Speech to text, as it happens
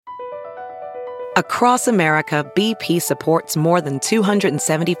Across America, BP supports more than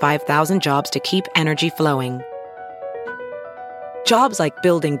 275,000 jobs to keep energy flowing. Jobs like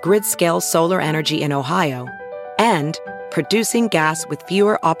building grid-scale solar energy in Ohio and producing gas with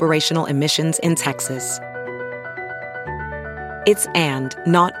fewer operational emissions in Texas. It's and,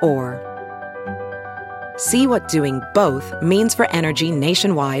 not or. See what doing both means for energy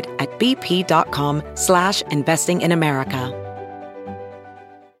nationwide at bp.com/investing in America.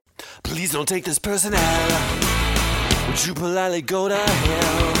 Please don't take this person out. Would you politely go to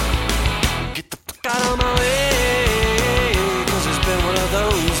hell? Get the fuck out of my way, 'cause it's been one of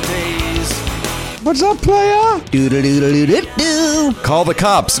those days. What's up, player? Do-do-do-do-do-do. Call the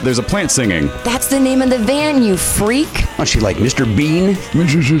cops. There's a plant singing. That's the name of the van, you freak. Aren't she like Mr. Bean?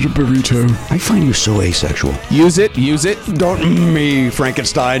 Mrs. is a burrito. I find you so asexual. Use it. Don't me,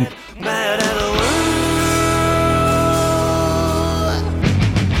 Frankenstein. Mad at the world.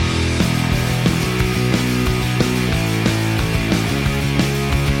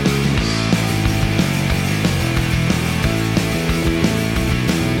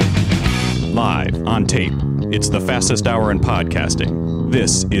 Live on tape. It's the fastest hour in podcasting.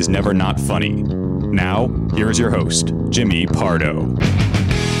 This is Never Not Funny. Now, here's your host, Jimmy Pardo.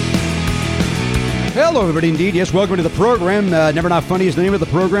 Hello, everybody. Indeed, yes, welcome to the program. Never Not Funny is the name of the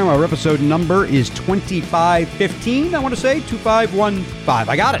program. Our episode number is 2515, I want to say. 2515.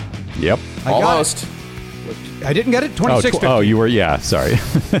 I got it. Yep. Almost. I didn't get it. 2615. Oh, you were, yeah, sorry.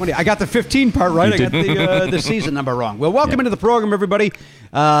 20. I got the 15 part right. I got the season number wrong. Well, welcome into the program, everybody.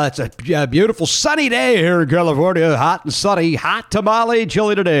 It's a beautiful sunny day here in California. Hot and sunny. Hot tamale,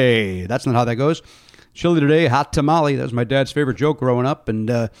 chilly today. That's not how that goes. Chilly today, hot tamale. That was my dad's favorite joke growing up, and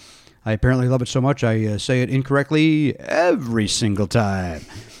I apparently love it so much I say it incorrectly every single time.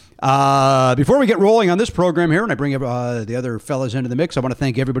 Before we get rolling on this program here, and I bring the other fellas into the mix, I want to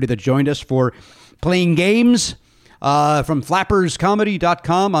thank everybody that joined us for playing games from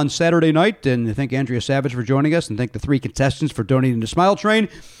flapperscomedy.com on Saturday night. And thank Andrea Savage for joining us, and thank the three contestants for donating to Smile Train.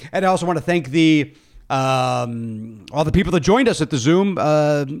 And I also want to thank all the people that joined us at the Zoom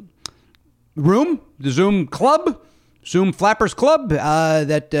room, the Zoom club, Zoom Flappers Club,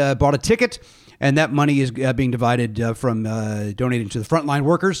 that bought a ticket. And that money is being divided from donating to the frontline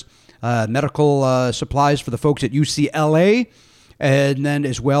workers, medical supplies for the folks at UCLA, and then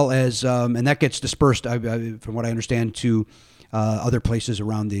as well as, and that gets dispersed, from what I understand, to other places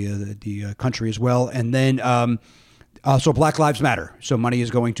around the country as well. And then also Black Lives Matter. So money is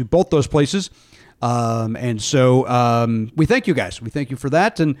going to both those places. And so we thank you guys. We thank you for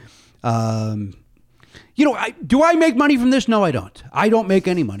that. And do I make money from this? No, I don't. I don't make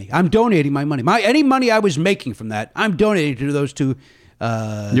any money. I'm donating my money. Any money I was making from that, I'm donating to those two.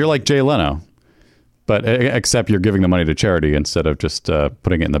 You're like Jay Leno, but except you're giving the money to charity instead of just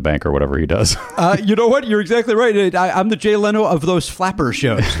putting it in the bank or whatever he does. You know what? You're exactly right. I'm the Jay Leno of those flapper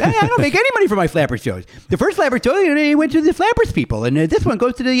shows. I don't make any money from my flapper shows. The first flapper show went to the flappers people, and this one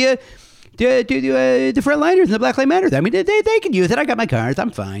goes to the frontliners and the Black Lives Matter. I mean, they can use it. I got my cars.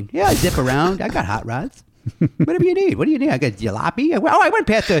 I'm fine. Yeah, I zip around. I got hot rods. Whatever you need. What do you need? I got jalopy. I went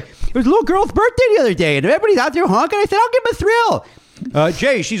past it was a little girl's birthday the other day, and everybody's out there honking. I said, I'll give them a thrill.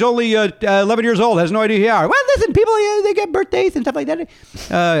 Jay, she's only 11 years old, has no idea who you are. Well, listen, people, they get birthdays and stuff like that.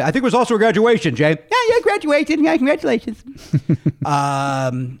 I think it was also a graduation, Jay. Yeah, graduation. Yeah, congratulations.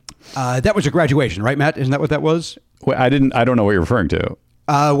 That was a graduation, right, Matt? Isn't that what that was? Wait, I don't know what you're referring to.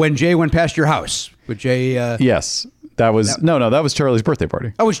 When Jay went past your house. With Jay. Yes. That was that was Charlie's birthday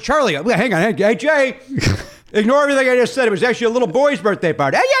party. Oh, it was Charlie. Hang on. Hey, Jay. Ignore everything I just said. It was actually a little boy's birthday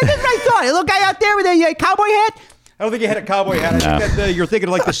party. Hey, yeah, that's what I thought. A little guy out there with a cowboy hat. I don't think he had a cowboy hat. I think that you're thinking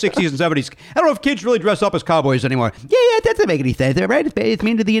of like the 60s and 70s. I don't know if kids really dress up as cowboys anymore. Yeah, that doesn't make any sense, right? It's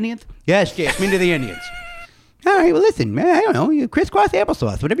mean to the Indians? Yes, Jay, it's mean to the Indians. All right, well, listen, man, I don't know. Crisscross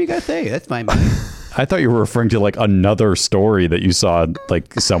applesauce, whatever you got to say. That's fine. I thought you were referring to like another story that you saw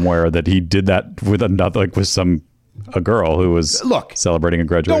like somewhere that he did that with another, like with a girl who was celebrating a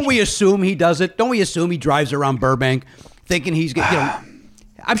graduation. Don't we assume he does it? Don't we assume he drives around Burbank thinking he's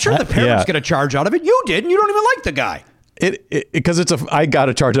I'm sure the parents get a charge out of it. You did, and you don't even like the guy. Because I got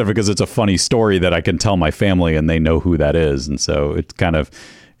a charge out of it because it's a funny story that I can tell my family and they know who that is, and so it's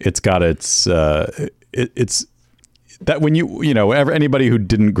that when anybody who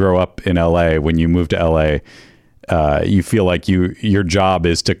didn't grow up in LA, when you move to LA, you feel like your job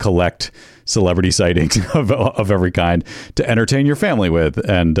is to collect celebrity sightings of every kind to entertain your family with,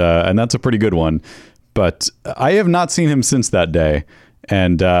 and that's a pretty good one. But I have not seen him since that day.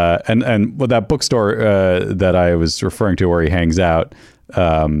 And with that bookstore that I was referring to where he hangs out,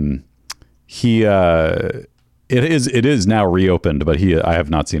 he It is now reopened, but I have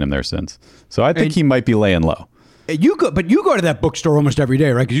not seen him there since. So I think he might be laying low. You go to that bookstore almost every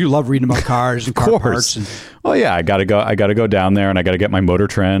day, right? Because you love reading about cars and car parts. And... Oh yeah, I gotta go down there, and I gotta get my Motor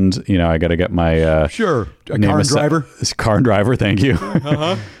Trend. You know, I gotta get my a car and driver. Car and driver, thank you.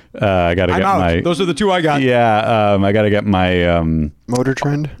 I gotta get my. Those are the two I got. Yeah, I gotta get my Motor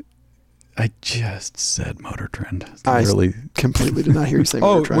Trend. I just said Motor Trend. I completely did not hear you say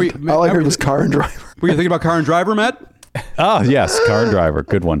Motor Trend. All I heard was car and driver. Were you thinking about car and driver, Matt? Oh, yes. Car and driver.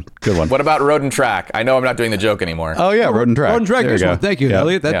 Good one. What about road and track? I know I'm not doing the joke anymore. Oh, yeah. Road and track. Road and track. Here's one. Thank you,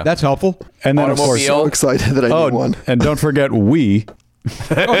 Elliot. That's helpful. And then, of course, so excited that I need one. And don't forget we.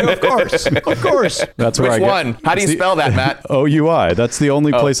 Of course. Of course. That's where Which one? How do you spell that, Matt? OUI. That's the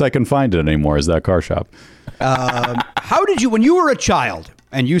only place I can find it anymore is that car shop. How did you, when you were a child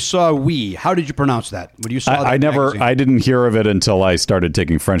and you saw we, how did you pronounce that? When you saw that magazine? I didn't hear of it until I started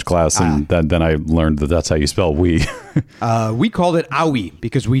taking French class, and then I learned that that's how you spell we. We called it owie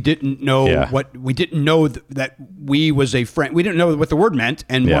because we didn't know that we was a French. We didn't know what the word meant,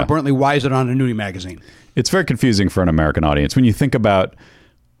 and more importantly, why is it on a nudie magazine? It's very confusing for an American audience when you think about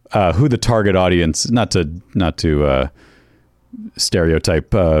who the target audience. Not to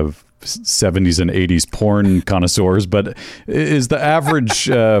stereotype 70s and 80s porn connoisseurs, but is the average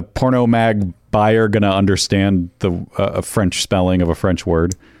porno mag buyer going to understand the French spelling of a French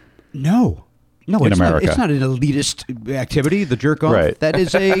word? No, in it's America. It's not an elitist activity, the jerk off. Right. That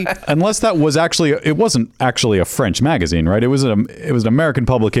is unless that was actually, it wasn't actually a French magazine, right? It was an American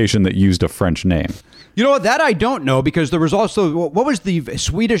publication that used a French name. You know what? That I don't know, because there was also, what was the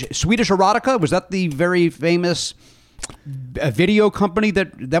Swedish erotica? Was that the very famous video company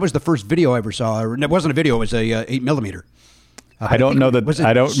that was the first video I ever saw? It wasn't a video; it was a 8mm. I don't know that.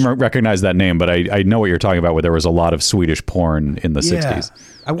 I don't recognize that name, but I know what you're talking about. Where there was a lot of Swedish porn in the 60s.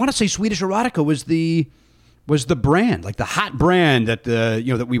 I want to say Swedish erotica was the brand, like the hot brand that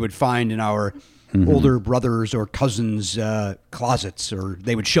that we would find in our older brothers or cousins' closets, or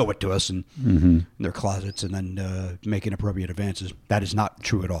they would show it to us in their closets, and then make inappropriate advances. That is not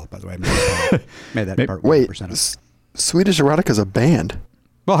true at all, by the way. I made that part 1%. Swedish erotica is a band.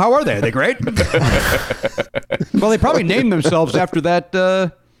 Well, how are they? Are they great? Well, they probably named themselves after that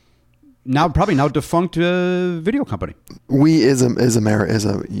now defunct video company. We is an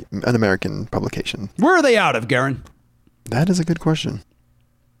American publication. Where are they out of, Garen? That is a good question.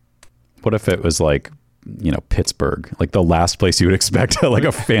 What if it was like, Pittsburgh, like the last place you would expect like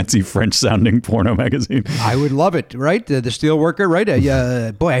a fancy French sounding porno magazine? I would love it, right? The steel worker, right?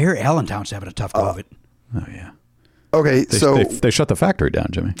 Boy, I hear Allentown's having a tough go of it. Oh, yeah. Okay, they shut the factory down,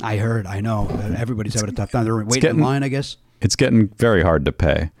 Jimmy. I know. Everybody's having a tough time. They're waiting in line, I guess. It's getting very hard to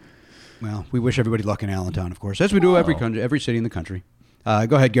pay. Well, we wish everybody luck in Allentown, of course, as we do every city in the country.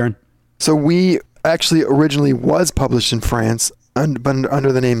 Go ahead, Garen. So we actually originally was published in France, but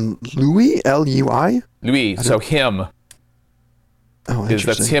under the name Louis, L-U-I. Louis, so him. Oh, interesting.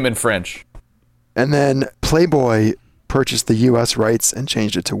 That's him in French. And then Playboy purchased the U.S. rights and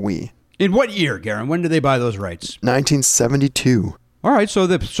changed it to We. In what year, Garen? When did they buy those rights? 1972. All right, so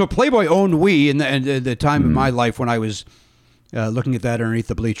Playboy owned We in the time of my life when I was looking at that underneath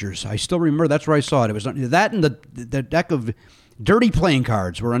the bleachers. I still remember that's where I saw it. It was that, and the deck of dirty playing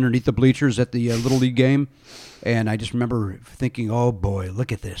cards were underneath the bleachers at the Little League game, and I just remember thinking, "Oh boy,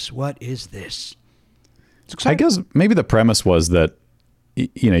 look at this! What is this?" I guess maybe the premise was that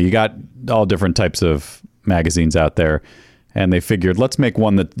you got all different types of magazines out there. And they figured, let's make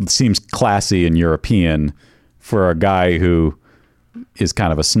one that seems classy and European for a guy who is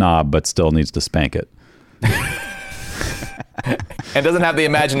kind of a snob but still needs to spank it. And doesn't have the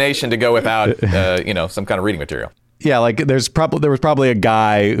imagination to go without, some kind of reading material. Yeah, like there was probably a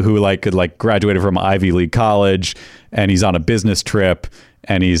guy who graduated from Ivy League college, and he's on a business trip,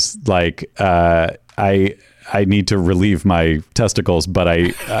 and he's like, I need to relieve my testicles, but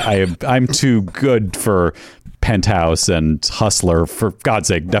I'm too good for Penthouse and Hustler, for God's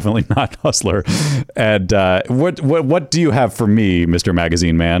sake, definitely not Hustler. And what do you have for me, Mr.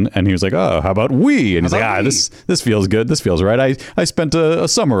 Magazine Man? And he was like, oh, how about We? And he's like, this feels good. This feels right. I spent a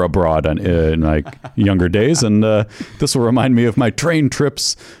summer abroad in my younger days, and this will remind me of my train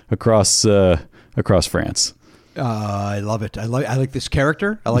trips across France. I love it. I like this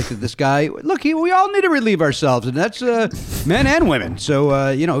character. I like that this guy. Look, we all need to relieve ourselves, and that's men and women. So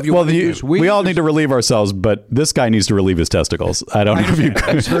if you we all need to relieve ourselves, but this guy needs to relieve his testicles. I don't know if you.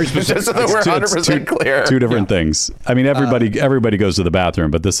 It's very specific. Just so that we're 100% clear. Two different things. I mean, everybody goes to the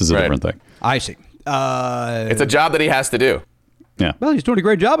bathroom, but this is a different thing. I see. It's a job that he has to do. Yeah. Well, he's doing a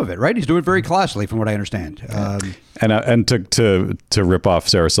great job of it, right? He's doing it very classily, from what I understand. And to rip off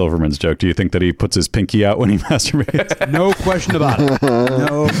Sarah Silverman's joke, do you think that he puts his pinky out when he masturbates? No question about it.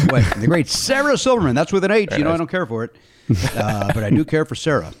 No question. The great Sarah Silverman. That's with an H. I don't care for it. But I do care for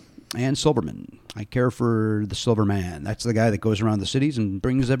Sarah and Silverman. I care for the Silver Man. That's the guy that goes around the cities and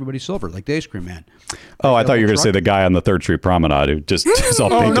brings everybody silver, like the ice cream man. Oh, I thought you were going to say the guy on the 3rd Street Promenade who just is all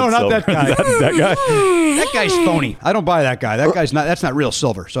painted no, not silver. that guy. that guy? That guy's phony. I don't buy that guy. That's not real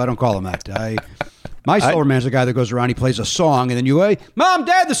silver, so I don't call him that. My Silver Man's the guy that goes around, he plays a song, and then you go, hey, Mom,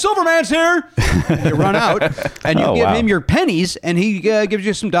 Dad, the Silver Man's here. And you run out, and you give him your pennies, and he gives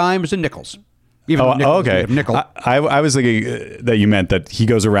you some dimes and nickels. Okay. Nickel. I was thinking that you meant that he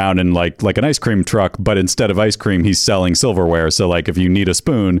goes around in like an ice cream truck, but instead of ice cream, he's selling silverware. So like if you need a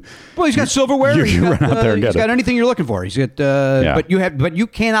spoon, well, he's got silverware. You run out there and get it. He's got anything you're looking for. He's got, but you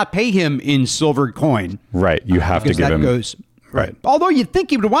cannot pay him in silver coin. Right. You have to give him. Right. Although you'd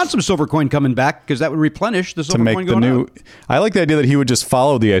think he would want some silver coin coming back because that would replenish the silver coin going out. I like the idea that he would just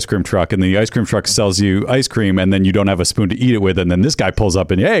follow the ice cream truck and the ice cream truck sells you ice cream and then you don't have a spoon to eat it with. And then this guy pulls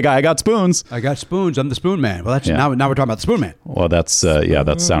up and, hey, guy, I got spoons. I got spoons. I'm the spoon man. Well, now we're talking about the spoon man. Well, that's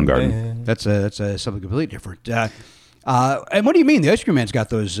Soundgarden. That's something completely different. And what do you mean? The ice cream man's got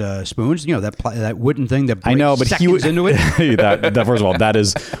those spoons, that wooden thing that breaks I know, but seconds into it. that first of all, that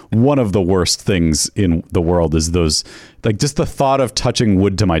is one of the worst things in the world is those, like just the thought of touching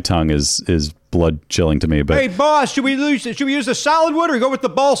wood to my tongue is blood chilling to me. But hey, boss, should we use the solid wood or go with the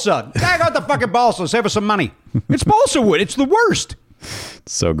balsa? I got the fucking balsa. Save us some money. It's balsa wood. It's the worst.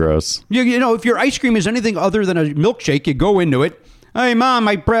 It's so gross. You know, if your ice cream is anything other than a milkshake, you go into it. Hey, Mom,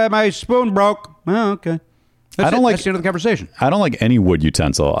 my spoon broke. Oh, okay. That's the end of the conversation. I don't like any wood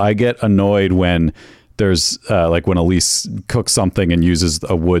utensil. I get annoyed when there's like when Elise cooks something and uses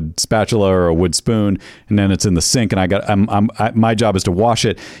a wood spatula or a wood spoon, and then it's in the sink, and my job is to wash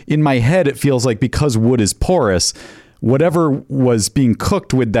it. In my head, it feels like because wood is porous, whatever was being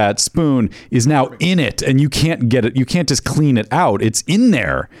cooked with that spoon is now in it, and you can't get it. You can't just clean it out. It's in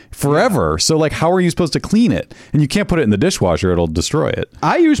there forever. So like, how are you supposed to clean it? And you can't put it in the dishwasher. It'll destroy it.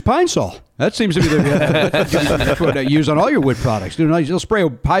 I use Pine Sol. That seems to be the what I use on all your wood products. You'll spray a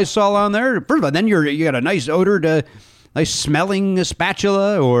Pine Sol on there. First of all, then you got a nice odor, nice smelling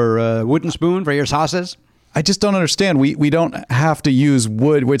spatula or wooden spoon for your sauces. I just don't understand. We don't have to use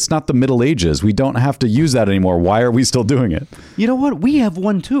wood. It's not the Middle Ages. We don't have to use that anymore. Why are we still doing it? You know what? We have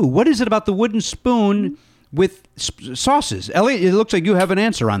one too. What is it about the wooden spoon with sauces? Elliot, it looks like you have an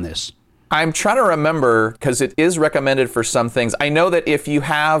answer on this. I'm trying to remember because it is recommended for some things. I know that if you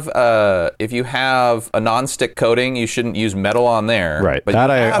have a nonstick coating, you shouldn't use metal on there. Right. But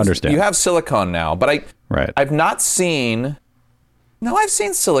I understand. You have silicone now, but I've not seen. No, I've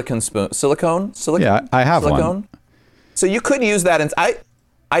seen silicone. Yeah, I have one. So you could use that, and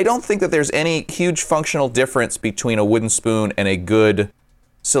I don't think that there's any huge functional difference between a wooden spoon and a good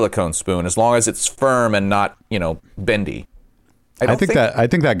silicone spoon, as long as it's firm and not, bendy. I think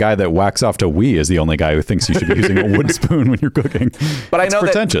that guy that whacks off to Wii is the only guy who thinks you should be using a wood spoon when you're cooking. But I know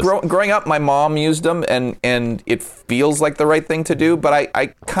that growing up, my mom used them, and it feels like the right thing to do. But I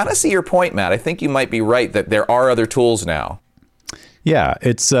kind of see your point, Matt. I think you might be right that there are other tools now. Yeah,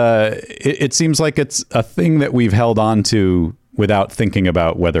 it seems like it's a thing that we've held on to without thinking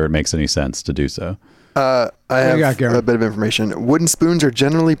about whether it makes any sense to do so. I have a bit of information. Wooden spoons are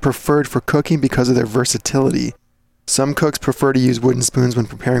generally preferred for cooking because of their versatility. Some cooks prefer to use wooden spoons when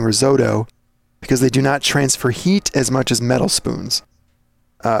preparing risotto because they do not transfer heat as much as metal spoons.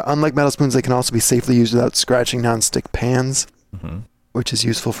 Unlike metal spoons, they can also be safely used without scratching nonstick pans, which is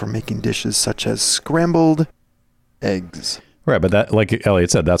useful for making dishes such as scrambled eggs. Right, but that, like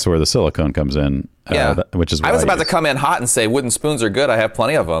Elliot said, that's where the silicone comes in. Which is why I was about to come in hot and say wooden spoons are good. I have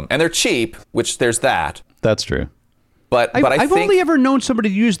plenty of them, and they're cheap, which there's that. That's true. But I've only ever known somebody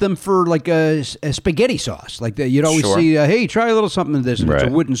to use them for like a spaghetti sauce. Like you'd always see, hey, try a little something of this, and it's a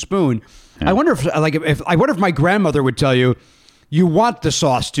wooden spoon. Yeah. I wonder if my grandmother would tell you, you want the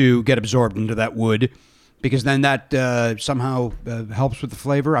sauce to get absorbed into that wood, because then that somehow helps with the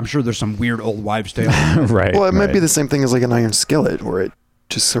flavor. I'm sure there's some weird old wives' tale. Right. Well, it might be the same thing as like an iron skillet, where it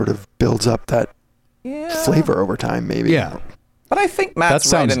just sort of builds up that flavor over time. Maybe. Yeah. But I think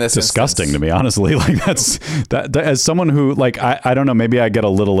Matt's right in this disgusting instance. To me, honestly. Like that as someone who, like, I don't know, maybe I get a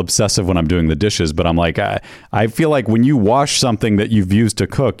little obsessive when I'm doing the dishes, but I'm like, I feel like when you wash something that you've used to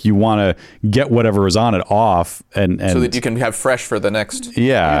cook, you want to get whatever is on it off and so that you can have fresh for the next.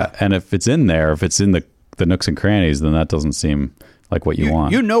 Yeah. And if it's in there, if it's in the nooks and crannies, then that doesn't seem like what you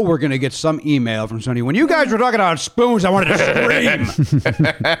want. You know we're going to get some email from somebody. When you guys were talking about spoons, I wanted to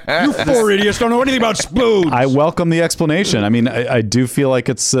scream. You four idiots don't know anything about spoons. I welcome the explanation. I mean, I do feel like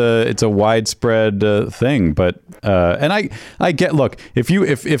it's a widespread thing, but and I get. Look,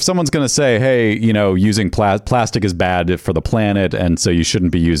 if someone's going to say, hey, using plastic is bad for the planet, and so you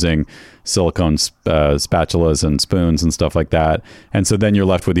shouldn't be using silicone spatulas and spoons and stuff like that, and so then you're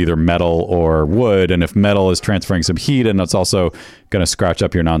left with either metal or wood, and if metal is transferring some heat and it's also going to scratch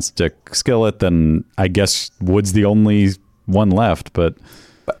up your nonstick skillet, then I guess wood's the only one left. But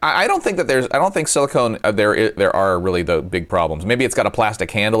I don't think silicone there are really the big problems. Maybe it's got a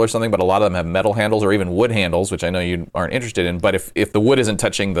plastic handle or something, but a lot of them have metal handles or even wood handles, which I know you aren't interested in. But if the wood isn't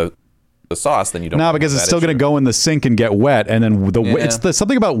touching the sauce, then you don't. No, because it's still going to go in the sink and get wet, and then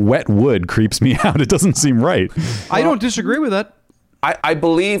something about wet wood creeps me out. It doesn't seem right. I don't disagree with that. I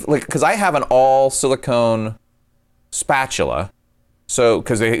believe, because I have an all silicone spatula, so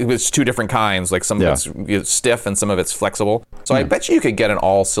because it's two different kinds, like some of it's stiff and some of it's flexible. So I bet you could get an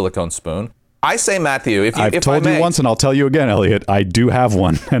all silicone spoon. I say, Matthew, I've told you once, and I'll tell you again, Elliot. I do have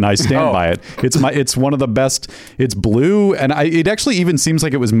one, and I stand by it. It's one of the best. It's blue, and it actually even seems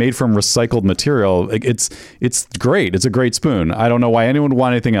like it was made from recycled material. It's great. It's a great spoon. I don't know why anyone would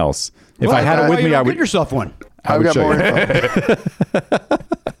want anything else. If I had it with me, I would get yourself one. I've got more info.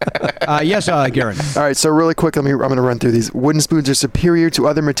 Yes, Garen. All right, so really quick, I'm going to run through these. Wooden spoons are superior to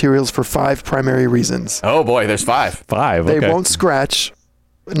other materials for 5 primary reasons. Oh boy, there's 5. 5. They won't scratch.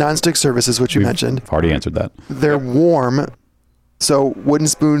 Non-stick surfaces, which you mentioned. Already answered that. They're warm. So wooden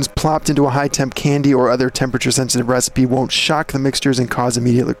spoons plopped into a high-temp candy or other temperature-sensitive recipe won't shock the mixtures and cause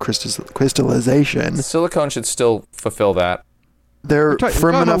immediate crystallization. Silicone should still fulfill that. They're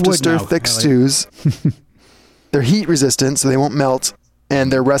firm enough to stir thick stews. They're heat-resistant, so they won't melt,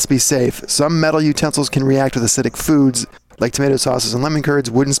 and they're recipe-safe. Some metal utensils can react with acidic foods, like tomato sauces and lemon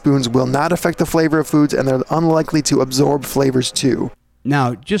curds. Wooden spoons will not affect the flavor of foods, and they're unlikely to absorb flavors too.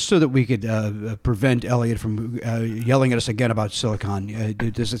 Now, just so that we could prevent Elliot from yelling at us again about silicone,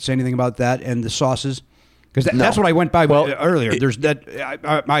 does it say anything about that and the sauces? Because that's what I went by earlier. There's that.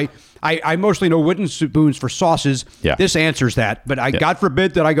 I mostly know wooden spoons for sauces. Yeah. This answers that, but God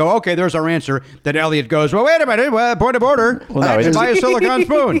forbid that I go, okay, there's our answer. Then Elliot goes, well, wait a minute, point of order. I can buy a silicone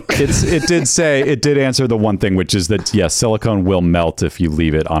spoon. It did answer the one thing, which is that yes, silicone will melt if you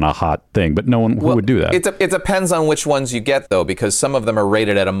leave it on a hot thing, but who would do that? It depends on which ones you get though, because some of them are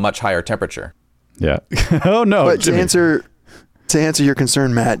rated at a much higher temperature. Yeah. Oh no. But to answer your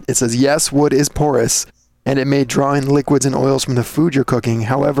concern, Matt, it says yes, wood is porous, and it may draw in liquids and oils from the food you're cooking.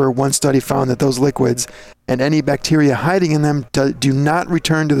 However, one study found that those liquids and any bacteria hiding in them do not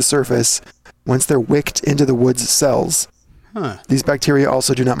return to the surface once they're wicked into the wood's cells. Huh. These bacteria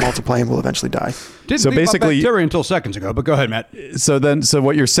also do not multiply and will eventually die. Didn't think about bacteria until seconds ago, but go ahead, Matt. So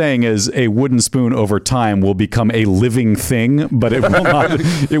what you're saying is a wooden spoon over time will become a living thing, but it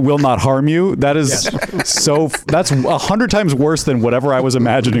will not harm you. That is that's 100 times worse than whatever I was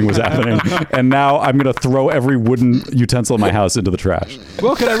imagining was happening. And now I'm going to throw every wooden utensil in my house into the trash.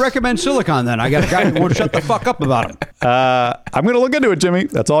 Well, can I recommend silicone then? I got a guy who won't shut the fuck up about him. I'm going to look into it, Jimmy.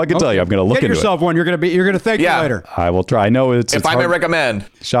 That's all I can tell you. I'm going to look into it. Get yourself one. You're going to thank me later. I will try. I know it's I may recommend.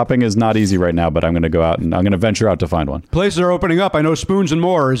 Shopping is not easy right now, but I'm going to go out and I'm going to venture out to find one. Places are opening up. I know Spoons and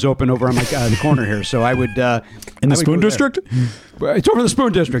More is open over on the corner here, so I would in the Spoon District. It's over in the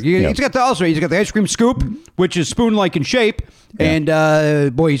Spoon District. He's got the ice cream scoop, which is spoon-like in shape, and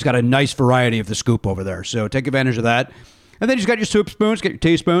he's got a nice variety of the scoop over there. So take advantage of that. And then he's got your soup spoon. He's got your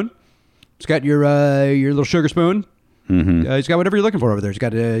teaspoon. He's got your little sugar spoon. Mm-hmm. He's got whatever you're looking for over there. He's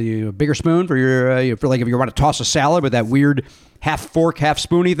got a bigger spoon for for like if you want to toss a salad with that weird half fork, half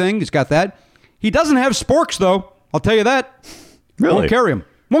spoony thing. He's got that. He doesn't have sporks though. I'll tell you that. Really? Won't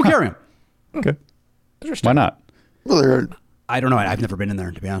carry him. Okay. Why not? Well, I don't know. I've never been in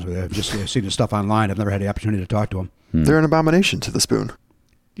there, to be honest with you. I've just seen the stuff online. I've never had the opportunity to talk to him. They're an abomination to the spoon.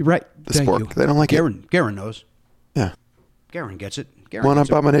 You're right. The spork. They don't like it. Garen knows. Yeah. Garen gets it. One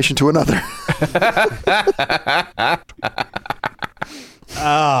abomination to another.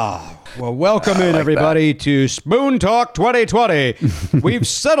 Well, welcome in, everybody, to Spoon Talk 2020. We've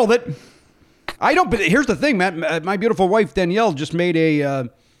settled it. Here's the thing, Matt. My beautiful wife, Danielle, just made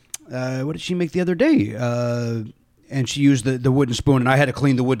what did she make the other day? And she used the wooden spoon, and I had to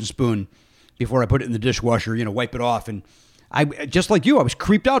clean the wooden spoon before I put it in the dishwasher, wipe it off. And I, just like you, I was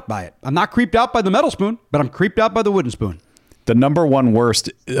creeped out by it. I'm not creeped out by the metal spoon, but I'm creeped out by the wooden spoon. The number one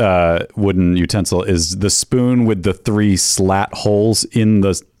worst wooden utensil is the spoon with the 3 slat holes in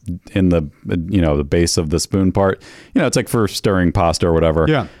the the base of the spoon part. It's like for stirring pasta or whatever.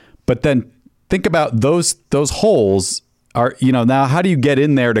 Yeah. But then think about those holes now how do you get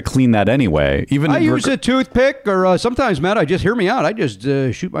in there to clean that anyway? Even I use a toothpick, or sometimes, Matt, I just hear me out. I just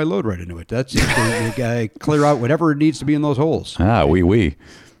shoot my load right into it. That's it. I clear out whatever needs to be in those holes. Oui.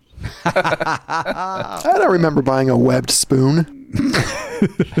 I don't remember buying a webbed spoon.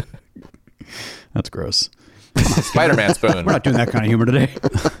 That's gross. Spider-Man spoon. We're not doing that kind of humor today.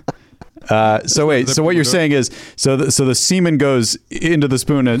 So what you're saying is, so the semen goes into the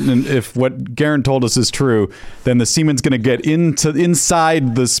spoon, and if what Garen told us is true, then the semen's going to get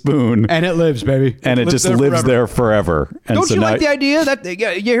inside the spoon, and it lives, baby, and it just lives there forever. And don't you like the idea that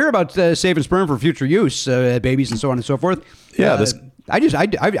you hear about saving sperm for future use, babies and so on and so forth? Yeah,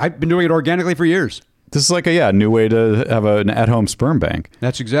 I've been doing it organically for years. This is like a new way to have an at-home sperm bank.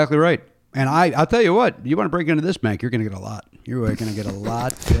 That's exactly right. And I'll tell you what, you want to break into this bank, you're going to get a lot. You're going to get a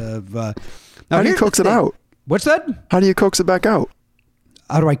lot of... How do you coax it out? What's that? How do you coax it back out?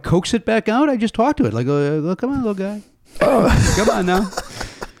 How do I coax it back out? I just talk to it. Like, come on, little guy. Come on now.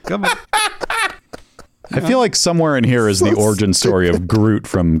 Come on. I feel like somewhere in here is the origin story of Groot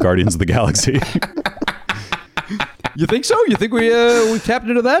from Guardians of the Galaxy. You think so? You think we tapped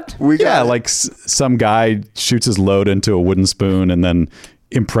into that? Like some guy shoots his load into a wooden spoon and then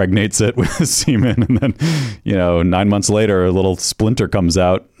impregnates it with semen, and then 9 months later a little splinter comes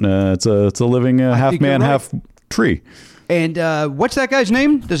out. It's a living half man, half tree. And what's that guy's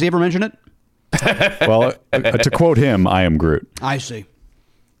name? Does he ever mention it? Well, to quote him, I am Groot. I see.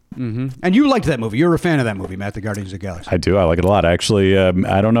 Mm-hmm. And you liked that movie. You're a fan of that movie, Matt, the Guardians of the Galaxy. I do. I like it a lot. Actually,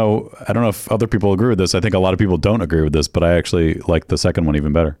 I don't know if other people agree with this. I think a lot of people don't agree with this, but I actually like the second one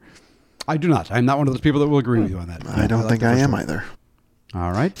even better. I do not. I'm not one of those people that will agree with you on that. I don't think I am either.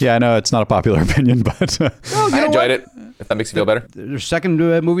 All right. Yeah, I know it's not a popular opinion, but I enjoyed it. If that makes you feel better. There's second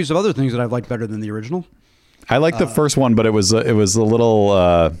movies of other things that I've liked better than the original. I liked the first one, but it was a little.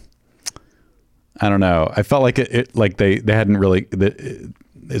 I don't know. I felt like it like they hadn't really.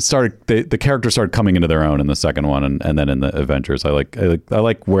 It started. The characters started coming into their own in the second one, and then in the Avengers. I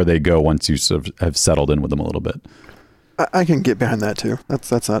like where they go once you sort of have settled in with them a little bit. I can get behind that too.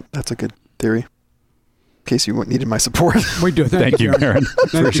 That's a good theory. In case you needed my support. We do. Thank you, Aaron.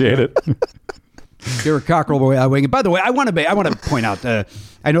 Appreciate it. Garrett Cockrell weighing. By the way, I want to point out.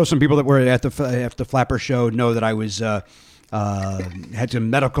 I know some people that were at the Flapper show know that I was had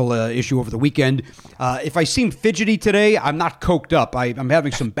some medical issue over the weekend. If I seem fidgety today, I'm not coked up. I'm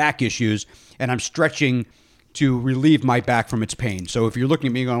having some back issues, and I'm stretching to relieve my back from its pain. So if you're looking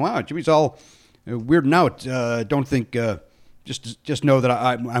at me going, "Wow, Jimmy's all weirding out," don't think. Just know that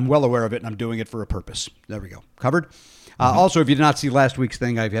I'm well aware of it, and I'm doing it for a purpose. There we go. Covered. Also, if you did not see last week's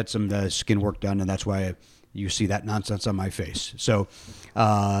thing, I've had some skin work done, and that's why you see that nonsense on my face. So,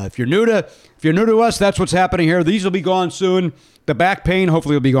 if you're new to us, that's what's happening here. These will be gone soon. The back pain,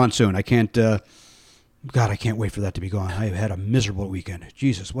 hopefully, will be gone soon. I can't. God, I can't wait for that to be gone. I have had a miserable weekend.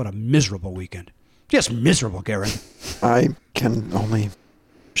 Jesus, what a miserable weekend. Just miserable, Garen. I can only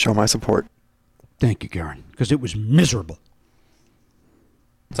show my support. Thank you, Garen, because it was miserable.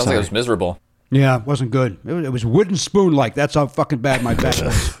 Sounds like it was miserable. Yeah, it wasn't good. It was wooden spoon-like. That's how fucking bad my back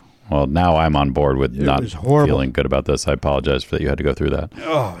was. Well, now I'm on board with not feeling good about this. I apologize that you had to go through that.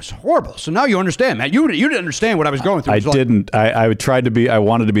 Oh, it's horrible. So now you understand, Matt. You didn't understand what I was going through. I didn't. I tried to be. I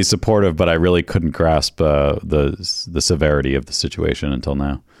wanted to be supportive, but I really couldn't grasp the severity of the situation until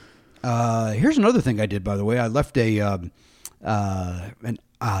now. Here's another thing I did, by the way. I left an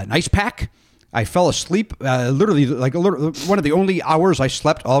ice pack. I fell asleep, literally one of the only hours I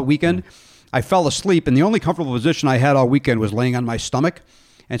slept all weekend. I fell asleep, and the only comfortable position I had all weekend was laying on my stomach.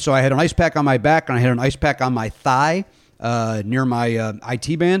 And so I had an ice pack on my back, and I had an ice pack on my thigh near my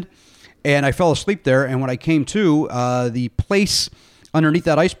IT band. And I fell asleep there, and when I came to, the place underneath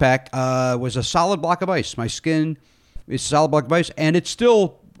that ice pack was a solid block of ice. My skin is a solid block of ice, and it's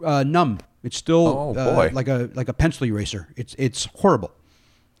still numb. It's still like a pencil eraser. It's horrible.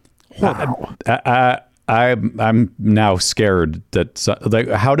 Wow. I'm now scared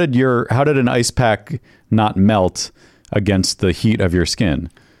that how did an ice pack not melt against the heat of your skin?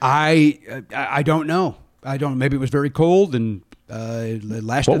 I don't know. Maybe it was very cold and it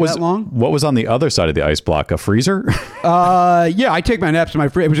lasted that long. What was on the other side of the ice block? A freezer? Yeah, I take my naps in my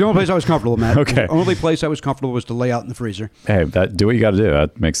freezer. It was the only place I was comfortable, Matt. Okay. The only place I was comfortable was to lay out in the freezer. Hey, do what you got to do.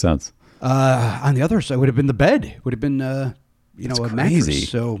 That makes sense. On the other side would have been the bed. It would have been a mattress.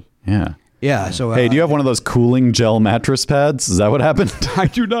 So yeah. Yeah. So hey, do you have one of those cooling gel mattress pads? Is that what happened? I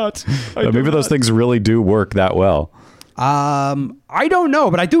do not. Maybe those things really do work that well. I don't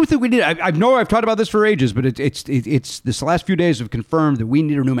know, but I do think we need. I know I've talked about this for ages, but it's this last few days have confirmed that we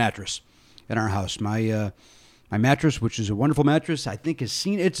need a new mattress in our house. My mattress, which is a wonderful mattress, I think has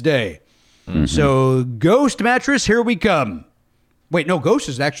seen its day. So Ghost mattress, here we come. Wait, no, Ghost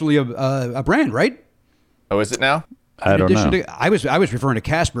is actually a brand, right? Oh, is it now? I don't know. I was referring to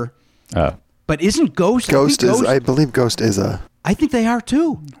Casper. Oh. But isn't Ghost? I believe Ghost is a... I think they are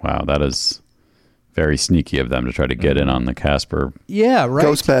too. Wow, that is very sneaky of them to try to get in on the Casper. Yeah, right.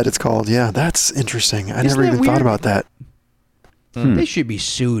 Ghost bed, it's called. Yeah, that's interesting. I never that even thought about that. They should be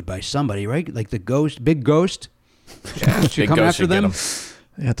sued by somebody, right? Like the Ghost, Big Ghost. Yeah, should come after them.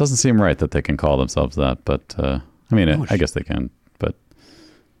 Yeah, it doesn't seem right that they can call themselves that, but I mean, I guess they can, but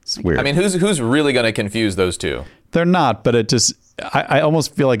it's weird. I mean, who's really going to confuse those two? They're not, but it just, I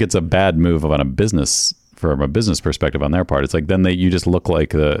almost feel like it's a bad move on a business, from a business perspective on their part. It's like then you just look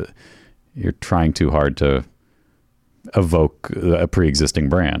like you're trying too hard to evoke a pre-existing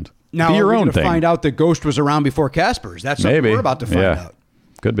brand. Now, be your are we own going to thing. find out that Ghost was around before Casper's? That's something we're about to find out.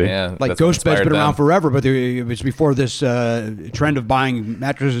 Could be. Yeah, Like Ghost bed's been around forever, but it was before this trend of buying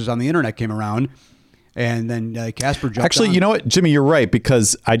mattresses on the internet came around. And then Casper jumped Actually, on. you know what, Jimmy, you're right,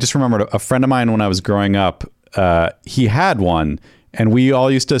 because I just remembered a friend of mine when I was growing up, he had one, and we all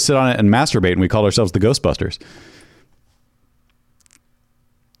used to sit on it and masturbate, and we called ourselves the Ghostbusters.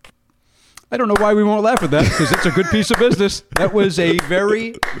 I don't know why we won't laugh at that, because it's a good piece of business. That was a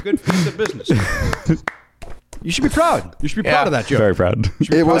very good piece of business. You should be proud. You should be proud of that joke. Very proud.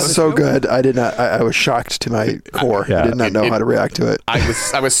 It was so good. I did not. I was shocked to my core. Yeah. I did not know how to react to it.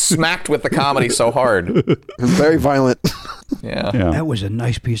 I was smacked with the comedy so hard. It was very violent. Yeah. That was a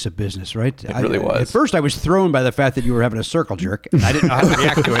nice piece of business, right? It really was. At first, I was thrown by the fact that you were having a circle jerk, and I didn't know how to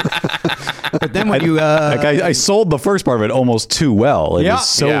react to it. But then when I sold the first part of it almost too well.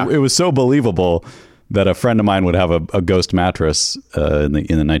 It was so believable that a friend of mine would have a Ghost mattress in the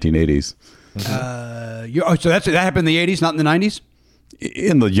 1980s. So that happened in the 80s, not in the 90s?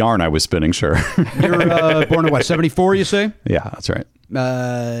 In the yarn I was spinning, sure. You're born in what, 74, you say? Yeah, that's right.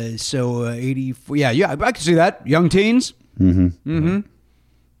 So 84. Yeah, I can see that. Young teens?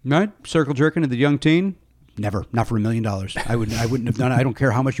 Right? Circle jerking at the young teen? Never. Not for $1 million. I wouldn't have done it. I don't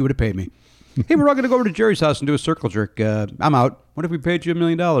care how much you would have paid me. Hey, we're all going to go over to Jerry's house and do a circle jerk. I'm out. What if we paid you $1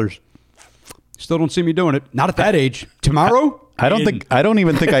 million? Still don't see me doing it. Not at that age. Tomorrow? I don't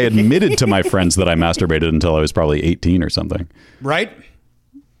even think I admitted to my friends that I masturbated until I was probably 18 or something. Right?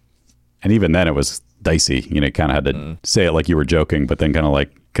 And even then it was dicey. You know, you kind of had to say it like you were joking, but then kind of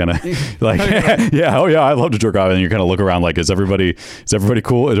like, yeah, oh yeah, I love to jerk off. And you kind of look around like, is everybody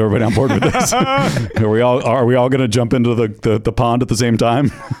cool? Is everybody on board with this? Are we all going to jump into the pond at the same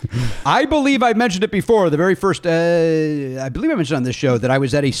time? I believe I mentioned it before. The very first, I believe I mentioned on this show that I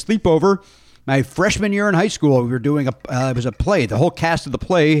was at a sleepover my freshman year in high school. We were doing it was a play. The whole cast of the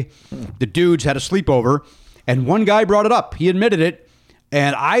play, the dudes had a sleepover, and one guy brought it up. He admitted it,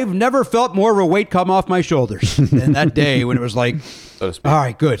 and I've never felt more of a weight come off my shoulders than that day when it was like, all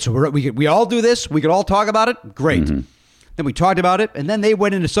right, good. So we all do this. We could all talk about it. Great. Mm-hmm. Then we talked about it, and then they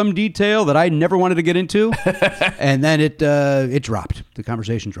went into some detail that I never wanted to get into, and then it dropped. The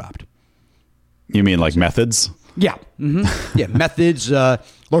conversation dropped. You mean like methods? Yeah. Mm-hmm. Yeah, methods,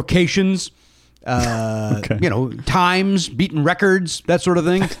 locations. Okay. Times, beaten records, that sort of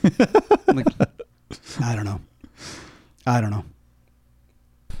thing. Like, I don't know.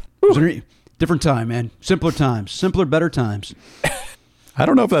 Different time, man. Simpler times. Simpler, better times. I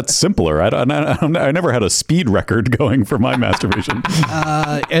don't know if that's simpler. I never had a speed record going for my masturbation.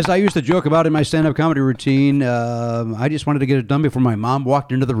 As I used to joke about in my stand-up comedy routine, I just wanted to get it done before my mom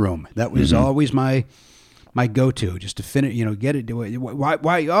walked into the room. That was always my go-to, just to finish, get it.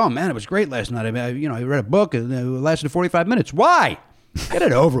 Why? Oh man, it was great last night. I read a book and it lasted 45 minutes. Why? Get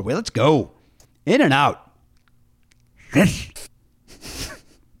it over with. Let's go. In and out. That's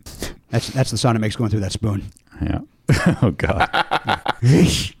the sound it makes going through that spoon. Yeah. Oh God.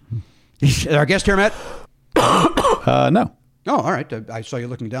 Our guest here, Matt? No. Oh, all right. I saw you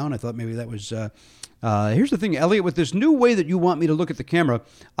looking down. I thought maybe that was... here's the thing, Elliot, with this new way that you want me to look at the camera,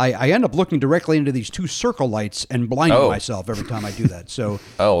 I end up looking directly into these two circle lights and blinding myself every time I do that. So,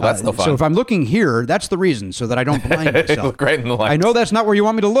 that's no fun. So if I'm looking here, that's the reason, so that I don't blind myself. Look right in the light. I know that's not where you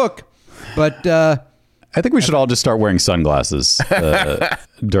want me to look, but I think we should all just start wearing sunglasses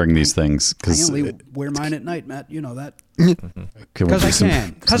during these things. I only wear mine at night, Matt. You know that. Because I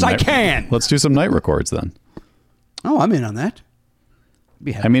can. Because I can. Let's do some night records then. Oh, I'm in on that.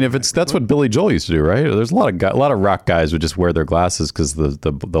 I mean, that's what Billy Joel used to do, right? There's a lot of rock guys would just wear their glasses because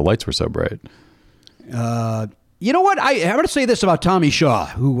the lights were so bright. You know what? I'm going to say this about Tommy Shaw,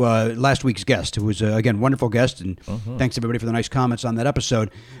 who last week's guest, who was again wonderful guest, and thanks everybody for the nice comments on that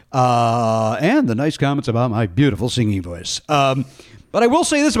episode, and the nice comments about my beautiful singing voice. But I will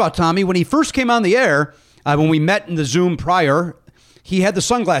say this about Tommy: when he first came on the air, when we met in the Zoom prior, he had the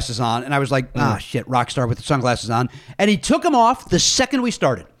sunglasses on, and I was like, shit, rock star with the sunglasses on. And he took them off the second we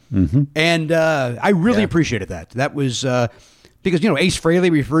started. And I really appreciated that. That was because, Ace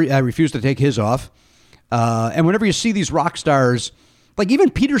Frehley refused to take his off. And whenever you see these rock stars, like even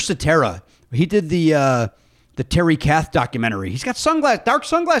Peter Cetera, he did the Terry Kath documentary. He's got dark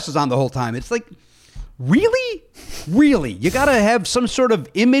sunglasses on the whole time. It's like, really? You got to have some sort of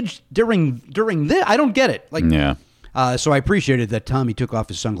image during this? I don't get it. Like, yeah. So I appreciated that Tommy took off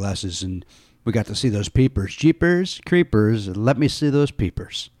his sunglasses and we got to see those peepers. Jeepers, creepers, let me see those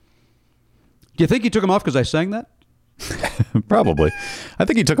peepers. Do you think he took them off because I sang that? Probably. I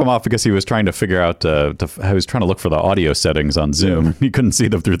think he took them off because he was trying to figure out, he was trying to look for the audio settings on Zoom. He couldn't see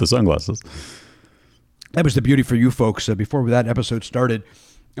them through the sunglasses. That was the beauty for you folks. Before that episode started,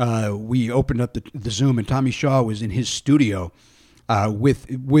 we opened up the Zoom, and Tommy Shaw was in his studio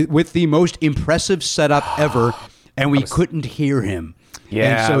with the most impressive setup ever, and we couldn't hear him.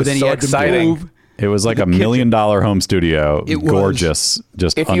 Yeah, and so then he had exciting. to move. It was like $1 million home studio. It was gorgeous,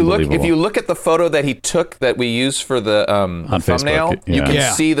 just unbelievable. If you look at the photo that he took that we used for the thumbnail, Facebook, yeah. you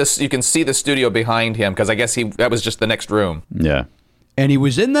can see this. You can see the studio behind him because I guess that was just the next room. Yeah. And he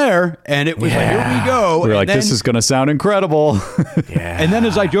was in there, and it was like, here we go. We were like, this is going to sound incredible. And then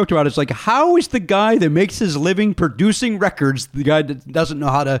as I joked about it, it's like, how is the guy that makes his living producing records, the guy that doesn't know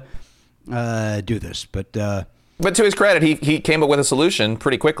how to do this? But to his credit, he came up with a solution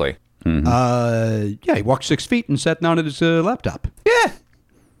pretty quickly. Mm-hmm. He walked 6 feet and sat down at his laptop. Yeah.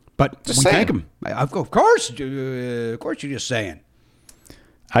 But we thank him. Of course, you're just saying.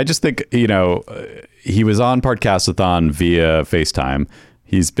 I just think, he was on Podcastathon via FaceTime.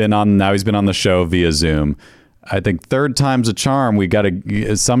 He's been on the show via Zoom. I think third time's a charm. We got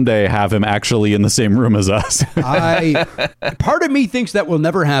to someday have him actually in the same room as us. Part of me thinks that will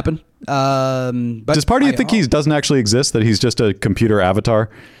never happen. But does part of you think he doesn't actually exist, that he's just a computer avatar?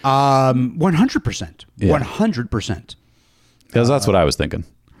 100%. 100%. Because that's what I was thinking.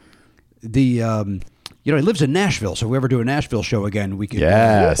 He lives in Nashville, so if we ever do a Nashville show again, we could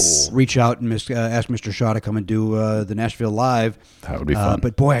reach out and ask Mr. Shaw to come and do the Nashville Live. That would be fun.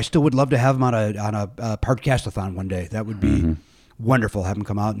 But boy, I still would love to have him on a Podcastathon one day. That would be wonderful. Have him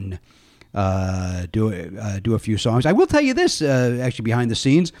come out and do a few songs. I will tell you this, actually behind the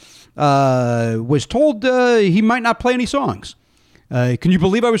scenes, was told he might not play any songs. Can you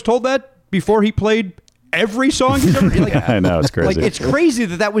believe I was told that before he played every song he's ever I know, it's crazy. It's crazy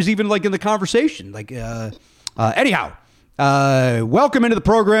that was even in the conversation. Anyhow, welcome into the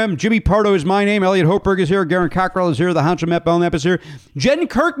program. Jimmy Pardo is my name. Elliot Hochberg is here. Garen Cockrell is here. The Honcho Matt Belknap is here. Jen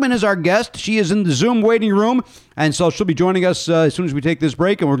Kirkman is our guest. She is in the Zoom waiting room, and so she'll be joining us as soon as we take this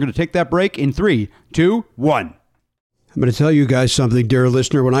break, and we're going to take that break in 3, 2, 1. I'm going to tell you guys something, dear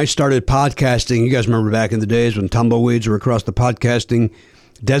listener. When I started podcasting, you guys remember back in the days when tumbleweeds were across the podcasting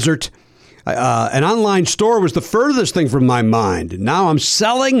desert? An online store was the furthest thing from my mind. Now I'm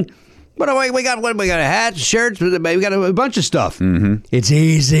selling. We got hats, shirts. We got a bunch of stuff. Mm-hmm. It's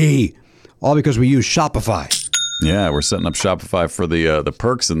easy, all because we use Shopify. Yeah, we're setting up Shopify for the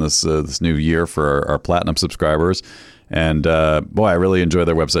perks in this new year for our platinum subscribers. And boy, I really enjoy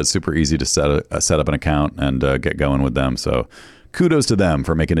their website. Super easy to set up an account and get going with them. So kudos to them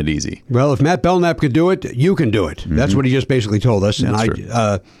for making it easy. Well, if Matt Belknap could do it, you can do it. Mm-hmm. That's what he just basically told us. That's and true.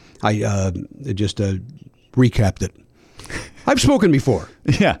 I just recapped it. I've spoken before.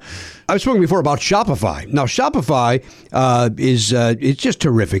 Yeah. I've spoken before about Shopify. Now, Shopify is it's just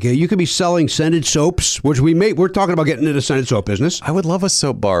terrific. You could be selling scented soaps, which we're talking about getting into the scented soap business. I would love a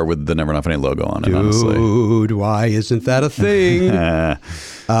soap bar with the Never Enough Any logo on it, honestly. Dude, why isn't that a thing?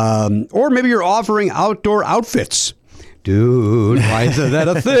 Or maybe you're offering outdoor outfits. Dude, why isn't that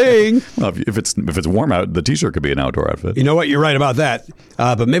a thing? Well, if it's warm out, the T-shirt could be an outdoor outfit. You know what? You're right about that.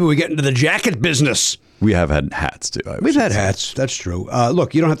 But maybe we get into the jacket business. We have had hats, too. We've had hats. That's true.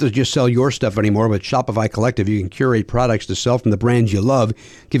 Look, you don't have to just sell your stuff anymore. With Shopify Collective, you can curate products to sell from the brands you love,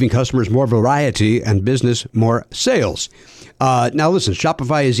 giving customers more variety and business more sales. Now, listen,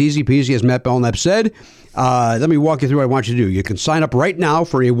 Shopify is easy peasy, as Matt Belknap said. Let me walk you through what I want you to do. You can sign up right now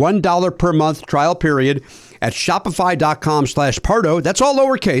for a $1 per month trial period at Shopify.com/Pardo. That's all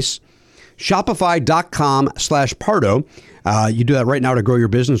lowercase. Shopify.com/Pardo. You do that right now to grow your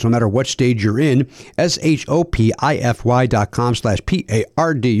business no matter what stage you're in.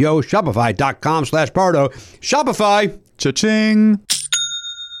 SHOPIFY.com/PARDO. Shopify.com/Pardo. Shopify. Cha-ching.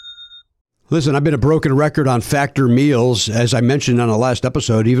 Listen, I've been a broken record on Factor meals. As I mentioned on the last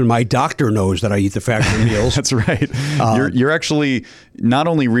episode, even my doctor knows that I eat the Factor meals. That's right. You're actually not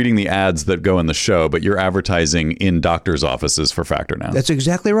only reading the ads that go in the show, but you're advertising in doctors' offices for Factor now. That's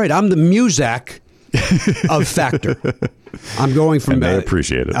exactly right. I'm the Muzak of Factor. I'm going from. And they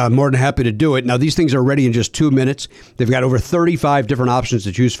appreciate it. I'm more than happy to do it. Now, these things are ready in just 2 minutes. They've got over 35 different options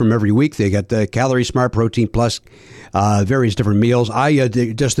to choose from every week. They got the Calorie Smart, Protein Plus, various different meals. I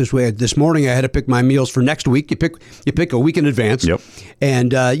just this morning I had to pick my meals for next week. You pick a week in advance. Yep.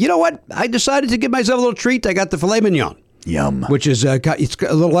 And you know what? I decided to give myself a little treat. I got the filet mignon. Yum. Which is it's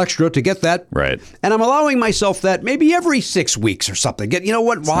a little extra to get that. Right. And I'm allowing myself that maybe every 6 weeks or something. You know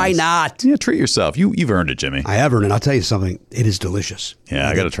what? Why not? Yeah, treat yourself. You've earned it, Jimmy. I have earned it. I'll tell you something. It is delicious. Yeah,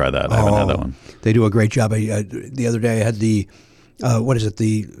 I got to try that. I haven't had that one. They do a great job. The other day I had the,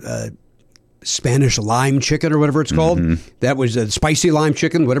 the Spanish lime chicken or whatever it's called. Mm-hmm. That was a spicy lime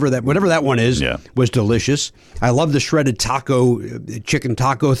chicken, whatever that one is, was delicious. I love the shredded chicken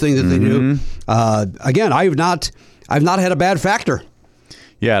taco thing that they do. Again, I've not had a bad Factor.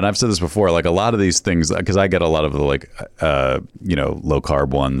 Yeah, and I've said this before, like a lot of these things, because I get a lot of the low carb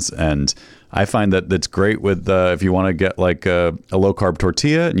ones, and I find that that's great with if you want to get like a low carb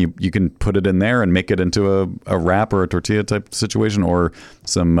tortilla, and you can put it in there and make it into a wrap or a tortilla type situation, or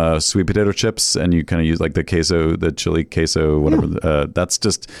some sweet potato chips, and you kind of use like the chili queso, whatever. That's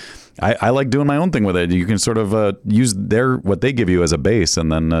just. I like doing my own thing with it. You can sort of use what they give you as a base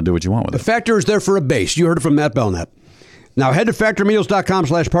and then do what you want with it. The Factor is there for a base. You heard it from Matt Belknap. Now head to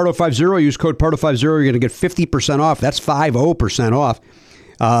factormeals.com/Pardo50. Use code Pardo50. You're going to get 50% off. That's 50% off.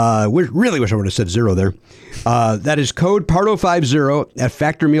 Really wish I would have said 0 there. That is code Pardo50 at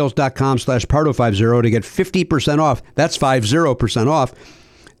factormeals.com/Pardo50 to get 50% off. That's 50% off.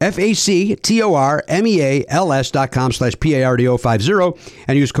 factormeals.com/PARDO50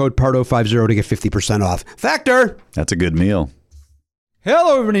 and use code Pardo50 to get 50% off. Factor! That's a good meal.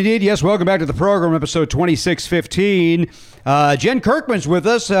 Hello, everyone, indeed. Yes, welcome back to the program, episode 2615. Jen Kirkman's with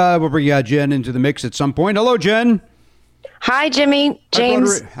us. We'll bring Jen into the mix at some point. Hello, Jen. Hi, Jimmy.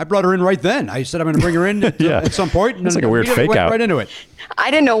 James. I brought her in right then. I said I'm going to bring her in at some point. And it's like a weird fake went out. Right into it. I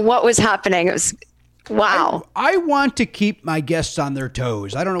didn't know what was happening. It was... Wow. I want to keep my guests on their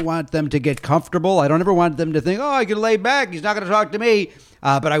toes. I don't want them to get comfortable. I don't ever want them to think, I can lay back. He's not going to talk to me.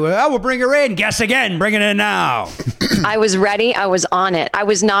 But I will bring her in. Guess again. Bring it in now. I was ready. I was on it. I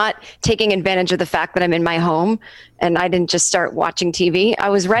was not taking advantage of the fact that I'm in my home and I didn't just start watching TV. I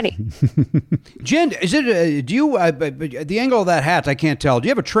was ready. Jen, is it, do you, the angle of that hat, I can't tell. Do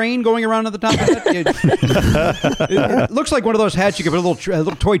you have a train going around at the top of that? It looks like one of those hats you could put a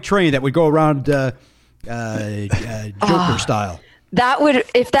little toy train that would go around Joker style.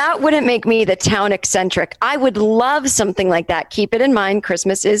 If that wouldn't make me the town eccentric, I would love something like that. Keep it in mind,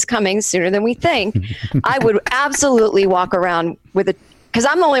 Christmas is coming sooner than we think. I would absolutely walk around because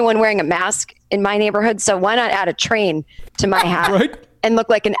I'm the only one wearing a mask in my neighborhood, so why not add a train to my hat and look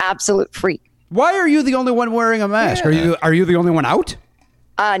like an absolute freak? Why are you the only one wearing a mask? Yeah. Are you the only one out?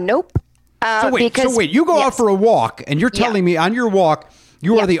 Nope. So wait, you go out for a walk, and you're telling me on your walk,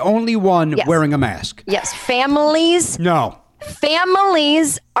 you are the only one wearing a mask? Yes. Families. No.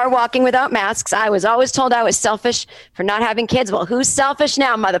 Families are walking without masks. I was always told I was selfish for not having kids. Well, who's selfish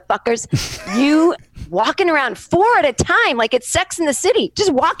now, motherfuckers? You walking around 4 at a time like it's Sex in the City,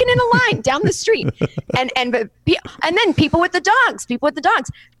 just walking in a line down the street. And then people with the dogs.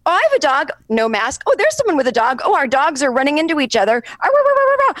 Oh, I have a dog, no mask. Oh, there's someone with a dog. Oh, our dogs are running into each other.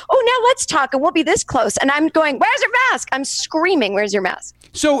 Oh, now let's talk and we'll be this close. And I'm going, where's your mask? I'm screaming, where's your mask?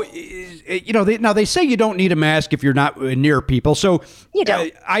 So, now they say you don't need a mask if you're not near people. So you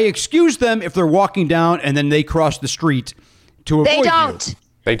don't. I excuse them if they're walking down and then they cross the street to avoid They don't. you.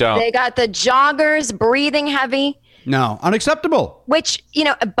 They don't. They got the joggers breathing heavy. No, unacceptable. Which,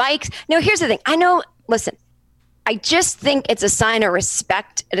 bikes. No, here's the thing. Listen, I just think it's a sign of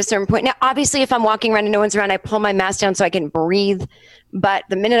respect at a certain point. Now, obviously, if I'm walking around and no one's around, I pull my mask down so I can breathe. But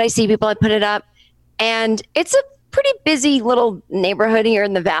the minute I see people, I put it up. And it's a pretty busy little neighborhood here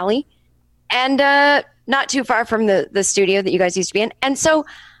in the Valley. And not too far from the studio that you guys used to be in. And so,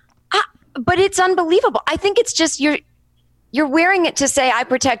 but it's unbelievable. I think it's just you're wearing it to say, I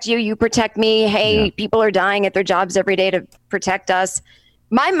protect you, you protect me. Hey, people are dying at their jobs every day to protect us.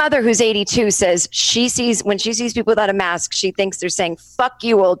 My mother, who's 82, says when she sees people without a mask, she thinks they're saying, fuck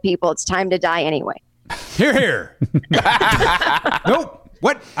you, old people. It's time to die anyway. Hear, hear. Nope.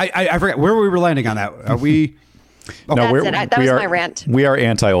 What? I forgot. Where were we landing on that? Are we... Oh, no, that was my rant. We are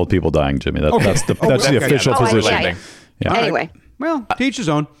anti-old people dying, Jimmy. That's the official position. Yeah. Anyway. Well, teach his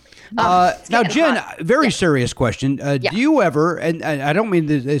own. Now, Jen, very serious question. Do you ever, and I don't mean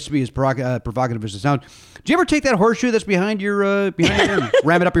this to be as provocative as it sounds, do you ever take that horseshoe that's behind you and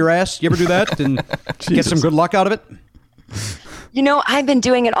ram it up your ass? You ever do that and get some good luck out of it? I've been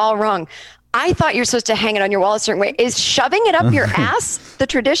doing it all wrong. I thought you're supposed to hang it on your wall a certain way. Is shoving it up your ass the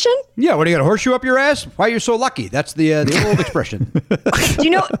tradition? Yeah, what do you got, a horseshoe up your ass? Why are you so lucky? That's the old expression. Do you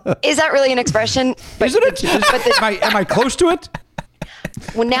know, is that really an expression? Isn't it? Am I close to it?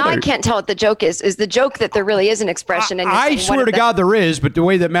 Well, now I can't tell what the joke is. Is the joke that there really is an expression? And I swear to God there is, but the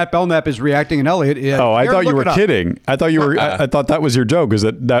way that Matt Belknap is reacting and Elliot. I thought you were kidding. I thought you were. I thought that was your joke. Is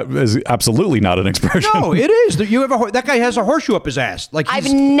that is absolutely not an expression? No, it is. You have that guy has a horseshoe up his ass. Like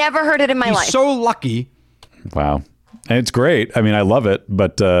I've never heard it in my life. He's so lucky. Wow, and it's great. I mean, I love it,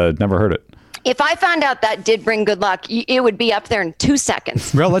 but never heard it. If I found out that did bring good luck, it would be up there in 2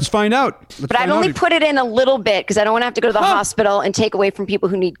 seconds. Well, let's find out. But I'd only put it in a little bit because I don't want to have to go to the hospital and take away from people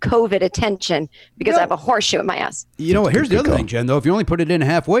who need COVID attention because I have a horseshoe in my ass. You know what? Here's the other thing, Jen, though. If you only put it in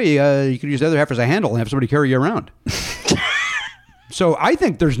halfway, you could use the other half as a handle and have somebody carry you around. So I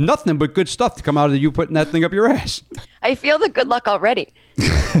think there's nothing but good stuff to come out of you putting that thing up your ass. I feel the good luck already.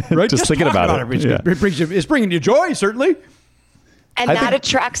 Right? Just thinking about it. It's bringing you joy, certainly. And that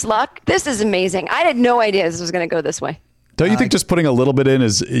attracts luck. This is amazing. I had no idea this was going to go this way. Don't you think just putting a little bit in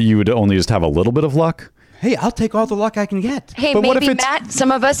is you would only just have a little bit of luck? Hey, I'll take all the luck I can get. Hey, but maybe, Matt, some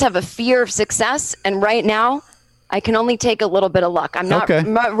of us have a fear of success. And right now, I can only take a little bit of luck. I'm not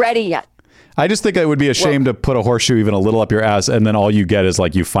ready yet. I just think it would be a shame to put a horseshoe even a little up your ass and then all you get is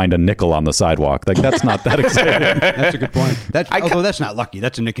like you find a nickel on the sidewalk. Like that's not that exciting. That's a good point. Although that's not lucky.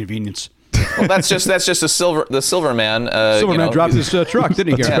 That's an inconvenience. Well, that's just the silver man. Silver man dropped his truck,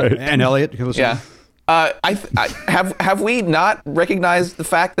 didn't he? Right. And Elliot. Yeah. Have we not recognized the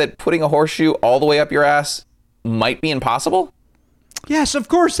fact that putting a horseshoe all the way up your ass might be impossible? Yes, of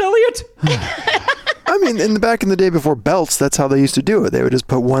course, Elliot. I mean, back in the day before belts, that's how they used to do it. They would just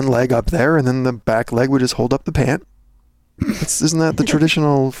put one leg up there, and then the back leg would just hold up the pant. Isn't that the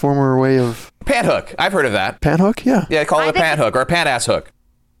traditional former way of... Pant hook. I've heard of that. Pant hook? Yeah. Yeah, call it a pant hook or a pant ass hook.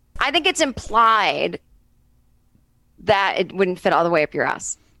 I think it's implied that it wouldn't fit all the way up your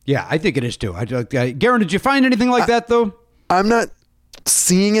ass. Yeah, I think it is too. Garen, did you find anything like that, though? I'm not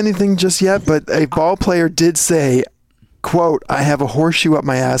seeing anything just yet, but a ball player did say, quote, "I have a horseshoe up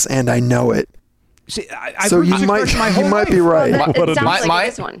my ass and I know it." See, so you might be right. Well, it sounds like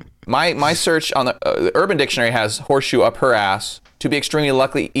this one. My search on the Urban Dictionary has horseshoe up her ass. To be extremely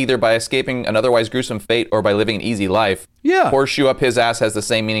lucky either by escaping an otherwise gruesome fate or by living an easy life. Yeah. Horseshoe up his ass has the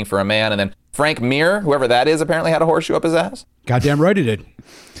same meaning for a man. And then Frank Mir, whoever that is, apparently had a horseshoe up his ass. Goddamn right he did.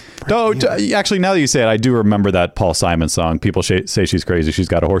 No, actually, now that you say it, I do remember that Paul Simon song. People say she's crazy. She's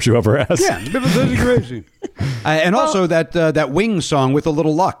got a horseshoe up her ass. Yeah, people say she's crazy. And also that Wings song, With a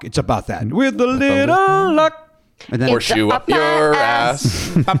Little Luck. It's about that. With a little luck. And then horseshoe up your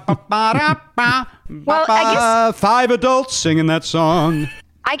ass. Well, I guess 5 adults singing that song.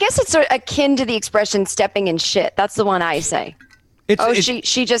 I guess it's sort of akin to the expression "stepping in shit." That's the one I say.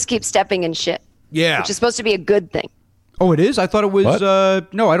 She just keeps stepping in shit. Yeah, which is supposed to be a good thing. Oh, it is? I thought it was.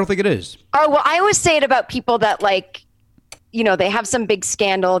 No, I don't think it is. Oh well, I always say it about people that they have some big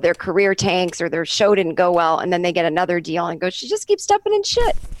scandal, their career tanks, or their show didn't go well, and then they get another deal and go, "She just keeps stepping in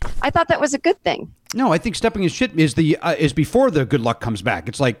shit." I thought that was a good thing. No, I think stepping in shit is before the good luck comes back.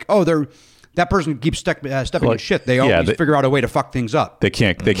 It's like, that person keeps stepping in shit. They always figure out a way to fuck things up. They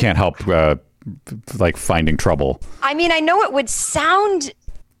can't help finding trouble. I mean, I know it would sound,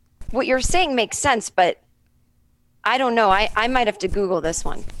 what you're saying makes sense, but I don't know. I might have to Google this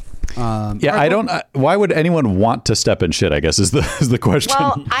one. I don't. Why would anyone want to step in shit? I guess is the question.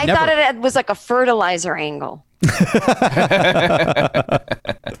 Well, I thought it was like a fertilizer angle.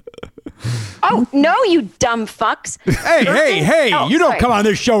 Oh no, you dumb fucks! Hey! You don't come on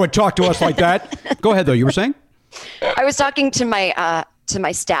this show and talk to us like that. Go ahead, though. You were saying? I was talking to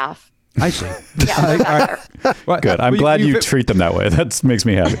my staff. I see. Yeah, right. Good. I'm glad you treat them that way. That makes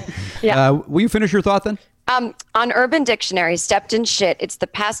me happy. Yeah. Will you finish your thought then? On Urban Dictionary, stepped in shit, it's the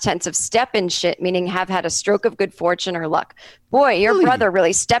past tense of step in shit, meaning have had a stroke of good fortune or luck. Boy, your brother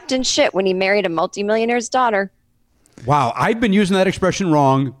really stepped in shit when he married a multimillionaire's daughter. Wow, I've been using that expression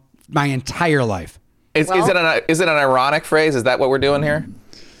wrong my entire life. Is it an ironic phrase? Is that what we're doing here?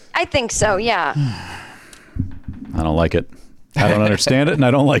 I think so, yeah. I don't like it. I don't understand it, and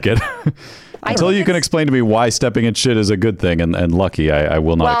I don't like it. Until you can explain to me why stepping in shit is a good thing and lucky, I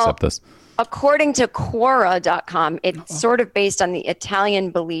will not accept this. According to Quora.com, it's sort of based on the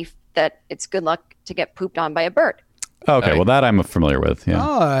Italian belief that it's good luck to get pooped on by a bird. Okay, well, that I'm familiar with. Yeah.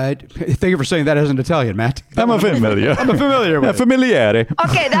 All right. Thank you for saying that as an Italian, Matt. I'm familiar. I'm familiar with it. Familiare.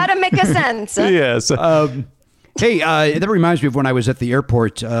 Okay, that'll make a sense. Yes. Hey, that reminds me of when I was at the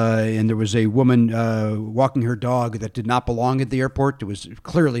airport and there was a woman walking her dog that did not belong at the airport. It was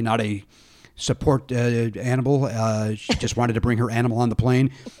clearly not a support animal. She just wanted to bring her animal on the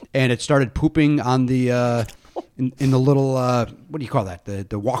plane, and it started pooping on the in the little what do you call that?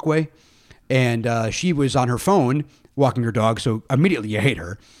 The walkway, and she was on her phone walking her dog, so immediately you hate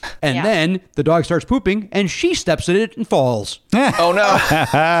her. And then the dog starts pooping, and she steps in it and falls. Oh no!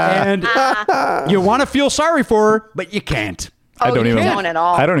 And you want to feel sorry for her, but you can't. I don't even at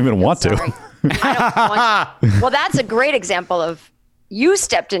all. I don't even want to. Well, that's a great example of you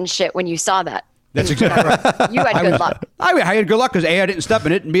stepped in shit when you saw that. That's exactly right. You had good luck. I had good luck because A, I didn't step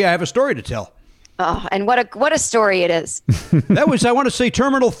in it, and B, I have a story to tell. Oh, and what a story it is. That was, I want to say,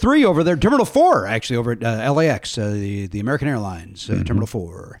 Terminal 3 over there. Terminal 4, actually, over at LAX, the American Airlines, Terminal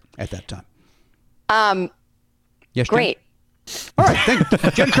 4 at that time. Yes, Jen? Great. All right,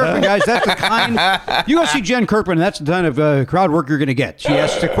 thank Jen Kirkman, guys. That's the kind. You go see Jen Kirkman, and that's the kind of crowd work you're going to get. She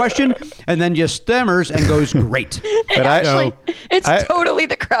asks a question and then just stammers and goes, "Great." But actually, it's totally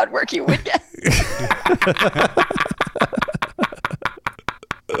the crowd work you would get.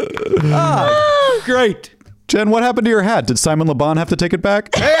 Great. Jen, what happened to your hat? Did Simon Le Bon have to take it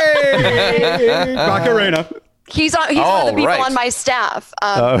back? Hey, Macarena. He's one of the people on my staff.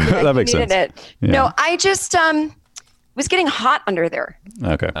 That makes sense. It. Yeah. No, I just was getting hot under there.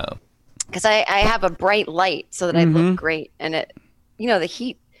 Okay. Because I have a bright light so that I look great, and it, the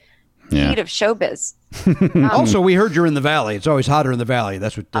heat of showbiz. Also, we heard you're in the valley. It's always hotter in the valley.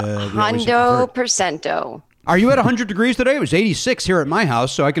 That's what. Hondo percento. Are you at 100 degrees today? It was 86 here at my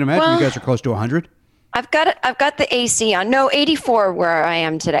house, so I can imagine you guys are close to 100. I've got the AC on. No, 84 where I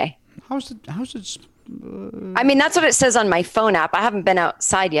am today. How's it? I mean, that's what it says on my phone app. I haven't been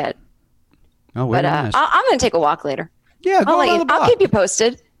outside yet. Oh, wait. But I'm going to take a walk later. Yeah, go on the block. I'll keep you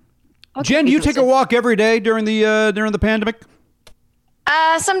posted. Jen, do you take a walk every day during the pandemic?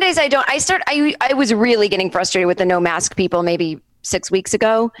 Some days I don't. I was really getting frustrated with the no mask people maybe 6 weeks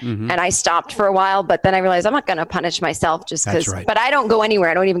ago, and I stopped for a while. But then I realized I'm not going to punish myself just because. Right. But I don't go anywhere.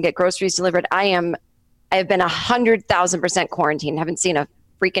 I don't even get groceries delivered. I've been 100,000% quarantined. Haven't seen a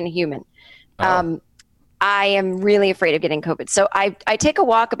freaking human. I am really afraid of getting COVID. So I take a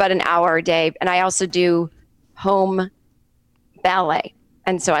walk about an hour a day, and I also do home ballet.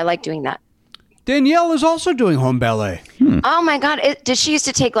 And so I like doing that. Danielle is also doing home ballet. Oh my God. Did she used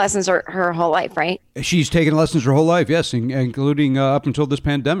to take lessons her whole life, right? She's taken lessons her whole life, yes, including up until this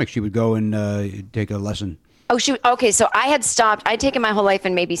pandemic. She would go and take a lesson. Oh, okay. So I had stopped. I'd taken my whole life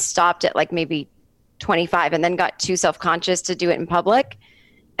and maybe stopped at like maybe 25 and then got too self-conscious to do it in public.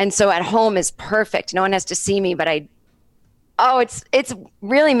 And so at home is perfect. No one has to see me, but it's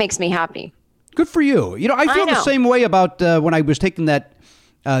really makes me happy. Good for you. I feel the same way about when I was taking that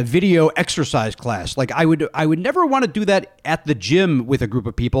video exercise class. Like I would never want to do that at the gym with a group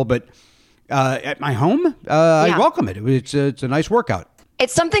of people, but at my home, I welcome it. It's a nice workout.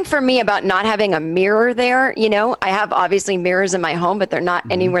 It's something for me about not having a mirror there. I have obviously mirrors in my home, but they're not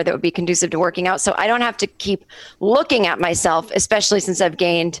anywhere that would be conducive to working out. So I don't have to keep looking at myself, especially since I've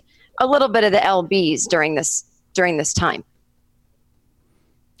gained a little bit of the LBs during this time.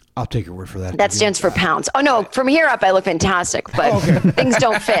 I'll take your word for that. That stands for pounds. Oh, no. From here up, I look fantastic, but things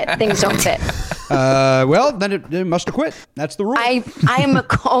don't fit. Well, then it must have quit. That's the rule.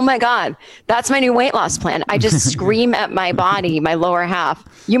 Oh, my God. That's my new weight loss plan. I just scream at my body, my lower half.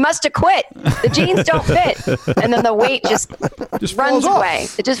 You must have quit. The jeans don't fit. And then the weight just runs away.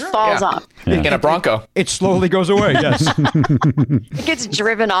 It just falls off. In a Bronco. It slowly goes away, yes. It gets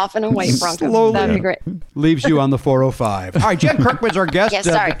driven off in a white Bronco. Slowly That'd be great. Leaves you on the 405. All right, Jen Kirkman's our guest. Yes,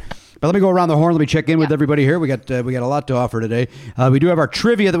 sorry. But let me go around the horn. Let me check in with everybody here. We got a lot to offer today. We do have our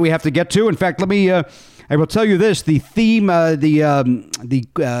trivia that we have to get to. In fact, I will tell you this: the theme, the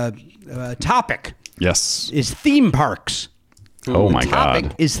topic, is theme parks. Oh my God! The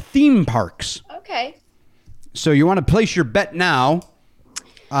topic is theme parks. Okay. So you want to place your bet now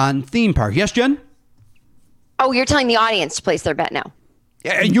on theme park? Yes, Jen. Oh, you're telling the audience to place their bet now.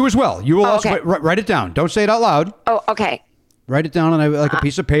 Yeah, and you as well. You will also write it down. Don't say it out loud. Oh, okay. Write it down on a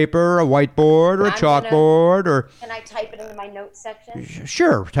piece of paper, a whiteboard, or a chalkboard, or. Can I type it into my notes section?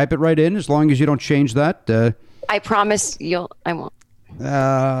 Sure, type it right in as long as you don't change that. I promise I won't.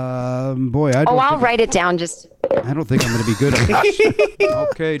 Boy, I'll write it down. I don't think I'm going to be good at this.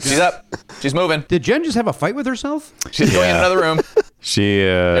 Okay, Jen. She's up. She's moving. Did Jen just have a fight with herself? She's going in another room.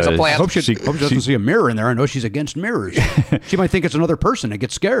 There's a plan. I hope she doesn't see a mirror in there. I know she's against mirrors. She might think it's another person and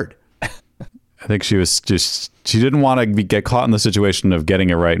get scared. I think she didn't want to get caught in the situation of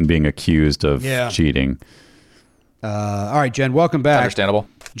getting it right and being accused of cheating. All right, Jen, welcome back. Understandable.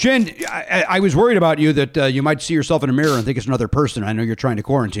 Jen, I was worried about you that you might see yourself in a mirror and think it's another person. I know you're trying to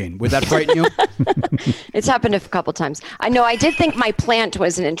quarantine. Would that frighten you? It's happened a couple times. I know. I did think my plant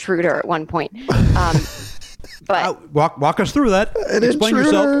was an intruder at one point. But walk us through that. Explain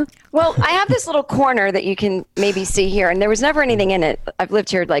intruder. yourself. Well, I have this little corner that you can maybe see here, and there was never anything in it. I've lived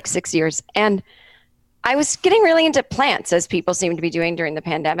here like 6 years, and I was getting really into plants, as people seem to be doing during the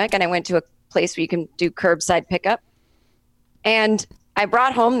pandemic. And I went to a place where you can do curbside pickup, and I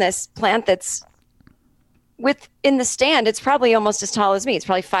brought home this plant that's in the stand. It's probably almost as tall as me. It's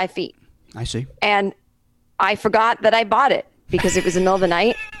probably 5 feet. I see. And I forgot that I bought it because it was the middle of the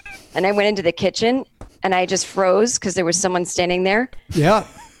night, and I went into the kitchen and I just froze because there was someone standing there. Yeah.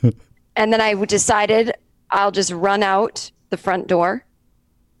 And then I decided I'll just run out the front door.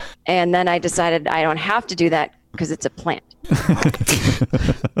 And then I decided I don't have to do that because it's a plant.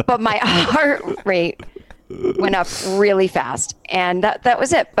 But my heart rate went up really fast. And that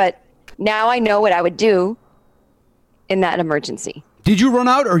was it. But now I know what I would do in that emergency. Did you run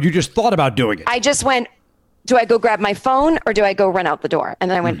out or you just thought about doing it? I just went, do I go grab my phone or do I go run out the door?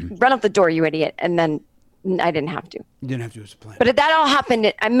 And then I went, run out the door, you idiot. And then I didn't have to. You didn't have to as a plant. But that all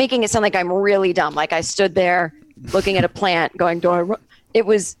happened. I'm making it sound like I'm really dumb. Like I stood there looking at a plant going, do I run? It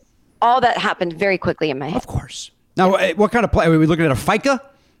was all that happened very quickly in my head. Of course. Now, what kind of plant? Are we looking at a ficus?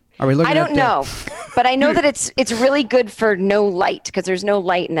 Are we looking I don't know. But I know that it's really good for no light because there's no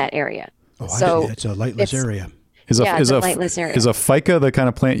light in that area. Oh, so it's a lightless area. Is a lightless area. Is a FICA the kind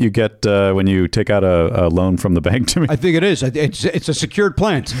of plant you get when you take out a loan from the bank, Jimmy? I think it is. It's a secured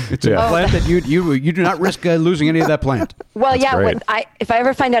plant. It's a plant that you do not risk losing any of that plant. Well, That's great. If I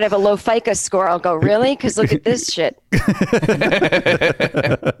ever find out I have a low FICA score, I'll go, really? Because look at this shit. That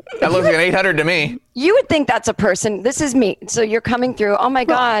looks like an 800 to me. You would think that's a person. This is me. So you're coming through. Oh my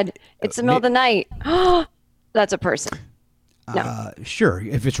God, it's the middle of the night. That's a person. No. Sure.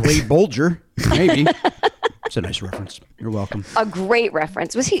 If it's Ray Bolger, maybe. It's a nice reference. You're welcome. A great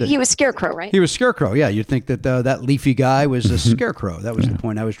reference. Was he was Scarecrow, right? He was Scarecrow. Yeah, you'd think that that leafy guy was a Scarecrow. That was the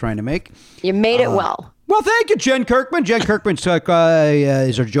point I was trying to make. You made it well. Well, thank you, Jen Kirkman. Jen Kirkman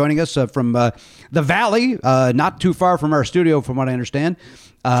is joining us from the Valley, not too far from our studio, from what I understand.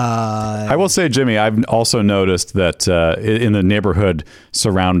 I will say, Jimmy, I've also noticed that in the neighborhood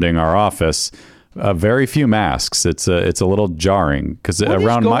surrounding our office, very few masks. It's a little jarring because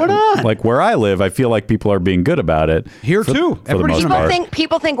around like where I live, I feel like people are being good about it. Here too. For the most part.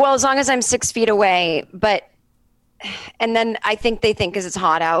 People think, well, as long as I'm 6 feet away, and then I think they think because it's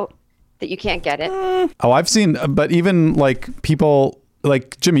hot out that you can't get it. Oh, I've seen, but even like people.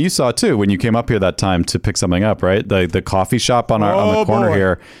 Like Jimmy, you saw too when you came up here that time to pick something up, right? The coffee shop on the corner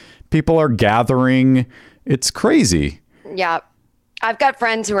here. People are gathering. It's crazy. Yeah. I've got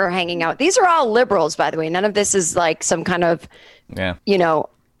friends who are hanging out. These are all liberals, by the way. None of this is like some kind of, you know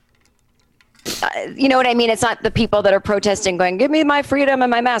what I mean? It's not the people that are protesting going, give me my freedom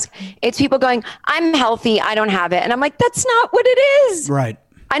and my mask. It's people going, I'm healthy. I don't have it. And I'm like, that's not what it is. Right.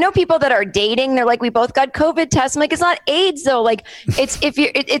 I know people that are dating. They're like, we both got COVID tests. I'm like, it's not AIDS though. Like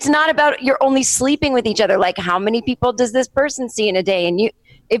it's not about you're only sleeping with each other. Like how many people does this person see in a day? And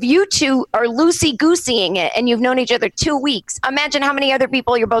if you two are loosey-gooseying it and you've known each other 2 weeks, imagine how many other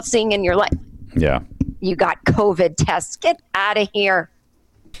people you're both seeing in your life. Yeah. You got COVID tests. Get out of here.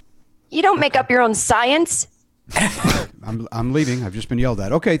 You don't make up your own science. I'm leaving. I've just been yelled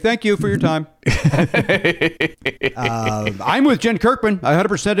at. Okay, thank you for your time. I'm with Jen Kirkman. I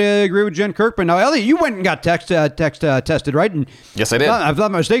 100% agree with Jen Kirkman. Now, Elliot, you went and got tested, right? And yes, I did. I'm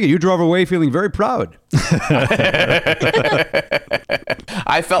not mistaken. You drove away feeling very proud.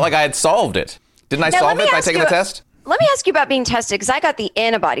 I felt like I had solved it. Didn't I solve it by taking the test? Let me ask you about being tested, because I got the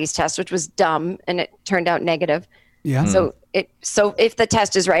antibodies test, which was dumb, and it turned out negative. Yeah. So if the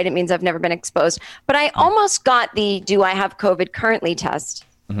test is right, it means I've never been exposed. But I almost got the do I have COVID currently test.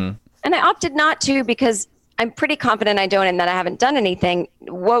 Mm-hmm. And I opted not to because I'm pretty confident I don't and that I haven't done anything.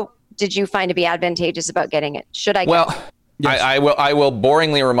 What did you find to be advantageous about getting it? Should I get it? Yes. I will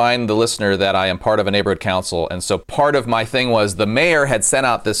boringly remind the listener that I am part of a neighborhood council. And so part of my thing was the mayor had sent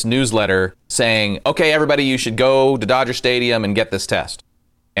out this newsletter saying, okay, everybody, you should go to Dodger Stadium and get this test.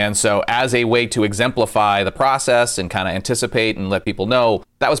 And so as a way to exemplify the process and kind of anticipate and let people know,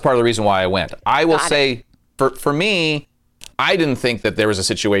 that was part of the reason why I went. I will say, for me, I didn't think that there was a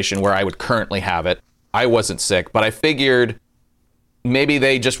situation where I would currently have it. I wasn't sick, but I figured maybe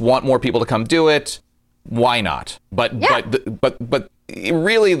they just want more people to come do it. Why not? But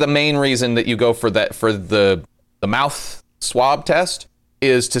really the main reason that you go for the mouth swab test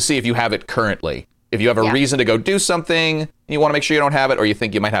is to see if you have it currently. If you have a reason to go do something, you want to make sure you don't have it, or you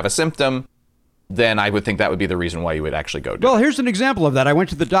think you might have a symptom, then I would think that would be the reason why you would actually go do Well, it. here's an example of that. I went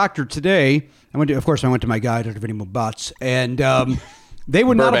to the doctor today. Of course, I went to my guy, Dr. Vinny Butts, and they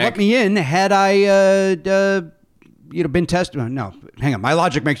would not have let me in had I, been tested. No, hang on. My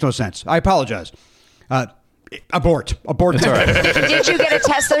logic makes no sense. I apologize. Abort. That's all right. Did you get a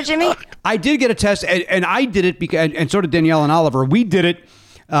test though, Jimmy? I did get a test, and I did it because, and so did Danielle and Oliver. We did it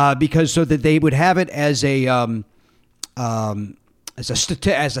because so that they would have it as a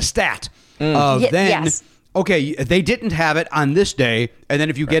stat. Yes. Okay, they didn't have it on this day, and then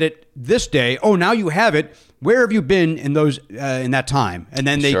if you get it this day, now you have it. Where have you been in those in that time? And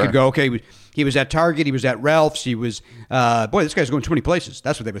then they could go, okay, he was at Target, he was at Ralph's, he was this guy's going 20 places.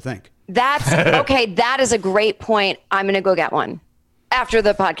 That's what they would think. That's okay. That is a great point. I'm going to go get one after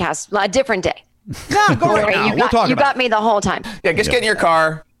the podcast, a different day. No, go right now. We'll talk about it. You got me the whole time. Yeah, just get in your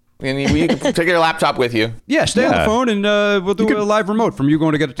car and you can take your laptop with you. Yeah, stay on the phone and we'll do a live remote from you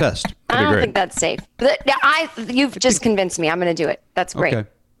going to get a test. I don't think that's safe. You've just convinced me. I'm going to do it. That's great. Okay.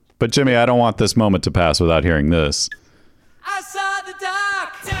 But Jimmy, I don't want this moment to pass without hearing this. I saw the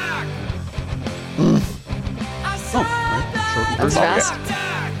doc. I saw That's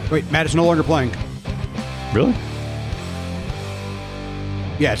fast. Wait, Matt is no longer playing. Really?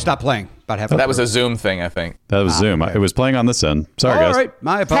 Yeah, it stopped playing. About half. That was a Zoom thing, I think. That was Zoom. Okay. It was playing on this end. Sorry, guys. All right,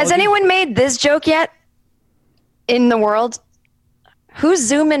 my apologies. Has anyone made this joke yet in the world? Who's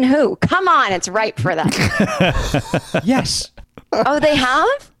zooming who? Come on, it's ripe for that. Yes. Oh, they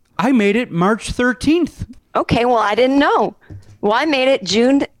have? I made it March 13th. Okay, well, I didn't know. Well, I made it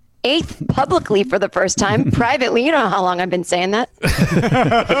June 8th publicly for the first time. Privately, you know how long I've been saying that.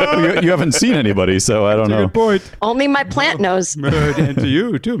 You haven't seen anybody, so I don't know. Good point. Only my plant knows. And to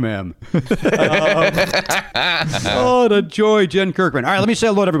you, too, ma'am. The joy, Jen Kirkman. All right, let me say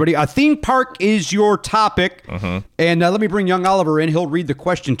hello to everybody. A theme park is your topic. Mm-hmm. And let me bring young Oliver in. He'll read the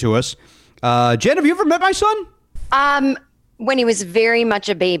question to us. Jen, have you ever met my son? When he was very much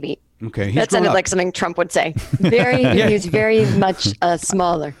a baby. Okay. That sounded like something Trump would say. He was very much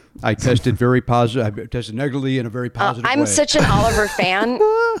smaller. I tested very positive. I tested negatively in a very positive way. I'm such an Oliver fan.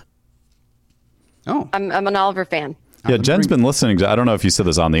 Oh. I'm an Oliver fan. Yeah, Jen's been listening. I don't know if you said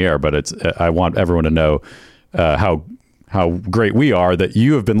this on the air, but I want everyone to know how great we are that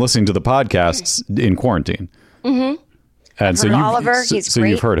you have been listening to the podcasts in quarantine. Mm-hmm. And so Oliver, he's great.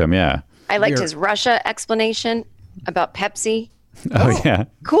 You've heard him, yeah. I liked his Russia explanation about Pepsi. Oh yeah,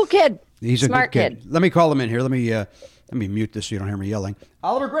 cool kid. He's smart a good kid. Let me call him in here. Let me mute this so you don't hear me yelling.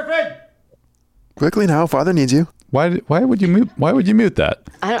 Oliver Griffin. Quickly now, Father needs you. Why would you mute? Why would you mute that?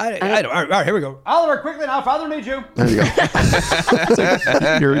 I don't. All right, here we go. Oliver, quickly now, Father needs you. There you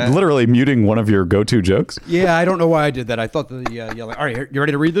go. You're literally muting one of your go-to jokes. Yeah, I don't know why I did that. I thought the yelling. All right, you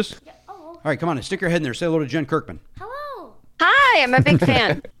ready to read this? Yeah. Oh. All right, come on, stick your head in there. Say hello to Jen Kirkman. Hello. Hi, I'm a big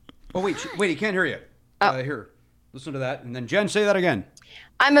fan. Oh wait, he can't hear you. Here, listen to that, and then Jen, say that again.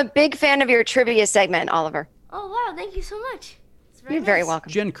 I'm a big fan of your trivia segment, Oliver. Oh wow, thank you so much. You're very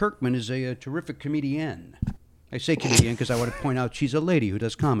welcome. Jen Kirkman is a terrific comedian. I say comedian because I want to point out she's a lady who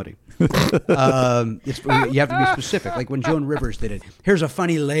does comedy. You have to be specific, like when Joan Rivers did it. Here's a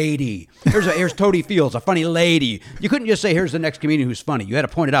funny lady. Here's Toady Fields, a funny lady. You couldn't just say, here's the next comedian who's funny. You had to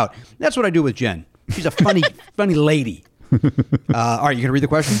point it out. That's what I do with Jen. She's a funny lady. All right, you going to read the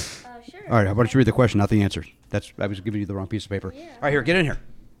question? Sure. All right, why don't you read the question, not the answer? I was giving you the wrong piece of paper. Yeah. All right, here, get in here.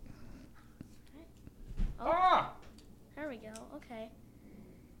 Oh. There we go. Okay.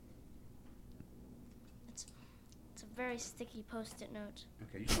 It's a very sticky Post-it note.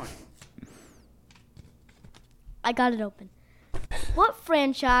 Okay, you just want. I got it open. What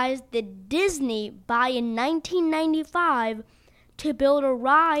franchise did Disney buy in 1995 to build a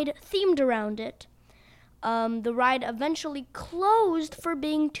ride themed around it? The ride eventually closed for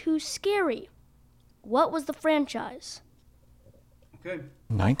being too scary. What was the franchise? Okay.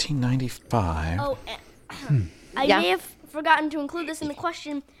 1995. Oh, I may have forgotten to include this in the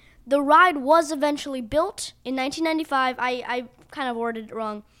question. The ride was eventually built in 1995. I kind of worded it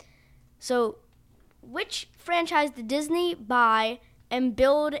wrong. So, which franchise did Disney buy and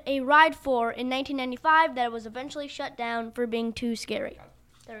build a ride for in 1995 that was eventually shut down for being too scary?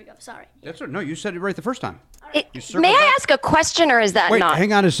 There we go. Sorry. No, you said it right the first time. May I ask a question, or is that Wait, not?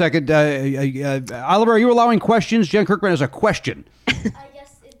 hang on a second. Oliver, are you allowing questions? Jen Kirkman has a question. I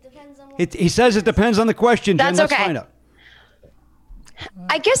guess it depends on what... He says it depends on the question, Jen. That's Let's okay. find out.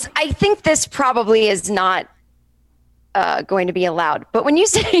 I think this probably is not going to be allowed. But when you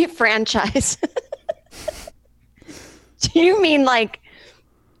say franchise, do you mean like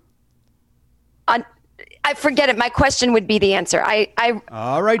I forget it. My question would be the answer.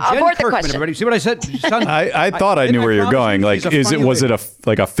 All right, Jen abort the Kirkman, question. everybody. See what I said? Son, I thought I knew where you're going. Like, was it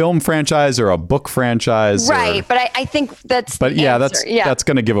a film franchise or a book franchise? Right, but I think that's. But the yeah, answer. that's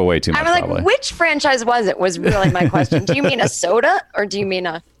going to give away too much. I'm like, probably. which franchise was it? Was really my question. Do you mean a soda or do you mean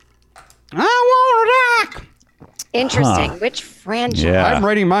a? I want a rock. Interesting. Which franchise? Yeah. I'm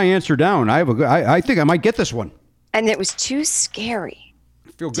writing my answer down. I think I might get this one. And it was too scary.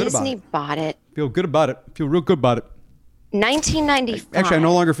 Feel good Disney about it. bought it. Feel good about it. Feel real good about it. 1995. Actually, I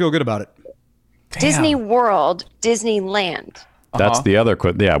no longer feel good about it. Disney World, Disneyland. That's the other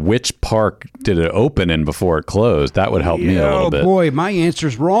question. Yeah, which park did it open in before it closed? That would help me a little bit. Oh boy, my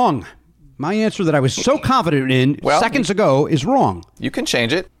answer's wrong. My answer that I was so confident in seconds ago is wrong. You can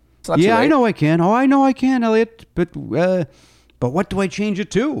change it. It's not Yeah, too late. I know I can. Oh, I know I can, Elliot. But what do I change it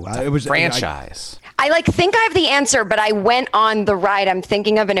to? It was Franchise. I think I have the answer, but I went on the ride I'm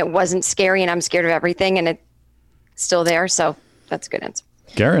thinking of and it wasn't scary and I'm scared of everything and it's still there. So that's a good answer.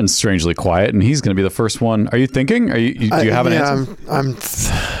 Garen's strangely quiet, and he's going to be the first one. Are you thinking? Do you have an answer?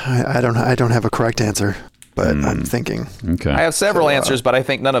 I don't have a correct answer, but I'm thinking. Okay. I have several answers, but I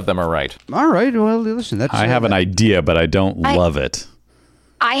think none of them are right. All right. Well, listen. That's. I have an idea, but I don't love it.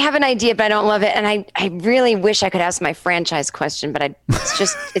 I have an idea, but I don't love it. And I really wish I could ask my franchise question, but it's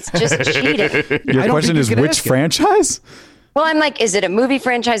just cheating. Your question is which franchise? Well, I'm like, is it a movie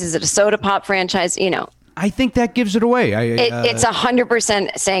franchise? Is it a soda pop franchise? You know. I think that gives it away. It's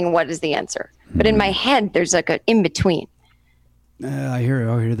 100% saying what is the answer. But in my head, there's like an in between. I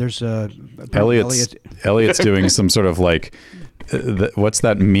hear. There's Elliot's doing some sort of like, what's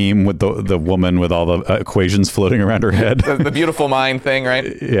that meme with the woman with all the equations floating around her head? The beautiful mind thing,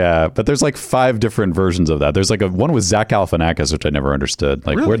 right? Yeah, but there's like 5 different versions of that. There's like one with Zach Galifianakis, which I never understood.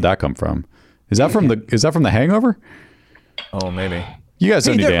 Like, where'd that come from? Is that from the Hangover? Oh, maybe. You guys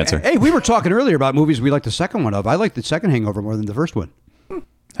don't need to answer. Hey, we were talking earlier about movies we like the second one of. I like the second Hangover more than the first one.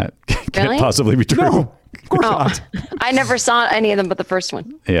 That can't Really? possibly be true. No, of course not. I never saw any of them but the first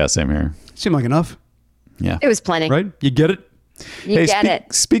one. Yeah, same here. Seemed like enough, Yeah. It was plenty. right? You get it? You get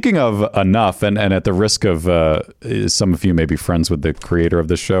it. Speaking of enough, and at the risk of some of you may be friends with the creator of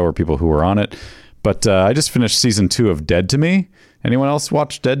this show or people who were on it, but I just finished season 2 of Dead to Me. Anyone else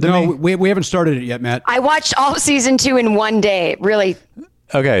watch Dead to Me? No, we haven't started it yet, Matt. I watched all of season 2 in one day. Really.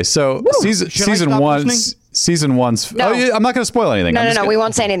 Okay, so season stop one, listening? season one's. No. Oh, yeah, I'm not going to spoil anything. No. We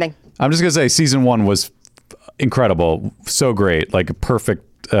won't say anything. I'm just going to say season 1 was incredible, so great, like a perfect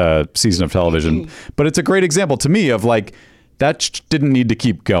season of television. But it's a great example to me of like that didn't need to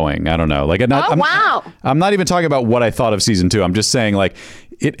keep going. I don't know, like wow. I'm not even talking about what I thought of season 2. I'm just saying like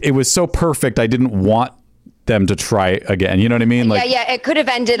it was so perfect. I didn't want them to try again. You know what I mean? Like, Yeah. It could have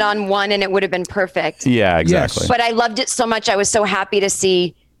ended on 1 and it would have been perfect. Yeah, exactly. Yes. But I loved it so much. I was so happy to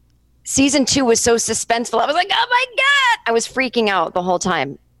see. Season 2 was so suspenseful. I was like, oh my God. I was freaking out the whole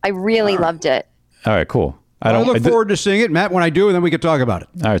time. I really loved it. All right, cool. I look forward to seeing it, Matt. When I do, and then we can talk about it.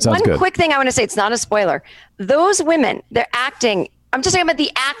 All right, sounds One good. quick thing I want to say, it's not a spoiler. Those women, they're acting. I'm just talking about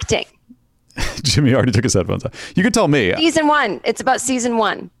the acting. Jimmy already took his headphones off. You can tell me. Season 1. It's about season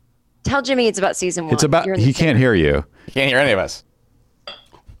 1. Tell Jimmy it's about season 1. It's about he can't hear you. You can't hear any of us.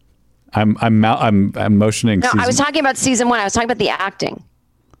 I'm motioning. No, I was talking about season 1. I was talking about the acting.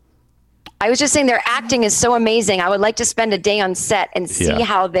 I was just saying their acting is so amazing. I would like to spend a day on set and see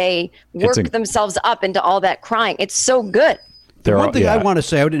how they work themselves up into all that crying. It's so good. One thing I want to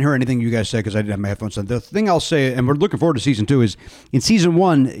say, I didn't hear anything you guys said because I didn't have my headphones on. The thing I'll say, and we're looking forward to season 2, is in season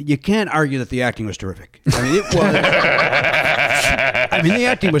 1, you can't argue that the acting was terrific. I mean, it was. The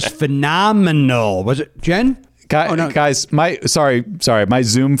acting was phenomenal. Was it, Jen? Guys, my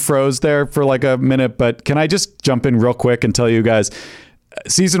Zoom froze there for like a minute, but can I just jump in real quick and tell you guys,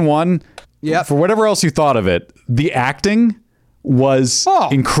 season 1, for whatever else you thought of it, the acting was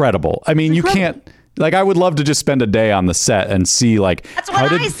incredible. I mean, you can't. Like, I would love to just spend a day on the set and see, like, that's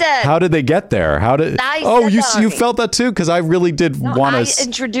what I said. How did they get there? You felt that too? Because I really did want to. I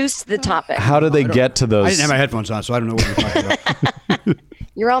introduced the topic. How did they get to those? I didn't have my headphones on, so I don't know what you're talking about.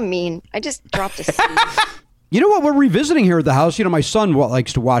 You're all mean. I just dropped a seed. You know what we're revisiting here at the house? You know, my son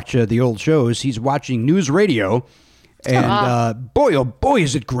likes to watch the old shows. He's watching News Radio, and boy, oh boy,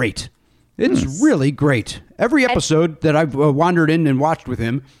 is it great! It's really great. Every episode that I've wandered in and watched with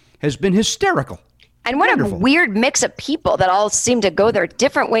him has been hysterical. And what a weird mix of people that all seem to go their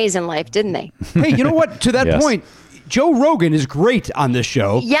different ways in life, didn't they? Hey, you know what? To that point, Joe Rogan is great on this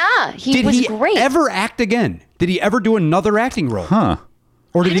show. Yeah, he was great. Did he ever act again? Did he ever do another acting role? Huh.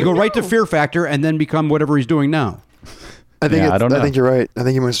 Or did he go right to Fear Factor and then become whatever he's doing now? I think you're right. I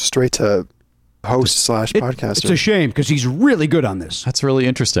think he went straight to host / podcaster. It's a shame because he's really good on this. That's really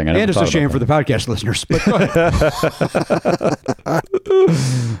interesting. And it's a shame for the podcast listeners. But go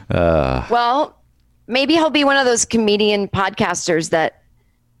ahead. Well, maybe he'll be one of those comedian podcasters that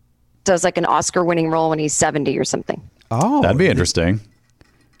does like an Oscar-winning role when he's 70 or something. Oh, that'd be interesting.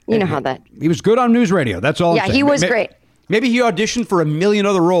 You know how that. He was good on news radio. That's all. Yeah, he was great. Maybe he auditioned for a million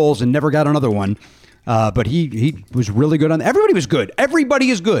other roles and never got another one. But he was really good on. Everybody was good. Everybody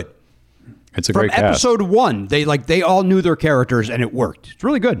is good. It's a great cast. From episode 1, they all knew their characters and it worked. It's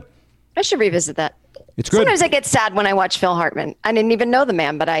really good. I should revisit that. It's good. Sometimes I get sad when I watch Phil Hartman. I didn't even know the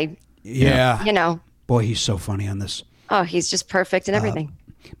man, but Boy, he's so funny on this. Oh, he's just perfect in everything.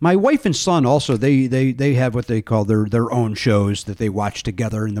 My wife and son also, they have what they call their own shows that they watch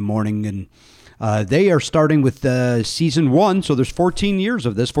together in the morning. And they are starting with season 1. So there's 14 years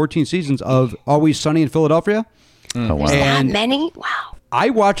of this, 14 seasons of Always Sunny in Philadelphia. Oh, wow. That many? Wow. I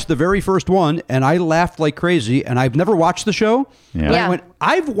watched the very first one and I laughed like crazy, and I've never watched the show. Yeah.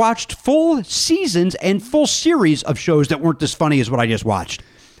 I've watched full seasons and full series of shows that weren't as funny as what I just watched.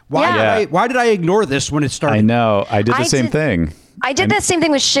 Why did I ignore this when it started? I know. I did the same thing. I did that same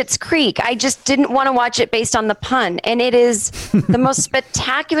thing with Schitt's Creek. I just didn't want to watch it based on the pun. And it is the most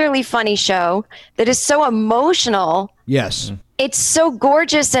spectacularly funny show that is so emotional. Yes. It's so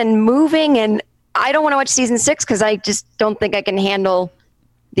gorgeous and moving. And I don't want to watch season 6 because I just don't think I can handle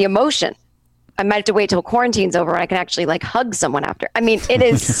the emotion. I might have to wait till quarantine's over and I can actually like hug someone after. I mean, it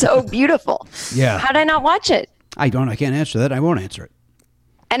is so beautiful. Yeah. How did I not watch it? I can't answer that. I won't answer it.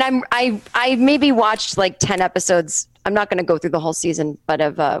 And I maybe watched like 10 episodes. I'm not going to go through the whole season, but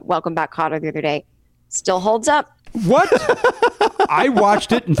of Welcome Back, Kotter the other day. Still holds up. What? I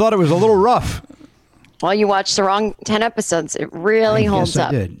watched it and thought it was a little rough. Well, you watched the wrong 10 episodes. It really holds up.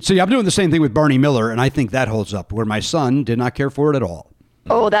 I did. See, I'm doing the same thing with Barney Miller, and I think that holds up, where my son did not care for it at all.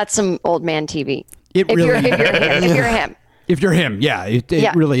 Oh, that's some old man TV. If you're him. If you're him, yeah,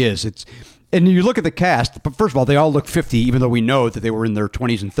 it really is. And you look at the cast, but first of all, they all look 50, even though we know that they were in their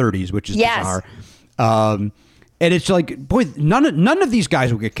 20s and 30s, which is bizarre. And it's like, boy, none of these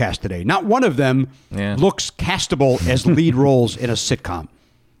guys will get cast today. Not one of them looks castable as lead roles in a sitcom.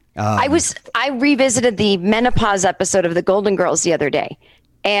 I revisited the menopause episode of The Golden Girls the other day,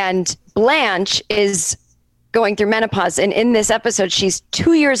 and Blanche is going through menopause, and in this episode, she's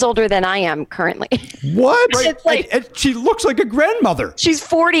 2 years older than I am currently. What? Right. It's like, and she looks like a grandmother. She's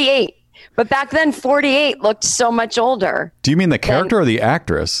 48, but back then, 48 looked so much older. Do you mean the character or the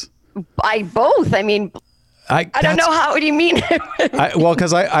actress? Both. I mean, I don't know how. What do you mean?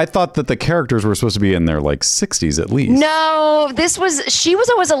 Because I thought that the characters were supposed to be in their like 60s at least. No, she was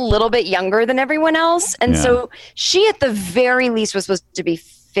always a little bit younger than everyone else, and so she at the very least was supposed to be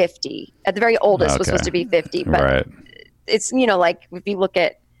 50. At the very oldest was supposed to be 50. But it's like if you look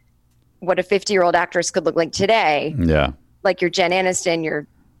at what a 50-year-old actress could look like today. Yeah, like your Jen Aniston, your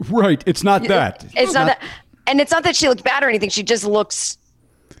right. It's not that. It's not that, and it's not that she looks bad or anything. She just looks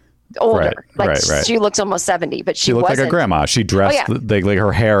older. She looks almost 70, but she looked wasn't. like a grandma. She dressed like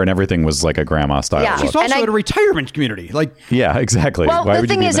her hair and everything was like a grandma style. Yeah, she's also at a retirement community. Yeah, exactly. Well, the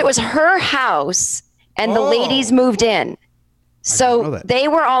thing is, it was her house, and the ladies moved in, so they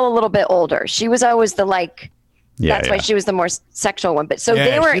were all a little bit older. She was always the that's why she was the more sexual one. But so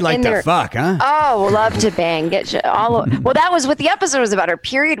they were in there. Fuck, huh? Oh, love to bang. Well, that was what the episode was about. Her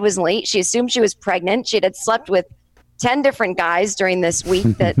period was late. She assumed she was pregnant. She had slept with 10 different guys during this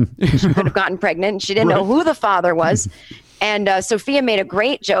week that she could have gotten pregnant. And she didn't know who the father was. And Sophia made a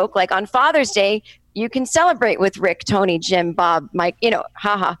great joke. Like on Father's Day, you can celebrate with Rick, Tony, Jim, Bob, Mike,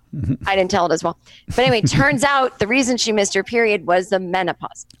 haha. I didn't tell it as well. But anyway, turns out the reason she missed her period was the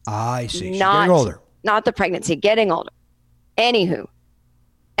menopause. I see. She's getting older. Not the pregnancy, getting older. Anywho,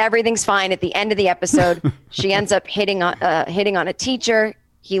 everything's fine. At the end of the episode, she ends up hitting on a teacher.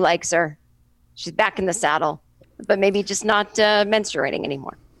 He likes her. She's back in the saddle, but maybe just not menstruating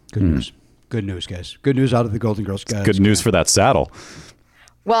anymore. Good news. Good news, guys. Good news out of the Golden Girls, guys. Good news for that saddle.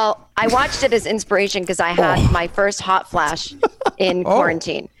 Well, I watched it as inspiration because I had my first hot flash in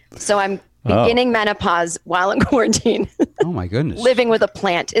quarantine. So I'm beginning menopause while in quarantine. Oh, my goodness. Living with a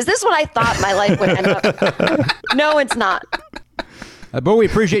plant. Is this what I thought my life would end up? No, it's not. But we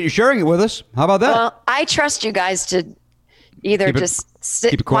appreciate you sharing it with us. How about that? Well, I trust you guys to either just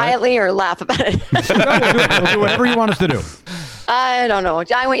sit quietly or laugh about it. We'll do whatever you want us to do. I don't know.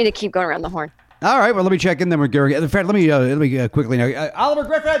 I want you to keep going around the horn. All right. Well, let me check in then with Gary. In fact, let me quickly now. Oliver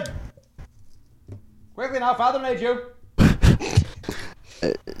Griffin. Quickly now. Father made you.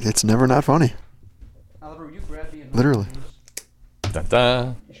 It's never not funny. Oliver, will you grab me? Literally.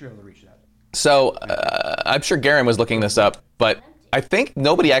 Da-da. You should be able to reach that. So I'm sure Garen was looking this up, but I think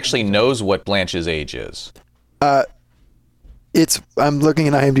nobody actually knows what Blanche's age is. I'm looking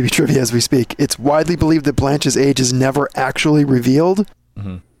at IMDb trivia as we speak. It's widely believed that Blanche's age is never actually revealed.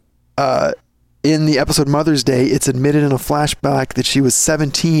 Mm-hmm. In the episode Mother's Day, it's admitted in a flashback that she was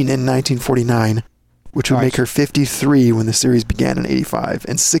 17 in 1949, which would make her 53 when the series began in 85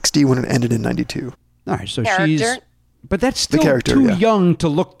 and 60 when it ended in 92. All right, so Character. but that's still too young to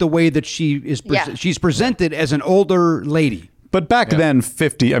look the way that she is. She's presented as an older lady. But back then,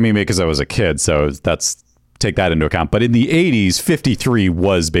 50, I mean, because I was a kid, so that's, take that into account. But in the 80s, 53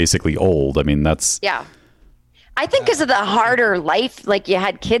 was basically old. I mean, that's... Yeah. I think because of the harder life, like you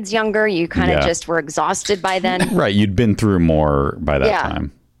had kids younger, you kind of just were exhausted by then. Right, you'd been through more by that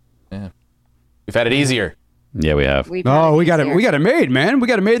time. Yeah. We've had it easier. Yeah, we have. We got it made, man. We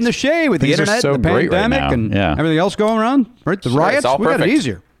got it made in the shade with the internet, the pandemic, and everything else going around. Right, the riots, we got it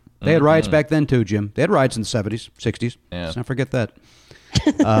easier. They had riots back then too, Jim. They had riots in the 70s, 60s. Yeah. Let's not forget that.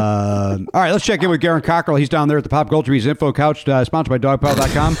 All right, let's check in with Garen Cockrell. He's down there at the Pop Culture Bees Info Couch, sponsored by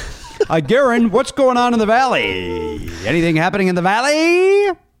DogPile.com. Garen, what's going on in the Valley? Anything happening in the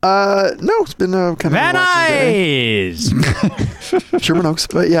Valley? No, it's been kind of Van Nuys. Sherman Oaks,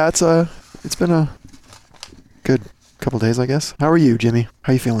 but yeah, it's been a good couple days, I guess. How are you, Jimmy?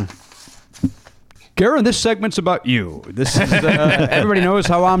 How are you feeling? Garen, this segment's about you. This is everybody knows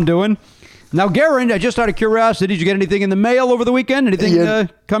how I'm doing. Now, Garen, just out of curiosity, did you get anything in the mail over the weekend? Anything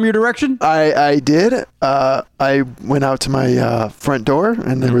come your direction? I did. I went out to my front door,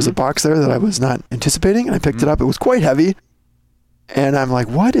 and there was a box there that I was not anticipating, and I picked it up. It was quite heavy, and I'm like,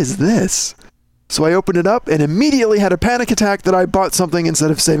 what is this? So I opened it up and immediately had a panic attack that I bought something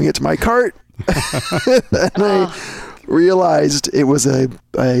instead of saving it to my cart. And I realized it was a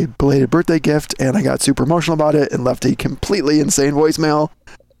belated birthday gift, and I got super emotional about it and left a completely insane voicemail.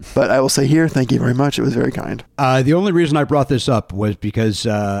 But I will say here, thank you very much. It was very kind. The only reason I brought this up was because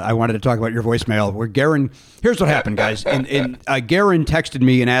I wanted to talk about your voicemail. Where Garen, here's what happened, guys. And Garen texted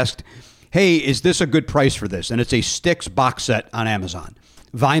me and asked, "Hey, is this a good price for this?" And it's a Styx box set on Amazon,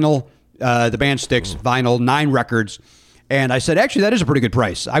 vinyl. The band Styx, vinyl, 9 records. And I said, actually, that is a pretty good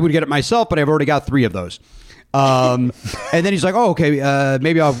price. I would get it myself, but I've already got 3 of those. And then he's like, "Oh, okay,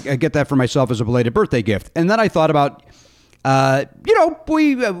 maybe I'll get that for myself as a belated birthday gift." And then I thought about.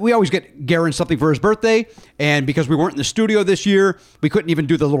 We always get Garen something for his birthday, and because we weren't in the studio this year, we couldn't even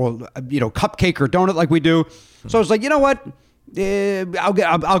do the little, cupcake or donut like we do. So I was like, you know what, I'll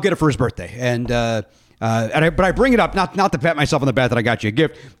get it for his birthday, but I bring it up not to pat myself on the back that I got you a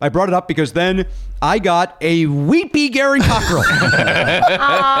gift. I brought it up because then I got a weepy Garen Cockrell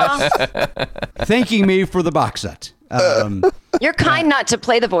thanking me for the box set. You're kind not to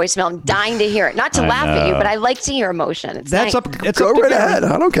play the voicemail. I'm dying to hear it. Not to laugh at you, but I like to hear emotion. It's That's nice. up. Go right ahead.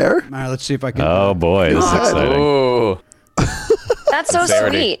 I don't care. All right, let's see if I can. Oh boy, this is exciting. Ooh. That's so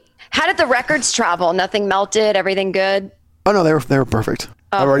sweet. How did the records travel? Nothing melted. Everything good? Oh no, they were perfect.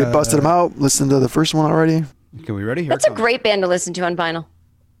 I've already busted them out. Listened to the first one already. Can we ready? Here That's a great band to listen to on vinyl.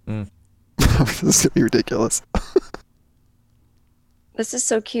 This is gonna be ridiculous. This is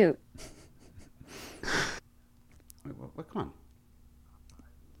so cute. Wait, come on.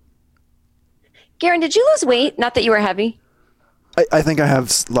 Garen, did you lose weight? Not that you were heavy. I think I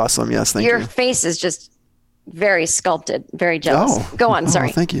have lost some. Yes, thank you. Your face is just very sculpted. Very jealous. Oh. Go on.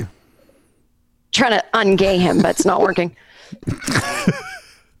 Sorry. Thank you. Trying to ungay him, but it's not working.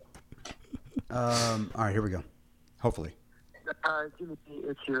 All right, here we go. Hopefully. Jimmy,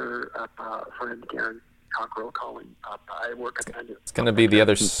 it's your friend Garen Cockrell calling up. I work at the It's going to be the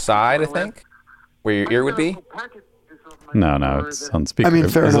other side, I think, where your ear would be. No, it's on speaker. I mean,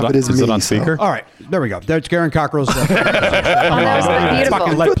 fair enough. It is it me, on speaker? All right, there we go. There's Garen Cockrell's. That was beautiful.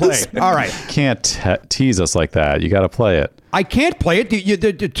 Fucking let play. All right. Can't tease us like that. You got to play it. I can't play it.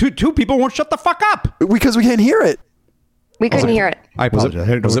 The two people won't shut the fuck up. Because we can't hear it. We couldn't hear it. I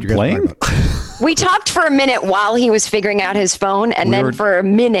apologize. Was it playing? We talked for a minute while he was figuring out his phone, and then for a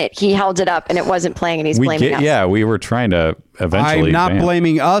minute he held it up and it wasn't playing, and he's blaming us. Yeah, we were trying to eventually. I'm not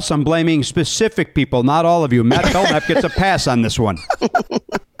blaming us. I'm blaming specific people, not all of you. Matt Belknap gets a pass on this one.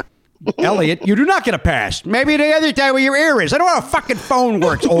 Elliot, you do not get a pass. Maybe the other time where your ear is. I don't know how a fucking phone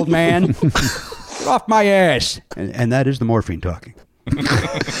works, old man. Get off my ass. And that is the morphine talking.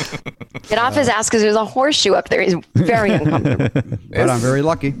 Get off his ass because there's a horseshoe up there. He's very uncomfortable. But I'm very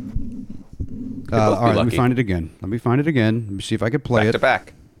lucky. All right, let me find it again. Let me see if I can play it. Back to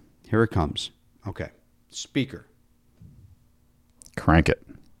back. Here it comes. Okay. Speaker. Crank it.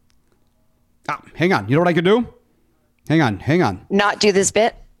 Hang on. You know what I could do? Hang on. Not do this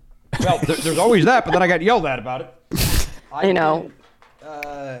bit? Well, there's always that, but then I got yelled at about it. I know.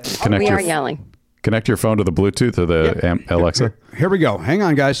 We are yelling. connect your phone to the Bluetooth or the Alexa? Here we go. Hang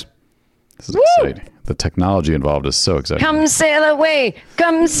on, guys. This is exciting. The technology involved is so exciting. Come sail away,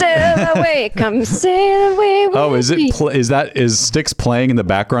 come sail away, come sail away. Oh, is it? Is Styx playing in the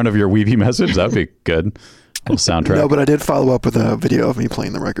background of your Weeby message? That'd be good. A little soundtrack. No, but I did follow up with a video of me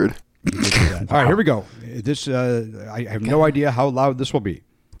playing the record. All right, here we go. This I have no idea how loud this will be.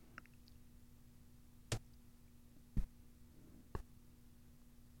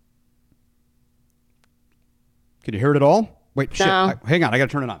 Can you hear it at all? Wait, shit. No. Hang on, I got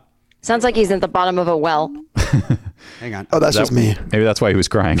to turn it on. Sounds like he's at the bottom of a well. Hang on. Oh, that's just me. Maybe that's why he was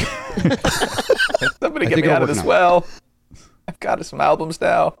crying. Somebody get me out of this well. I've got some albums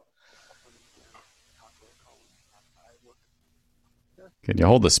now. Can you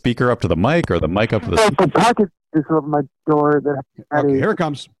hold the speaker up to the mic or the mic up to the The package is over my door that had Okay, here it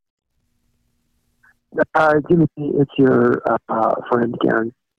comes. Jimmy, it's your friend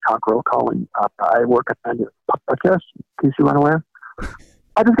Karen Cockrell calling. I work at a podcast, in case you weren't aware.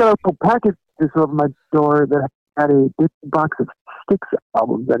 I just got a package over my door that had a big box of Styx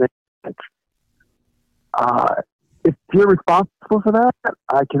albums in it. If you're responsible for that,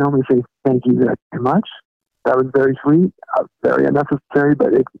 I can only say thank you very much. That was very sweet, very unnecessary,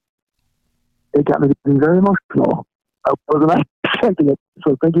 but it got me to be very emotional. I wasn't expecting it,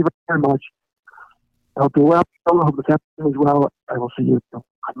 so thank you very much. I hope you're well. I hope the family is well. I will see you on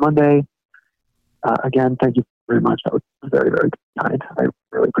Monday. Again, thank you very much. That was very, very kind. I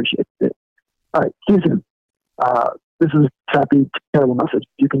really appreciate it. All right, see you soon. This is a crappy, terrible message.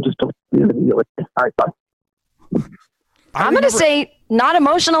 You can just delete it immediately. All right, bye. I'm going to say not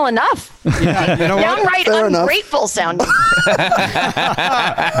emotional enough. Yeah, you know what? Downright ungrateful sounding.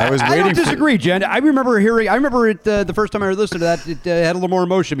 I was waiting. I don't disagree, Jen. I remember it the first time I listened to that. It had a little more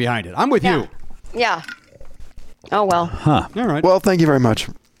emotion behind it. I'm with you. Yeah. Oh, well. Huh. All right. Well, thank you very much.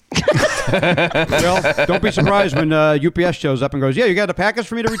 Well, don't be surprised when UPS shows up and goes, "Yeah, you got a package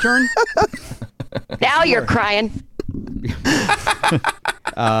for me to return." Now you're crying.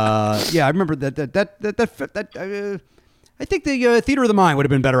 Yeah, I remember that. I think the theater of the mind would have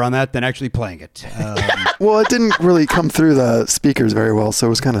been better on that than actually playing it. Well, it didn't really come through the speakers very well, so it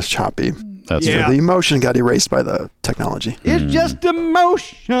was kind of choppy. That's Yeah. The emotion got erased by the technology. It's just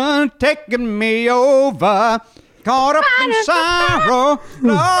emotion taking me over, caught up in sorrow,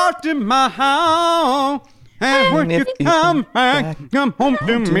 lost in my heart. And when you come back, come home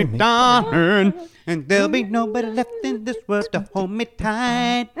to me, darling. And there'll be nobody left in this world to hold me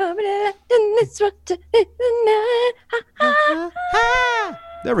tight.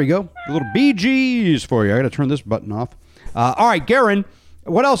 There we go. A little Bee Gees for you. I got to turn this button off. All right, Garen,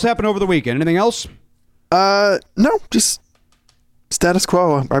 what else happened over the weekend? Anything else? No, just status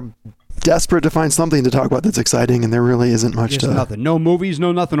quo. I'm desperate to find something to talk about that's exciting, and there really isn't much Just nothing. No movies,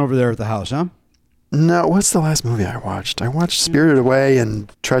 no nothing over there at the house, huh? No, what's the last movie I watched? I watched Spirited Away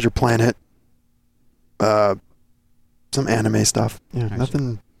and Treasure Planet. Some anime stuff. Yeah,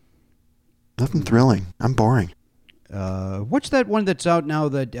 nothing thrilling. I'm boring. What's that one that's out now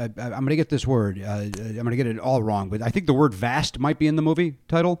that I'm going to get this word. I'm going to get it all wrong, but I think the word vast might be in the movie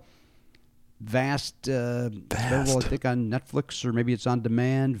title. Vast. Available, I think on Netflix or maybe it's on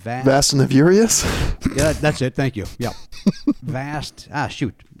demand. Vast and the Furious? Yeah, that's it. Thank you. Yeah. Vast.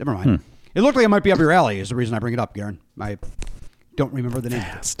 Shoot. Never mind. It looked like it might be up your alley is the reason I bring it up, Garen. I don't remember the name.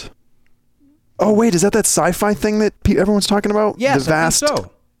 Vast. Oh, wait, is that sci-fi thing that everyone's talking about? Yes, the Vast. I think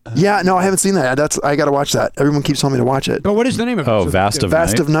so. Yeah, no, I haven't seen that. I got to watch that. Everyone keeps telling me to watch it. But what is the name of it? Oh, Vast of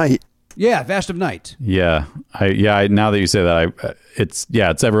Vast Night? of Night. Yeah, Vast of Night. Yeah. Now that you say that, it's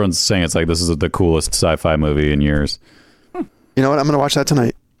everyone's saying it's like this is the coolest sci-fi movie in years. You know what? I'm going to watch that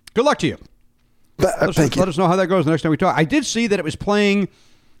tonight. Good luck to you. Thank you. Let us know how that goes the next time we talk. I did see that it was playing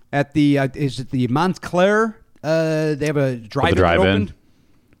at the is it the Montclair? They have a drive-in. The drive-in. That opened.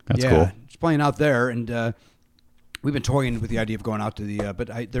 That's cool. It's playing out there, and we've been toying with the idea of going out to the.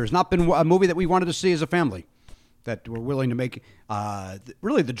 But there's not been a movie that we wanted to see as a family that we're willing to make.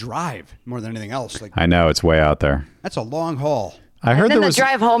 Really, the drive more than anything else. Like I know it's way out there. that's a long haul. I heard And then there was the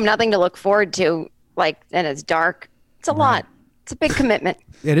drive home, nothing to look forward to. And it's dark. It's a lot. It's a big commitment.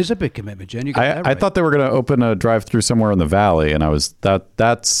 It is a big commitment, Jen. You got that I right. thought they were going to open a drive-through somewhere in the valley, and I was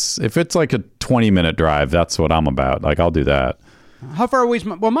that's if it's like a 20-minute drive, that's what I'm about. Like I'll do that. How far away is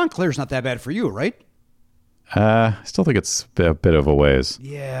Montclair's not that bad for you, right? I still think it's a bit of a ways.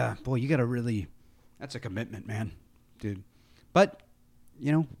 Yeah, boy, you got to really. That's a commitment, man, dude. But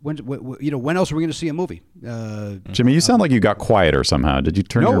when else are we going to see a movie? Jimmy, you sound like you got quieter somehow. Did you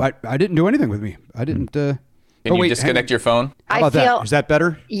turn? No, I didn't do anything with me. I didn't. Can you disconnect your phone? How about I feel that? Is that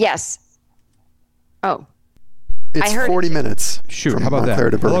better? yes. Oh, It's I heard 40 minutes. Shoot, from how about Montclair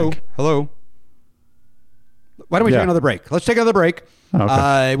that? to Burbank. Hello. Why don't we take another break? Let's take another break.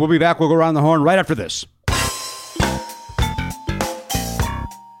 Okay. We'll be back. We'll go around the horn right after this.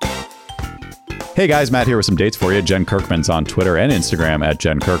 Hey guys, Matt here with some dates for you. Jen Kirkman's on Twitter and Instagram at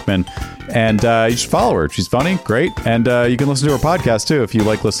Jen Kirkman. And you should follow her. She's funny, great. And you can listen to her podcast too if you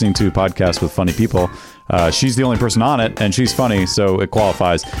like listening to podcasts with funny people. She's the only person on it, and she's funny, so it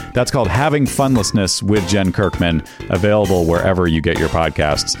qualifies. That's called Having Funlessness with Jen Kirkman, available wherever you get your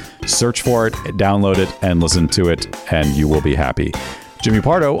podcasts. Search for it, download it, and listen to it, and you will be happy. Jimmy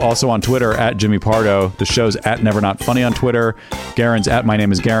Pardo, also on Twitter, at Jimmy Pardo. The show's at Never Not Funny on Twitter. Garen's at My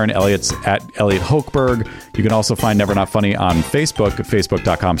Name is Garen. Elliot's at Elliot Hochberg. You can also find Never Not Funny on Facebook at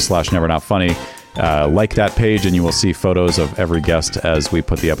facebook.com/nevernotfunny. Like that page and you will see photos of every guest as we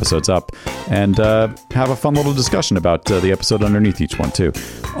put the episodes up, and have a fun little discussion about the episode underneath each one too.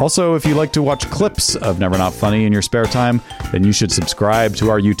 Also, if you like to watch clips of Never Not Funny in your spare time, then you should subscribe to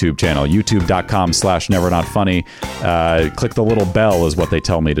our YouTube channel, youtube.com/nevernotfunny. Click the little bell is what they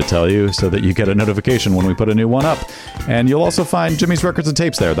tell me to tell you, so that you get a notification when we put a new one up. And you'll also find Jimmy's Records and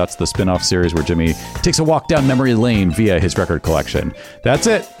Tapes there. That's the spin-off series where Jimmy takes a walk down memory lane via his record collection. That's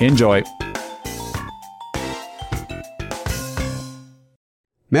it. Enjoy.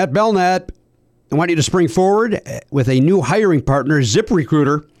 Matt Belknap, I want you to spring forward with a new hiring partner,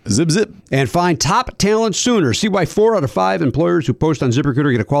 ZipRecruiter. Zip. And find top talent sooner. See why 4 out of 5 employers who post on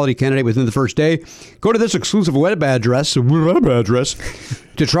ZipRecruiter get a quality candidate within the first day. Go to this exclusive web address to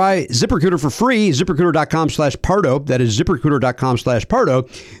try ZipRecruiter for free. ZipRecruiter.com/Pardo. That is ZipRecruiter.com/Pardo.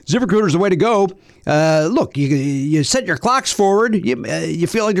 ZipRecruiter is the way to go. Look, you set your clocks forward. You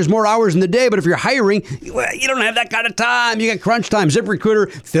feel like there's more hours in the day, but if you're hiring, you don't have that kind of time. You got crunch time.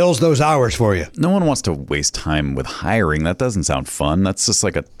 ZipRecruiter fills those hours for you. No one wants to waste time with hiring. That doesn't sound fun. That's just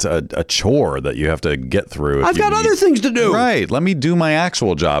like a chore that you have to get through. I've got other things to do. Right. Let me do my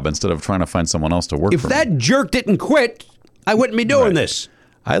actual job instead of trying to find someone else to work for me. If that jerk didn't quit, I wouldn't be doing this.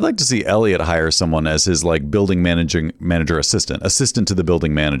 I'd like to see Elliot hire someone as his building manager assistant to the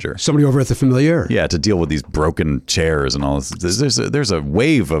building manager. Somebody over at the Familiar. Yeah, to deal with these broken chairs and all this. There's a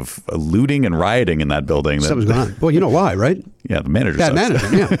wave of looting and rioting in that building. Something's going on. Well, you know why, right? Yeah, the manager. Bad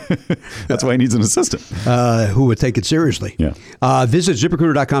management, yeah. That's why he needs an assistant. Who would take it seriously. Yeah. Visit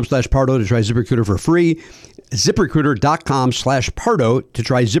ZipRecruiter.com/Pardo to try ZipRecruiter for free. ZipRecruiter.com/Pardo to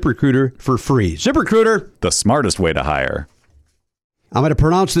try ZipRecruiter for free. ZipRecruiter. The smartest way to hire. I'm going to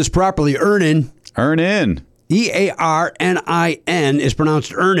pronounce this properly. Earnin. Earnin. EARNIN is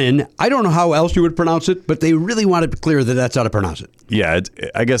pronounced Earnin. I don't know how else you would pronounce it, but they really want it clear that that's how to pronounce it. Yeah,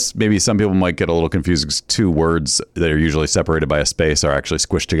 I guess maybe some people might get a little confused because 2 words that are usually separated by a space are actually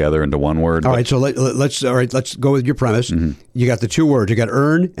squished together into one word. All right, so let's go with your premise. Mm-hmm. You got the 2 words. You got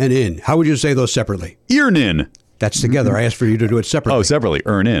earn and in. How would you say those separately? Earnin. That's together. I asked for you to do it separately. Oh, separately.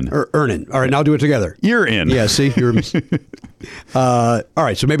 Earn in. Earnin. All right, now do it together. You're in. Yeah, see? All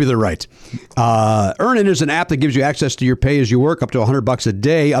right, so maybe they're right. Earnin is an app that gives you access to your pay as you work, up to $100 a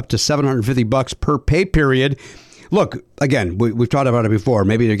day, up to $750 per pay period. Look, again, we've talked about it before.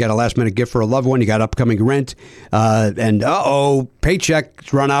 Maybe you got a last-minute gift for a loved one. You got upcoming rent. And,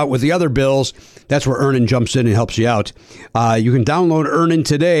 paycheck's run out with the other bills. That's where Earnin jumps in and helps you out. You can download Earnin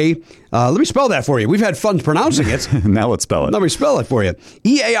today. Let me spell that for you. We've had fun pronouncing it. Now let's spell it. Let me spell it for you.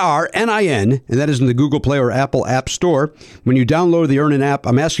 EARNIN, and that is in the Google Play or Apple App Store. When you download the Earnin app,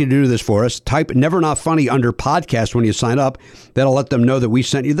 I'm asking you to do this for us. Type Never Not Funny under podcast when you sign up. That'll let them know that we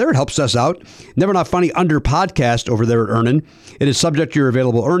sent you there. It helps us out. Never Not Funny under podcast over there at Earnin. It is subject to your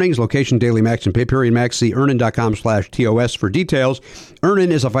available earnings, location, daily max, and pay period max. See earnin.com/TOS for details.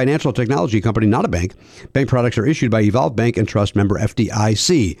 Earnin is a financial technology company, not a bank. Bank products are issued by Evolve Bank and Trust, member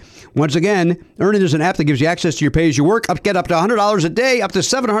FDIC. Once again, Earnin is an app that gives you access to your pay as you work. Get up to $100 a day, up to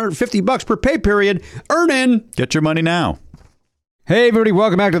 $750 per pay period. Earnin. Get your money now. Hey, everybody,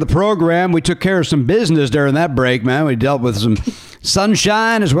 welcome back to the program. We took care of some business during that break, man. We dealt with some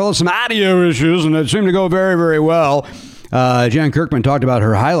sunshine as well as some audio issues, and it seemed to go very, very well. Jen Kirkman talked about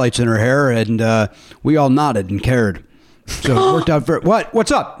her highlights in her hair, and we all nodded and cared. So it worked out very... What?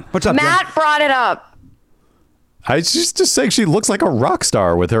 What's up? What's up, Matt Jen? brought it up. I was just saying she looks like a rock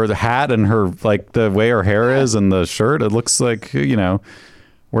star with her hat and her, the way her hair is and the shirt. It looks like,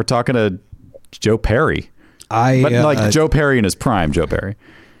 we're talking to Joe Perry. Joe Perry in his prime, Joe Perry.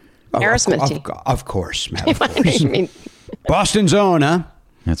 Aerosmith. Of course, Matt. Of course. Boston's own, huh?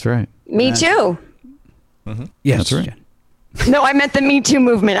 That's right. Me too. Mm-hmm. Yes, that's right. Jen. No, I meant the Me Too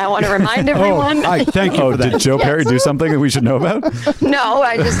movement. I want to remind everyone. Thank you for that. Did Joe Perry do something that we should know about? No,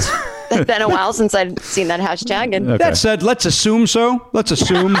 it's been a while since I'd seen that hashtag. And That said, let's assume so. Let's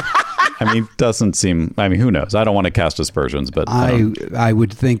assume. I mean, doesn't seem. I mean, who knows? I don't want to cast aspersions, but I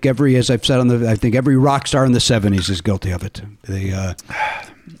would think as I've said I think every rock star in the '70s is guilty of it. They'd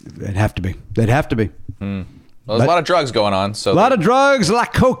have to be. They'd have to be. Well, there's a lot of drugs going on. So a lot of drugs,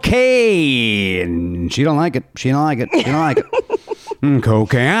 like cocaine. She don't like it. She don't like it. She don't like it.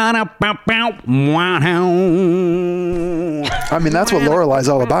 Cocaine. I mean, that's what Lorelei's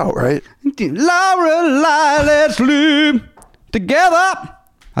all about, right? Lorelei, let's live together.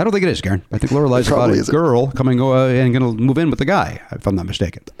 I don't think it is, Karen. I think Lorelei's about a girl coming and going to move in with the guy, if I'm not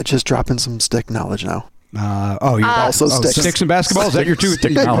mistaken. Just dropping some stick knowledge now. Also sticks and basketball. Is that your two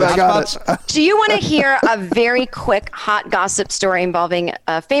stick knowledge? I got it. Do you want to hear a very quick hot gossip story involving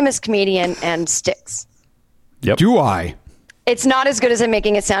a famous comedian and sticks? Yep. Do I? It's not as good as I'm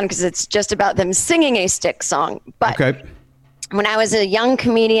making it sound because it's just about them singing a stick song. But okay. When I was a young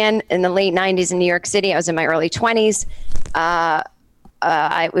comedian in the late 90s in New York City, I was in my early 20s.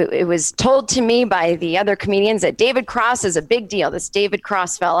 It was told to me by the other comedians that David Cross is a big deal. This David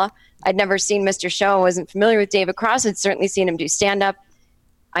Cross fella. I'd never seen Mr. Show. I wasn't familiar with David Cross. I'd certainly seen him do stand-up.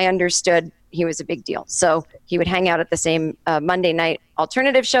 I understood he was a big deal. So he would hang out at the same Monday night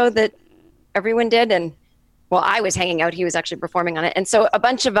alternative show that everyone did. And well, I was hanging out. He was actually performing on it. And so a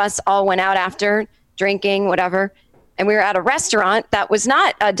bunch of us all went out after, drinking, whatever. And we were at a restaurant that was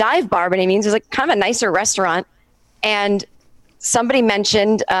not a dive bar by any means. It was like kind of a nicer restaurant. And somebody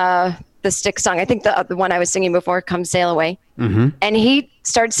mentioned the stick song. I think the one I was singing before, Come Sail Away. Mm-hmm. And he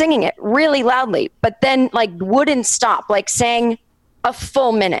started singing it really loudly, but then like wouldn't stop, like sang a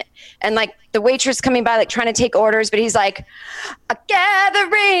full minute. And like the waitress coming by, like trying to take orders, but he's like, a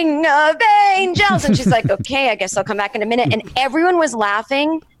gathering of angels. And she's like, okay, I guess I'll come back in a minute. And everyone was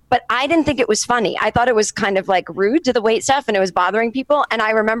laughing, but I didn't think it was funny. I thought it was kind of like rude to the wait staff and it was bothering people. And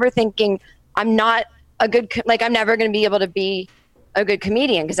I remember thinking, I'm not a good, I'm never going to be able to be a good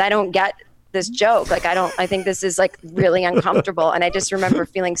comedian because I don't get this joke. I think this is like really uncomfortable. And I just remember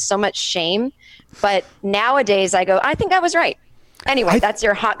feeling so much shame. But nowadays I go, I think I was right. Anyway, that's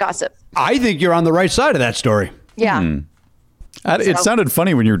your hot gossip. I think you're on the right side of that story. Yeah. It sounded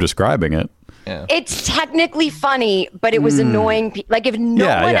funny when you were describing it. Yeah. It's technically funny, but it was annoying. Like if no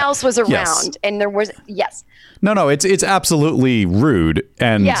one else was around and there was, No, it's absolutely rude.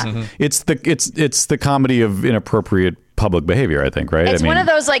 And it's the comedy of inappropriate public behavier, I think, right? It's one of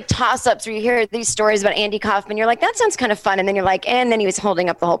those like toss-ups where you hear these stories about Andy Kaufman. You're like, that sounds kind of fun. And then you're like, and then he was holding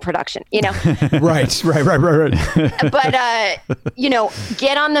up the whole production, you know? Right. But,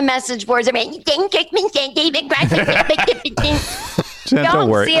 get on the message boards. I mean, Jen Kirkman said David Cross. Don't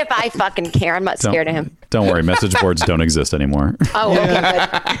worry. See if I fucking care. I'm not scared of him. Don't worry. Message boards don't exist anymore. Oh, okay,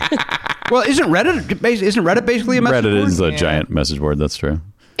 good. Well, isn't Reddit basically a message board? Reddit is a giant message board. That's true.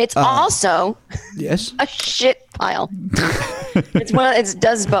 It's also a shit pile. It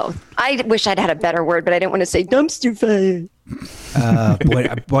does both. I wish I'd had a better word, but I didn't want to say dumpster fire.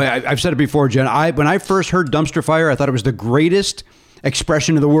 Boy, I've said it before, Jen. When I first heard dumpster fire, I thought it was the greatest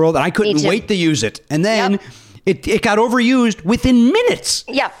expression in the world, and I couldn't wait to use it. And then it got overused within minutes.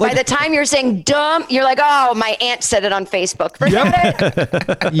 Yeah, by the time you're saying dumb, you're like, oh, my aunt said it on Facebook. Forget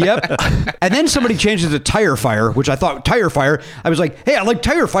it. Yep. And then somebody changed it to tire fire, which I thought tire fire. I was like, hey, I like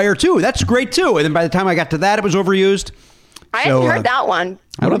tire fire too. That's great too. And then by the time I got to that, it was overused. I hadn't heard that one.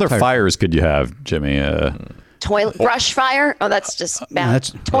 What other fires could you have, Jimmy? Toilet brush fire? Oh, that's just bad.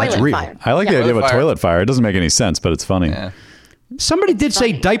 Toilet fire. I like the idea of a toilet fire. It doesn't make any sense, but it's funny. Yeah. Somebody did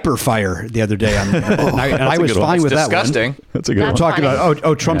say diaper fire the other day, and I was fine with that one. Disgusting. That's a good one. Talking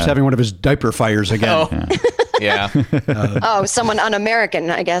about Trump's having one of his diaper fires again. Someone un-American,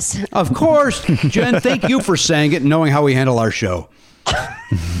 I guess. Of course, Jen. Thank you for saying it and knowing how we handle our show.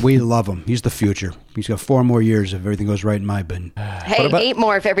 We love him. He's the future. He's got 4 more years if everything goes right in my bin. Hey, 8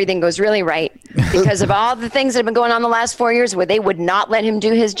 more if everything goes really right. Because of all the things that have been going on the last 4 years where they would not let him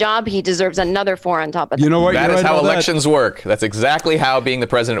do his job, he deserves another 4 on top of that. You know what? That is how elections work. That's exactly how being the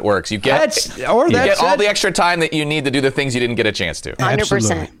president works. You get all the extra time that you need to do the things you didn't get a chance to.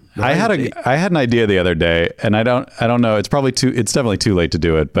 100%. I had an idea the other day, and I don't know. It's definitely too late to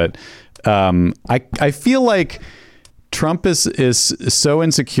do it, but I feel like Trump is so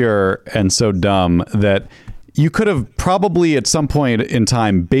insecure and so dumb that you could have probably at some point in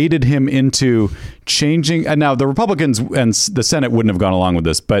time baited him into changing. And now the Republicans and the Senate wouldn't have gone along with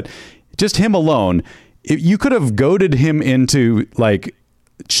this, but just him alone, you could have goaded him into like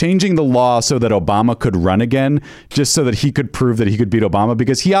changing the law so that Obama could run again, just so that he could prove that he could beat Obama,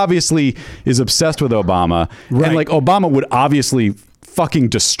 because he obviously is obsessed with Obama. Right. And like Obama would obviously fucking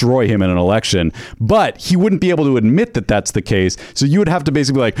destroy him in an election. But he wouldn't be able to admit that that's the case. So you would have to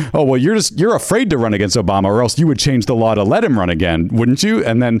basically be like, oh, well, you're afraid to run against Obama, or else you would change the law to let him run again, wouldn't you?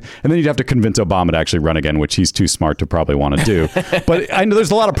 And then you'd have to convince Obama to actually run again, which he's too smart to probably want to do. But I know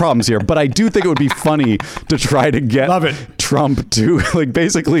there's a lot of problems here, but I do think it would be funny to try to get Trump to like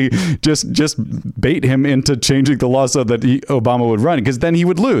basically just bait him into changing the law so that Obama would run, because then he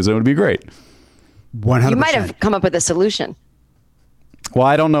would lose. It would be great. 100%. You might have come up with a solution. Well,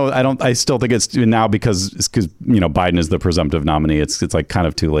 I don't know. I still think it's now because Biden is the presumptive nominee. It's like kind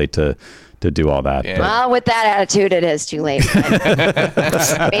of too late to do all that. Yeah. Well, with that attitude, it is too late.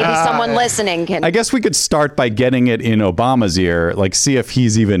 Maybe someone listening can. I guess we could start by getting it in Obama's ear, like see if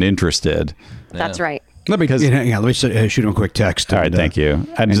he's even interested. That's right. Let me shoot him a quick text. All right, thank you.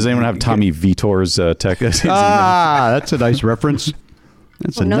 And does anyone have Tommy Vitor's text? That's a nice reference.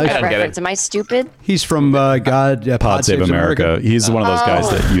 That's a nice reference. Am I stupid? He's from Pod Save America. He's one of those guys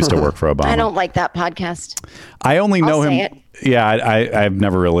that used to work for Obama. I don't like that podcast. I only know him. It. Yeah, I've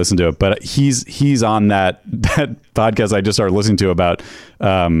never really listened to it, but he's on that podcast I just started listening to about.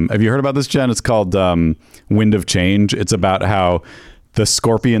 Have you heard about this, Jen? It's called Wind of Change. It's about how the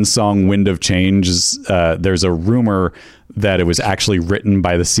Scorpion song "Wind of Change" is, there's a rumor that it was actually written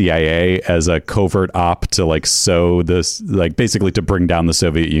by the CIA as a covert op to like sow this, like basically to bring down the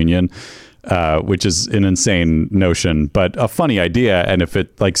Soviet Union, which is an insane notion, but a funny idea. And if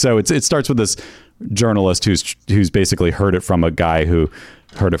it like, so it starts with this journalist who's basically heard it from a guy who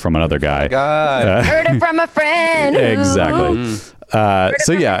heard it from another guy. Heard it from a friend. Exactly.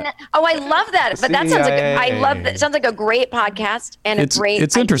 So yeah. Oh, I love that. But that sounds like I love that. It sounds like a great podcast and it's great.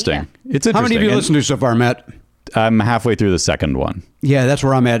 It's interesting. Idea. It's interesting. How many have you listened to so far, Matt? I'm halfway through the second one. Yeah, that's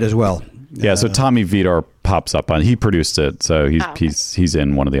where I'm at as well. Yeah, so Tommy Vitor pops up on. He produced it, so he's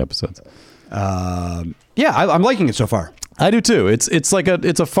in one of the episodes. Yeah, I'm liking it so far. I do too. It's like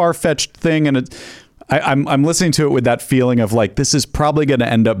a far-fetched thing, and I'm listening to it with that feeling of like, this is probably going to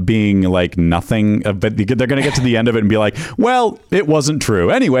end up being like nothing, but they're going to get to the end of it and be like, well, it wasn't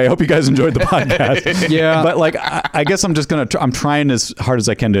true. Anyway, I hope you guys enjoyed the podcast. Yeah. But like, I guess I'm just going to, I'm trying as hard as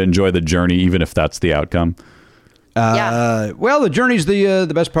I can to enjoy the journey, even if that's the outcome. Well, the journey's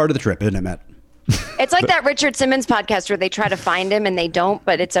the best part of the trip, isn't it, Matt? It's like that Richard Simmons podcast where they try to find him and they don't,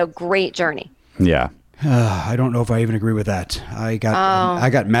 but it's a great journey. Yeah. I don't know if I even agree with that. I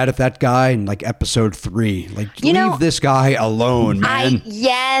got mad at that guy in like episode 3. Like, leave this guy alone, man.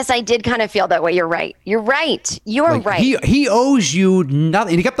 Yes, I did kind of feel that way. You're right. You're right. He owes you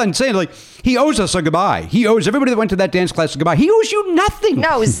nothing. And he kept on saying, like, he owes us a goodbye. He owes everybody that went to that dance class a goodbye. He owes you nothing.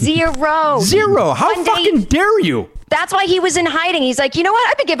 No, zero. Zero. How fucking dare you? That's why he was in hiding. He's like, you know what?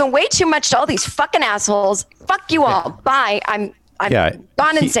 I've been giving way too much to all these fucking assholes. Fuck you all. Bye. I'm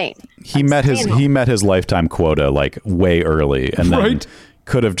gone insane. He met his lifetime quota like way early, and then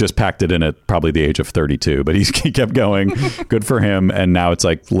could have just packed it in at probably the age of 32. But he kept going. Good for him. And now it's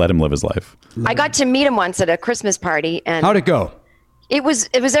like, let him live his life. I got to meet him once at a Christmas party, and how'd it go? It was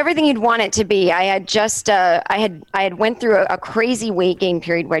everything you'd want it to be. I had just I had went through a crazy weight gain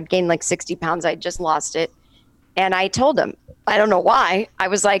period where I'd gained like 60 pounds. I'd just lost it, and I told him, I don't know why. I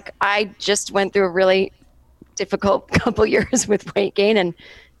was like, I just went through a really difficult couple years with weight gain, and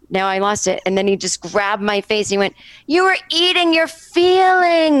now I lost it. And then he just grabbed my face. He went, "You were eating your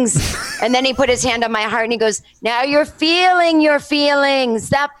feelings." And then he put his hand on my heart and he goes, "Now you're feeling your feelings.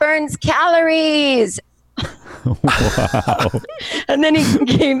 That burns calories." Wow. And then he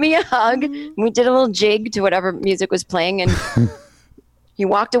gave me a hug. And we did a little jig to whatever music was playing, and he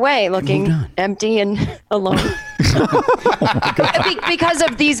walked away looking empty and alone. Because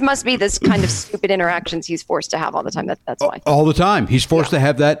of these must be this kind of stupid interactions he's forced to have all the time. That's why. All the time. He's forced to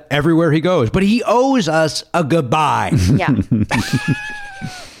have that everywhere he goes. But he owes us a goodbye. Yeah.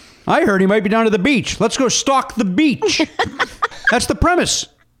 I heard he might be down to the beach. Let's go stalk the beach. That's the premise.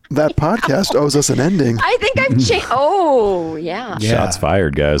 That podcast owes us an ending. I think I've changed. Oh, yeah. Shots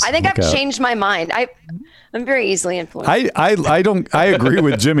fired, guys. I think I've changed my mind. I'm very easily influenced. I agree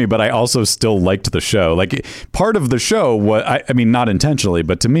with Jimmy, but I also still liked the show. Like, part of the show was, I mean, not intentionally,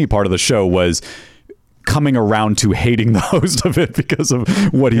 but to me, part of the show was coming around to hating the host of it because of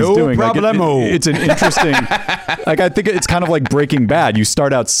what he's doing. Problemo. It's an interesting, like, I think it's kind of like Breaking Bad. You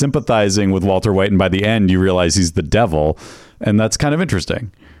start out sympathizing with Walter White, and by the end, you realize he's the devil. And that's kind of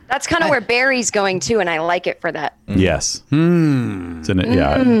interesting. That's kind of where Barry's going too, and I like it for that. Yes. It's in it,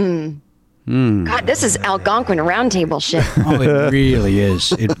 yeah. God, this is Algonquin roundtable shit. Oh, it really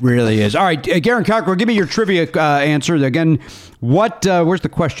is. It really is. All right, Garen Cockrell, give me your trivia answer again. Where's the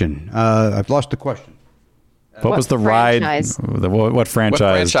question? I've lost the question. What was the franchise? ride? What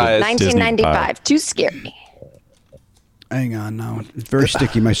franchise? 1995. Too scary. Hang on now. It's very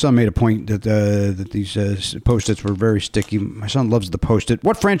sticky. My son made a point that these Post-its were very sticky. My son loves the Post-it.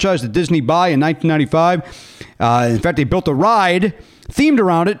 What franchise did Disney buy in 1995? In fact, they built a ride themed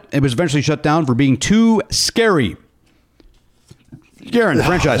around it. It was eventually shut down for being too scary. Garen,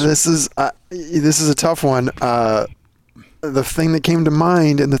 franchise. This is a tough one. The thing that came to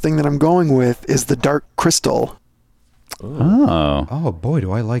mind and the thing that I'm going with is the Dark Crystal. Oh, boy,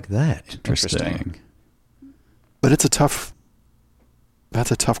 do I like that. interesting. But that's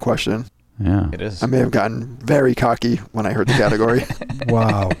a tough question. Yeah, It is. I may have gotten very cocky when I heard the category.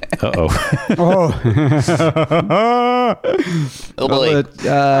 Wow. Oh boy.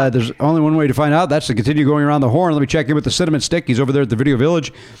 There's only one way to find out. That's to continue going around the horn. Let me check in with the Cinnamon Stick. He's over there at the Video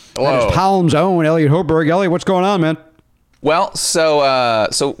Village. Whoa. That is Palm's own Elliot Hoberg. Elliot, what's going on, man? Well, so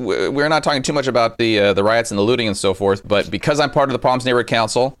we're not talking too much about the riots and the looting and so forth, but because I'm part of the Palms Neighborhood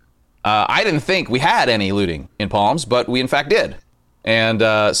Council, I didn't think we had any looting in Palms, but we in fact did. And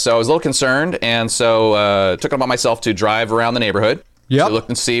so I was a little concerned, and so took it upon myself to drive around the neighborhood to look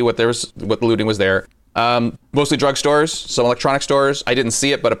and see what the looting was there. Mostly drugstores, some electronic stores. I didn't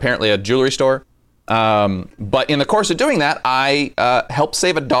see it, but apparently a jewelry store. But in the course of doing that, I helped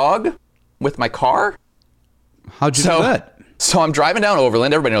save a dog with my car. How'd you do that? So I'm driving down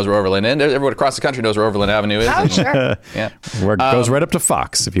Overland. Everybody knows where Overland is. Everyone across the country knows where Overland Avenue is. Oh, sure. Yeah. Where it goes right up to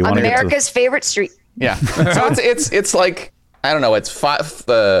Fox if you want to get to America's favorite street. Yeah. So it's like, I don't know, it's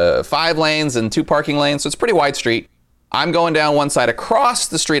five lanes and 2 parking lanes. So it's a pretty wide street. I'm going down one side. Across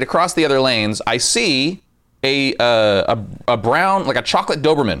the street, across the other lanes, I see a brown, like a chocolate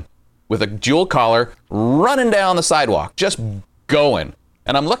Doberman with a jewel collar running down the sidewalk, just going.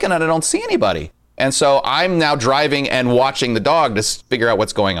 And I'm looking at it, I don't see anybody. And so I'm now driving and watching the dog to figure out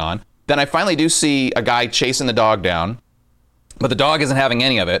what's going on. Then I finally do see a guy chasing the dog down, but the dog isn't having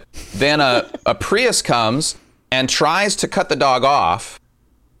any of it. Then a Prius comes and tries to cut the dog off.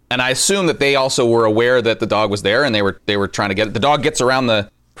 And I assume that they also were aware that the dog was there and they were trying to get it. The dog gets around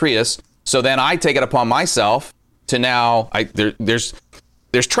the Prius. So then I take it upon myself to now, there's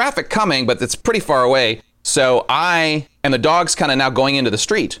traffic coming, but it's pretty far away. So and the dog's kind of now going into the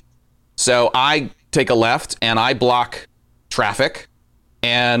street. So I take a left and I block traffic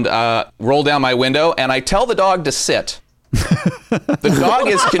and roll down my window and I tell the dog to sit. The dog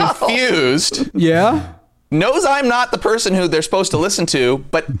is confused. Yeah. Knows I'm not the person who they're supposed to listen to,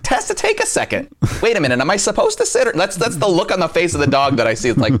 but has to take a second. Wait a minute, am I supposed to sit? Or that's the look on the face of the dog that I see.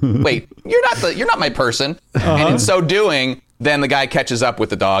 It's like, wait, you're not my person. And in so doing, then the guy catches up with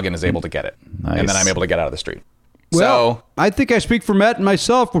the dog and is able to get it. Nice. And then I'm able to get out of the street. Well, So I think I speak for Matt and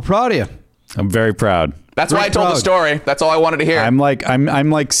myself. We're proud of you. I'm very proud. that's why I told the story. That's all I wanted to hear. I'm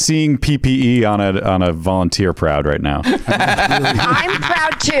like seeing PPE on a volunteer proud right now. I'm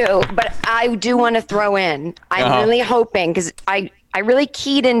proud too, but I do want to throw in. I'm really hoping, because I really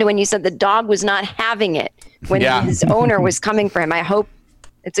keyed into when you said the dog was not having it when his owner was coming for him. I hope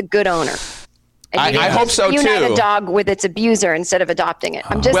it's a good owner. And I hope so unite too. a dog with its abuser instead of adopting it.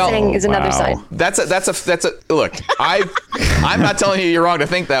 I'm just saying is another side. That's a look. I'm not telling you you're wrong to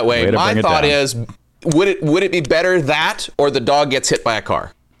think that way. My thought is, would it be better that or the dog gets hit by a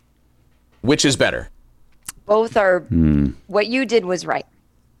car? Which is better? Both are. What you did was right.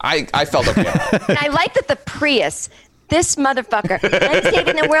 I felt okay. And I like that the Prius, this motherfucker, I'm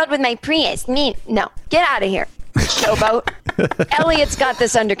saving the world with my Prius. No, get out of here. Showboat. Elliot's got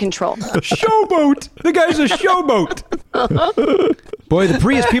this under control. Showboat. The guy's a showboat. Boy, the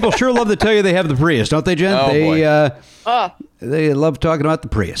Prius people sure love to tell you they have the Prius, don't they, Jen? They love talking about the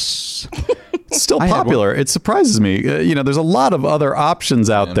Prius. It's still popular. It surprises me. There's a lot of other options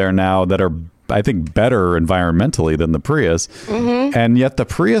out there now that are, I think, better environmentally than the Prius. And yet the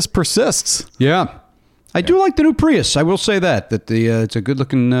Prius persists. Yeah. I do like the new Prius. I will say that it's a good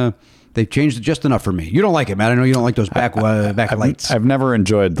looking. They've changed it just enough for me. You don't like it, Matt. I know you don't like those back lights. I've never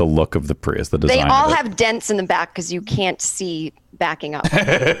enjoyed the look of the Prius, the design. They all have dents in the back because you can't see backing up.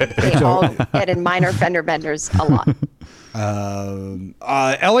 They all get in minor fender benders a lot.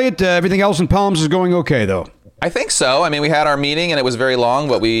 Elliot, everything else in Palms is going okay, though. I think so. I mean, we had our meeting and it was very long,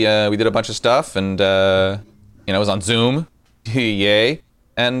 but we did a bunch of stuff and it was on Zoom. Yay.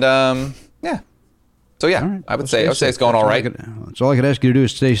 And yeah. So yeah, right. I would say it's going all right. That's all I could ask you to do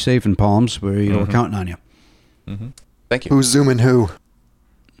is stay safe in Palms. We're counting on you. Thank you. Who's zooming who?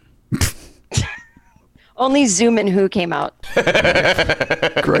 Only Zoom and Who came out.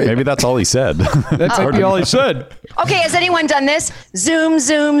 Great. Maybe that's all he said. That's hardly all he said. Okay, has anyone done this? Zoom,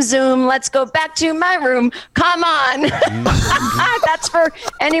 zoom, zoom. Let's go back to my room. Come on. That's for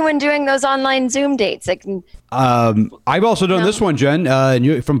anyone doing those online Zoom dates. I've also done this one, Jen. And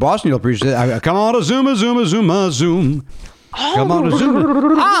you, from Boston, you'll appreciate it. Come on, a Zoom, a Zoom, a Zoom, a Zoom. Come on, a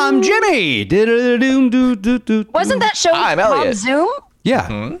Zoom. I'm Jimmy. Wasn't that show I'm called Elliot. Zoom?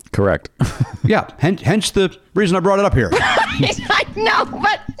 Yeah. Correct. Yeah. Hence the reason I brought it up here. I know,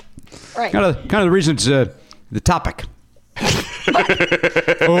 but right. Kind of the reason it's the topic.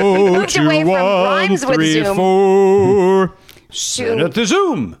 Moved away from rhymes with Zoom. 4. Send it to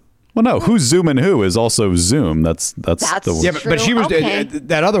Zoom. Well, no, who's Zoom and Who is also Zoom. That's the Yeah, but she was Okay.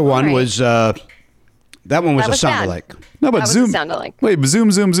 that other one All right. was that one was That a was sound bad. alike. No, but That was Zoom. a sound alike. Wait,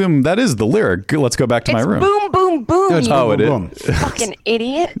 Zoom, Zoom, Zoom. That is the lyric. Let's go back to my It's room. boom, boom, boom. No, it's you Oh, it boom, is. boom. fucking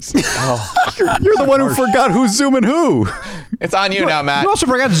idiot. You're the one who forgot who's Zoom and Who. It's on you now, Matt. You also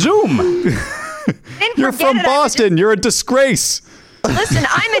forgot Zoom. Didn't You're forget from it. Boston. You're a disgrace. Listen,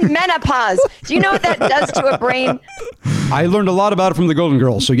 I'm in menopause. Do you know what that does to a brain? I learned a lot about it from the Golden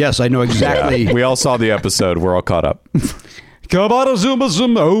Girls, so yes, I know exactly. We all saw the episode. We're all caught up. Come on, a Zoom,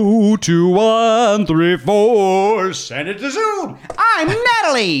 2, 1, 3, 4. Send it to Zoom. I'm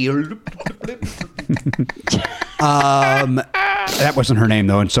Natalie. That wasn't her name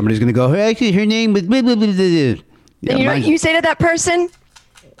though, and somebody's gonna go, hey, actually, her name was. Blah, blah, blah, blah, blah." Yeah, And you know what mine's- you say to that person?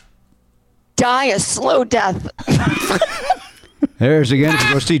 Die a slow death. There's again, if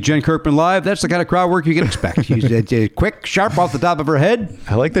you go see Jen Kirkman live, that's the kind of crowd work you can expect. She's quick, sharp off the top of her head.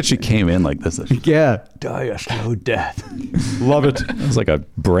 I like that she came in like this. Yeah. Die a slow death. Love it. It was like a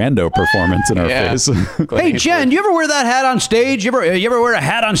Brando performance in her Yeah. face. Hey, Jen, you ever wear that hat on stage? You ever wear a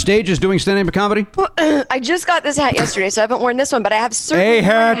hat on stage as doing stand-up comedy? I just got this hat yesterday, so I haven't worn this one, but I have certainly A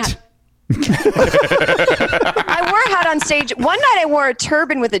worn a hat. I wore a hat on stage. One night I wore a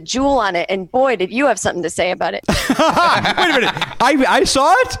turban with a jewel on it, and boy, did you have something to say about it. Wait a minute. I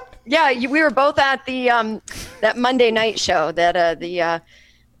saw it? Yeah, we were both at the that Monday night show that the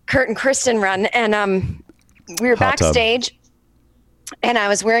Kurt and Kristen run, and we were Hot tub. backstage, and I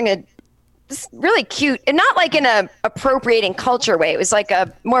was wearing this really cute, and not like in a appropriating culture way. It was like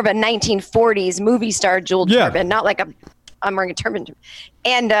a more of a 1940s movie star jeweled turban, not like I'm wearing a turban.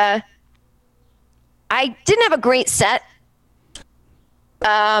 And I didn't have a great set.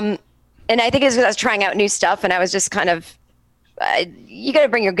 And I think it's because I was trying out new stuff, and I was just kind of, you got to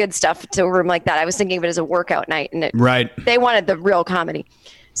bring your good stuff to a room like that. I was thinking of it as a workout night, and they wanted the real comedy.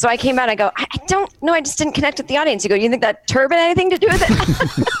 So I came out, I go, I don't know, I just didn't connect with the audience. You go, you think that turban had anything to do with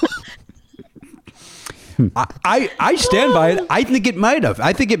it? I stand by it. I think it might have.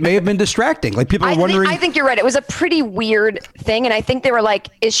 I think it may have been distracting. Like people are wondering. I think you're right. It was a pretty weird thing, and I think they were like,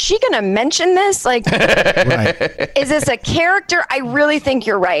 "Is she going to mention this? Like, Right. is this a character?" I really think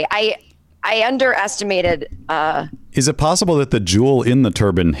you're right. I underestimated. Is it possible that the jewel in the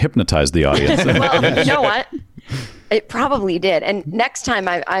turban hypnotized the audience? Well, you know what? It probably did. And next time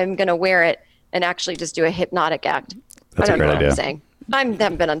I'm going to wear it and actually just do a hypnotic act. That's I a don't great know idea. what I'm saying. I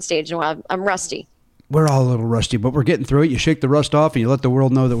haven't been on stage in a while. I'm rusty. We're all a little rusty, but we're getting through it. You shake the rust off and you let the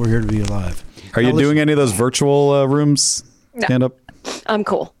world know that we're here to be alive. Are you doing any of those virtual rooms? No. Stand up? I'm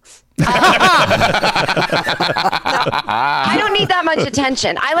cool. No, I don't need that much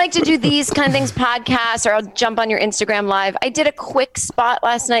attention. I like to do these kind of things, podcasts, or I'll jump on your Instagram live. I did a quick spot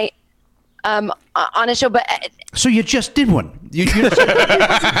last night on a show, but So you just did one.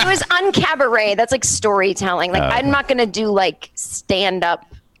 it was on cabaret. That's like storytelling. Like I'm not going to do like stand up.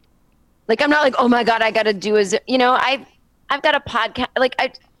 Like I'm not like, oh my God, I got to do I've got a podcast. Like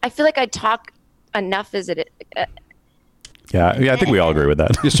I feel like I talk enough as it. Yeah, I think we all agree with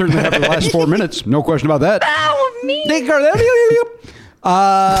that. You certainly have the last 4 minutes. No question about that. Oh, me.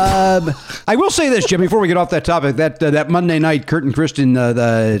 I will say this, Jim, before we get off that topic, that Monday night, Kurt and Kristen,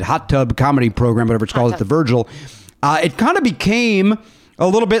 the hot tub comedy program, whatever it's called, at the Virgil, it kind of became a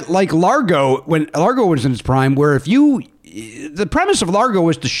little bit like Largo when Largo was in its prime, where the premise of Largo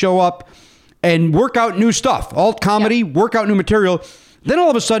was to show up and work out new stuff, alt comedy, work out new material. Then all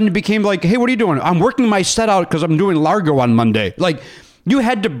of a sudden it became like, hey, what are you doing? I'm working my set out because I'm doing Largo on Monday. Like, you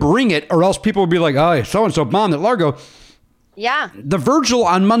had to bring it or else people would be like, oh, so-and-so bombed at Largo. Yeah. The Virgil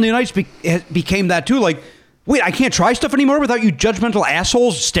on Monday nights became that too. Like, wait, I can't try stuff anymore without you judgmental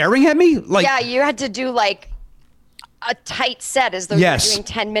assholes staring at me? Like, yeah, you had to do like a tight set as though Yes. you're doing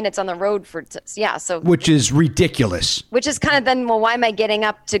 10 minutes on the road for, so. which is ridiculous. Which is kind of then, well, why am I getting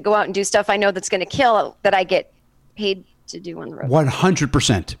up to go out and do stuff I know that's going to kill that I get paid to do on the road?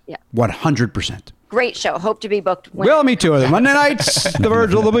 100%. Yeah. 100%. Great show. Hope to be booked. Well, me too. Monday nights, the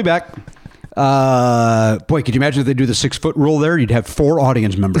Virgil, they'll be back. Boy, could you imagine if they do the 6-foot rule there? You'd have 4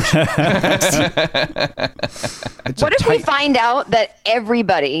 audience members. What if we find out that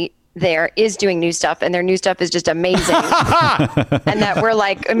everybody there is doing new stuff and their new stuff is just amazing? And that we're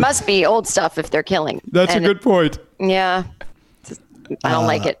like, it must be old stuff if they're killing. That's a good point. Yeah. I don't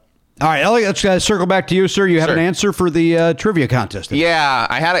like it. All right, Elliot, let's circle back to you, sir. You have an answer for the trivia contest. Yeah,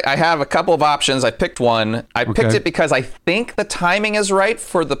 I have a couple of options. I picked one. I picked it because I think the timing is right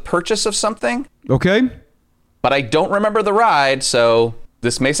for the purchase of something. Okay. But I don't remember the ride, so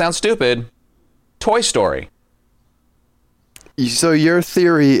this may sound stupid. Toy Story. So your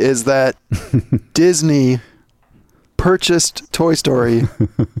theory is that Disney purchased Toy Story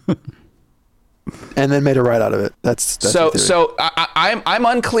and then made a ride out of it. That's so. I'm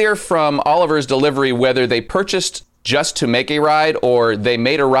unclear from Oliver's delivery whether they purchased just to make a ride or they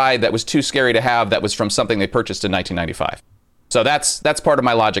made a ride that was too scary to have that was from something they purchased in 1995. So that's part of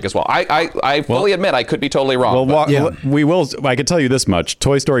my logic as well. I fully admit I could be totally wrong. Well, we will. I can tell you this much: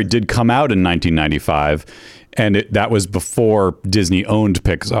 Toy Story did come out in 1995, and that was before Disney owned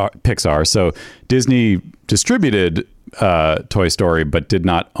Pixar. So Disney distributed Toy Story, but did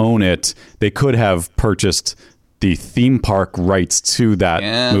not own it. They could have purchased the theme park rights to that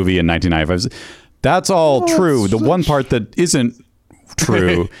movie in 1995. That's all true. The one part that isn't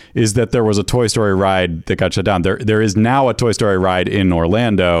true is that there was a Toy Story ride that got shut down. There is now a Toy Story ride in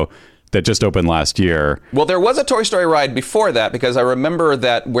Orlando that just opened last year. Well, there was a Toy Story ride before that, because I remember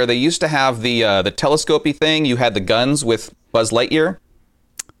that where they used to have the telescopy thing, you had the guns with Buzz Lightyear.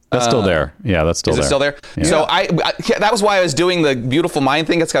 That's still there. Yeah, that's still there. Is it still there? Yeah. So that was why I was doing the Beautiful Mind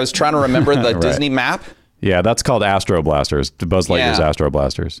thing. That's because I was trying to remember the Right. Disney map. Yeah, that's called Astro Blasters. Buzz Lightyear's Astro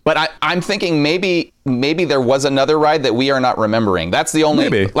Blasters. But I'm thinking maybe there was another ride that we are not remembering. That's the only.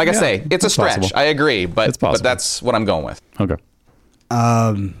 Maybe. Like I say, it's a stretch. Possible. I agree, but It's possible. that's what I'm going with. Okay.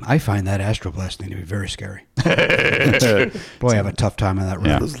 I find that Astro Blast thing to be very scary. Boy, I have a tough time on that ride.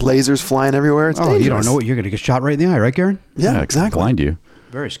 Yeah. Those lasers flying everywhere. It's dangerous. You don't know what you're going to get shot right in the eye, right, Garen? Yeah, exactly. Blind you.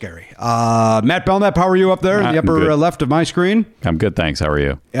 Very scary. Matt Belknap, how are you up there in the upper good. left of my screen? I'm good, thanks. How are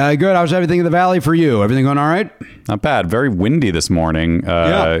you? Good. How's everything in the valley for you? Everything going all right? Not bad. Very windy this morning.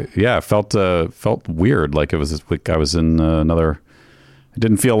 Yeah, felt weird. Like it was like I was in another. It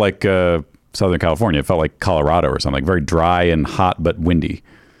didn't feel like Southern California. It felt like Colorado or something. Like very dry and hot, but windy.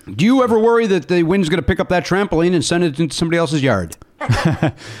 Do you ever worry that the wind's going to pick up that trampoline and send it into somebody else's yard?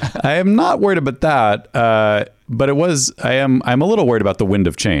 I am not worried about that. But it was. I'm a little worried about the wind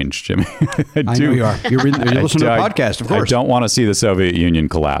of change, Jimmy. I know you are. You're listening to the podcast, of course. I don't want to see the Soviet Union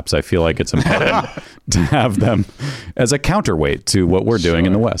collapse. I feel like it's important to have them as a counterweight to what we're doing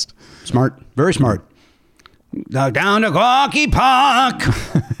in the West. Smart. Very smart. Now down to Gorky Park.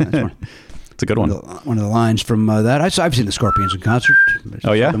 It's a good one. One of the lines from that. I've seen the Scorpions in concert.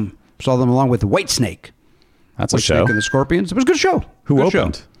 Oh, yeah? Saw them along with the Whitesnake. That's a Whitesnake show. and the Scorpions. It was a good show. Who Good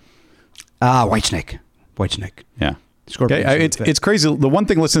opened? Show. Whitesnake. Yeah. Scorpions. Okay, it's crazy. The one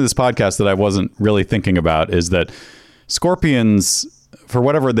thing listening to this podcast that I wasn't really thinking about is that Scorpions, for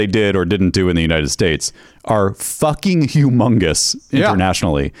whatever they did or didn't do in the United States, are fucking humongous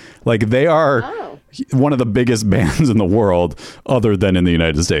internationally. Like they are one of the biggest bands in the world, other than in the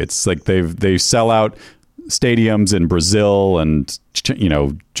United States. Like they sell out stadiums in Brazil and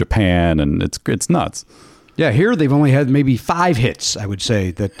Japan, and it's nuts. Yeah, here they've only had maybe 5 hits, I would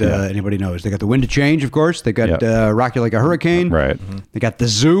say, that anybody knows. They got The Wind to Change, of course. They got Rock You Like a Hurricane. Right. They got The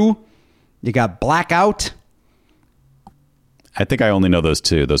Zoo. You got Blackout. I think I only know those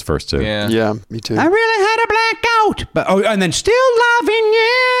first two. Yeah, me too. I really had a blackout. And then Still Loving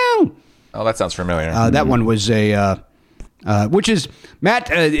You. Oh, that sounds familiar. That one was which is, Matt,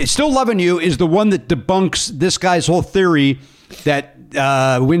 Still Loving You is the one that debunks this guy's whole theory that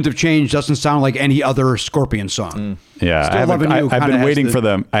Winds of Change doesn't sound like any other Scorpion song. Yeah, I've been waiting for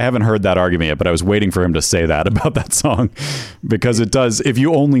them. I haven't heard that argument yet, but I was waiting for him to say that about that song, because it does. If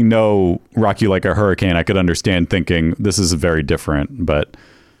you only know Rock You Like a Hurricane, I could understand thinking this is very different. But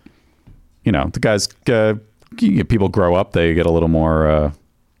the guys, people grow up, they get a little more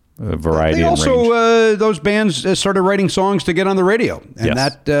variety. They and range. also those bands started writing songs to get on the radio, and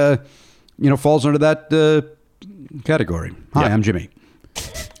that falls under that category. Hi, I'm Jimmy.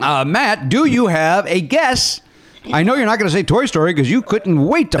 Matt, do you have a guess? I know you're not going to say Toy Story because you couldn't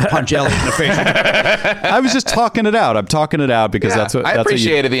wait to punch Elliot in the face. I was just talking it out. I'm talking it out because that's what I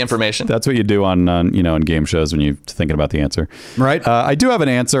appreciated the information. That's what you do on in game shows when you're thinking about the answer. Right. I do have an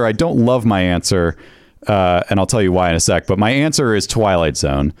answer. I don't love my answer, and I'll tell you why in a sec. But my answer is Twilight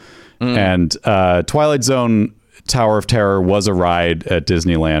Zone, and Twilight Zone Tower of Terror was a ride at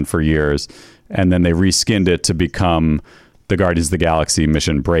Disneyland for years, and then they reskinned it to become the Guardians of the Galaxy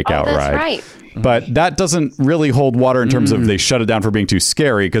Mission Breakout ride. Right. But that doesn't really hold water in terms of they shut it down for being too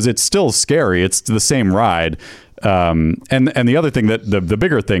scary, because it's still scary. It's the same ride. And the other thing that the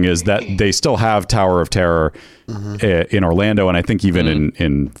bigger thing is that they still have Tower of Terror in Orlando, and I think even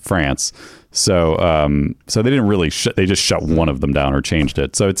in France. So so they didn't really they just shut one of them down or changed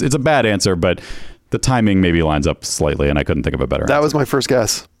it. So it's a bad answer, but the timing maybe lines up slightly, and I couldn't think of a better answer. That was my first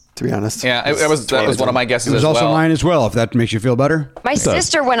guess, to be honest. Yeah, that was one of my guesses as well. It was also mine as well, if that makes you feel better. My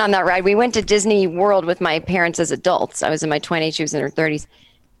sister went on that ride. We went to Disney World with my parents as adults. I was in my 20s, she was in her 30s.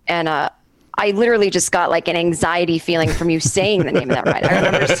 And I literally just got like an anxiety feeling from you saying the name of that ride. I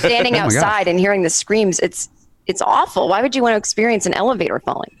remember standing outside and hearing the screams. It's awful. Why would you want to experience an elevator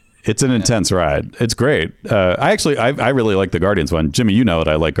falling? It's an intense ride. It's great. I really like the Guardians one. Jimmy, you know that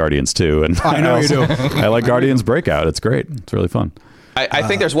I like Guardians too, and I know you do. I like Guardians Breakout. It's great. It's really fun. I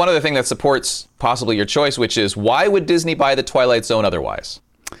think there's one other thing that supports possibly your choice, which is, why would Disney buy the Twilight Zone otherwise?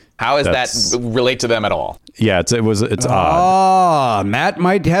 How does that relate to them at all? Yeah, it's odd. Oh, Matt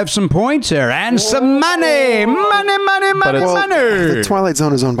might have some points there and some money. Money. The Twilight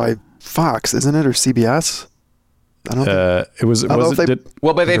Zone is owned by Fox, isn't it, or CBS? I don't think. It was. But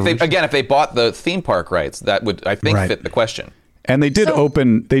if they bought the theme park rights, that would, I think, fit the question. And they did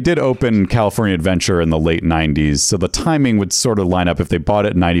open California Adventure in the late 90s, so the timing would sort of line up. If they bought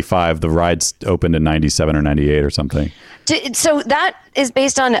it in 95, the rides opened in 97 or 98 or something. So that is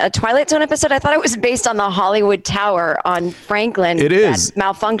based on a Twilight Zone episode? I thought it was based on the Hollywood Tower on Franklin. It is. That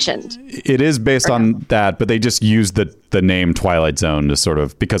malfunctioned. It is based on that, but they just used the name Twilight Zone to sort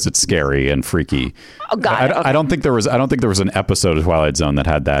of, because it's scary and freaky. Oh, God. Okay. I don't think there was an episode of Twilight Zone that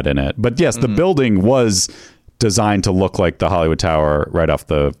had that in it. But yes, the building was designed to look like the Hollywood Tower right off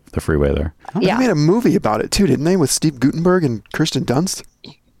the freeway there. They made a movie about it too, didn't they, with Steve Guttenberg and Kirsten Dunst?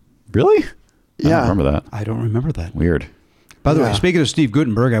 Really? Yeah. I don't remember that. I don't remember that. Weird. By the way, speaking of Steve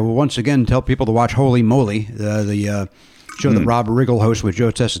Guttenberg, I will once again tell people to watch Holy Moly, the show that Rob Riggle hosts with Joe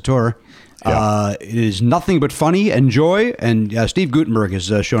Tessitore. Yeah. It is nothing but funny and joy, and Steve Guttenberg has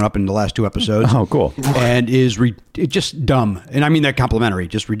shown up in the last 2 episodes. Oh, cool. And is just dumb. And I mean that complimentary,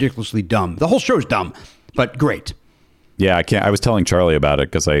 just ridiculously dumb. The whole show's dumb, but great. Yeah, I can't. I was telling Charlie about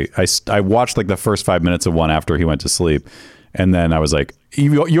it because I watched like the first 5 minutes of one after he went to sleep, and then I was like,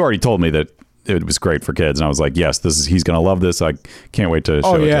 you already told me that it was great for kids, and I was like, yes, he's going to love this. I can't wait to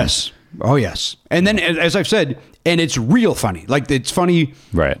show it to him. Oh yes. And then, as I've said, and it's real funny. Like, it's funny,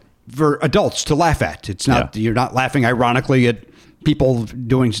 right, for adults to laugh at. It's not you're not laughing ironically at people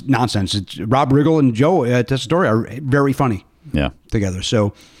doing nonsense. It's Rob Riggle and Joe Tessitore are very funny. Yeah, together.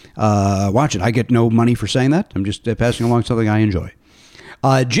 So watch it. I get no money for saying that. I'm just passing along something I enjoy.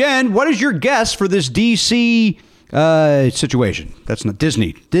 Jen, what is your guess for this DC situation? That's not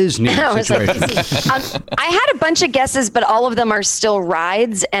Disney situation. I had a bunch of guesses, but all of them are still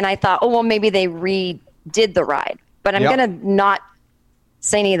rides, and I thought, maybe they redid the ride, but I'm gonna not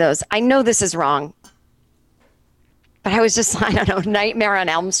say any of those. I know this is wrong, but I was just, I don't know, Nightmare on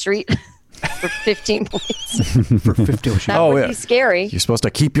Elm Street for 15 points. For 15. That would be scary. You're supposed to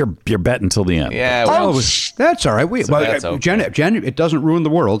keep your bet until the end. Yeah. That's all right. Okay. Jen, it doesn't ruin the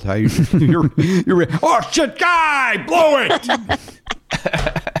world. You're oh shit, guy, blow it.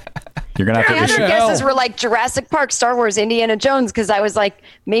 You're gonna have to. My other guesses were like Jurassic Park, Star Wars, Indiana Jones, because I was like,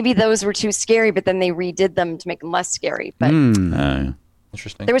 maybe those were too scary, but then they redid them to make them less scary. But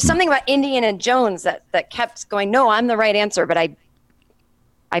interesting. There was something about Indiana Jones that kept going, no, I'm the right answer, but I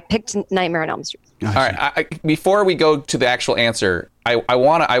picked Nightmare on Elm Street. All right. Before we go to the actual answer, I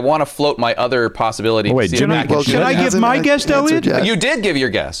want to float my other possibility. Oh, wait, can I give my guess, Elliot? You did give your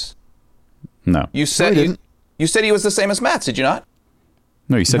guess. No, you said you said he was the same as Matt's. Did you not?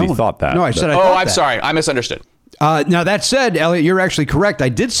 No, you said he thought that. No, I said I thought I'm sorry. I misunderstood. Now, that said, Elliot, you're actually correct. I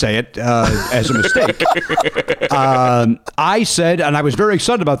did say it as a mistake. I said, and I was very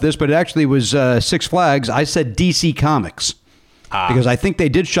excited about this, but it actually was Six Flags. I said DC Comics. Because I think they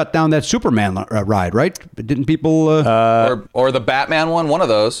did shut down that Superman ride, right? Didn't people... or the Batman one of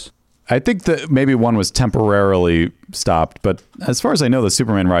those. I think that maybe one was temporarily stopped, but as far as I know, the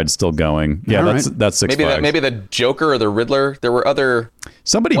Superman ride's still going. Yeah, that's Six Flags. Maybe the Joker or the Riddler. There were other...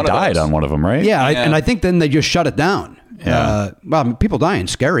 Somebody died on one of them, right? Yeah, and I think then they just shut it down. Yeah. People dying,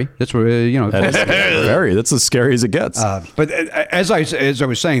 scary. That's where That's scary. That's as scary as it gets. But as I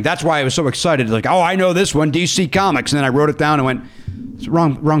was saying, that's why I was so excited. Like, I know this one, DC Comics, and then I wrote it down and went, it's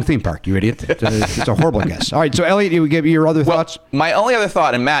wrong theme park, you idiot. It's a horrible guess. All right, so Elliot, you give your other thoughts. My only other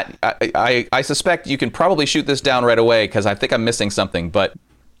thought, and Matt, I suspect you can probably shoot this down right away because I think I'm missing something. But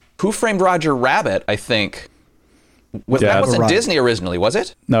Who Framed Roger Rabbit? I think That wasn't Disney originally, was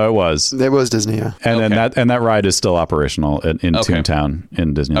it? No, it was. It was Disney, yeah. And then that ride is still operational in Toontown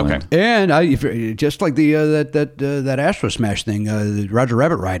in Disneyland. Okay. And just like that Astro Smash thing, the Roger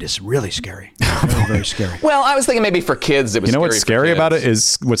Rabbit ride is really scary. Very, very scary. Well, I was thinking maybe for kids it was. You know what's scary about it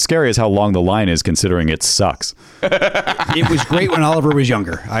is what's scary is how long the line is, considering it sucks. It was great when Oliver was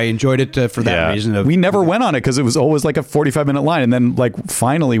younger. I enjoyed it for that reason. We never went on it because it was always like a 45-minute line, and then like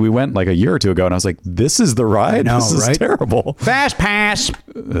finally we went like a year or two ago, and I was like, "This is the ride. This is terrible." Fast pass.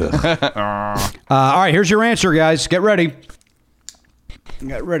 All right, here's your answer, guys. Get ready.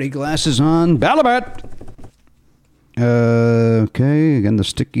 Get ready. Glasses on. Balabat. Okay. Again, the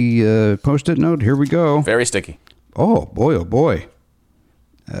sticky Post-it note. Here we go. Very sticky. Oh boy! Oh boy!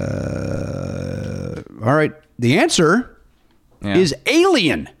 All right. The answer is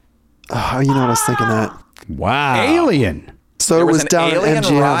Alien. Oh, you know what I was thinking that. Wow. Alien. So it was down at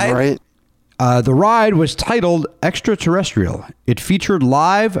MGM, right? The ride was titled Extraterrestrial. It featured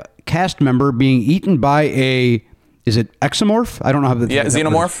live cast member being eaten by is it exomorph? I don't know how to... Yeah,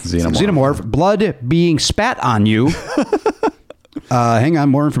 xenomorph. Xenomorph. Blood being spat on you. Hang on,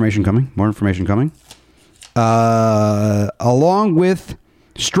 more information coming. Along with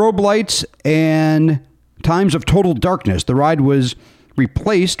strobe lights and times of total darkness. The ride was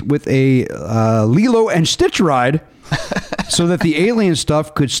replaced with a Lilo and Stitch ride so that the alien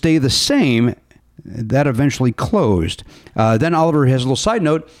stuff could stay the same. That eventually closed. Then Oliver has a little side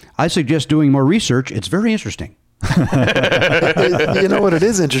note. I suggest doing more research. It's very interesting. You know what? It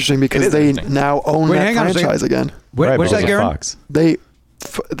is interesting because they now own that franchise again. What's that, Garen? Fox.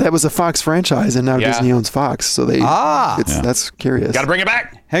 That was a Fox franchise, and now Disney owns Fox. So that's curious. Got to bring it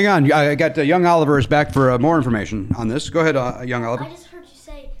back. Hang on, I got young Oliver is back for more information on this. Go ahead, young Oliver. I just heard you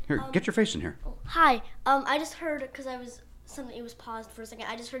say. Here, get your face in here. Hi. I just heard because it was paused for a second.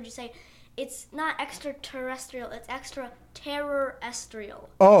 I just heard you say. It's not extraterrestrial. It's extraterrestrial.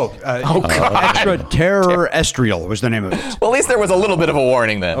 God. Extraterrestrial was the name of it. Well, at least there was a little bit of a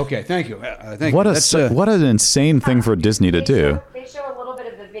warning then. Okay, thank you. What an insane thing for Disney to do. They show a little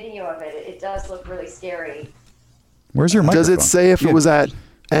bit of the video of it. It does look really scary. Where's your microphone? Does it say if it was at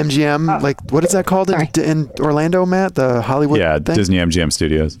MGM? Like, what is that called in Orlando, Matt? The Hollywood thing? Disney MGM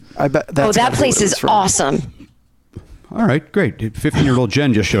Studios. I bet that's that place is awesome. All right, great. 15-year-old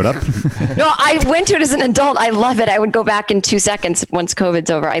Jen just showed up. No, I went to it as an adult. I love it. I would go back in 2 seconds once COVID's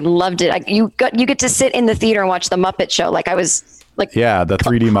over. I loved it. You get to sit in the theater and watch the Muppet Show. Like I was like, the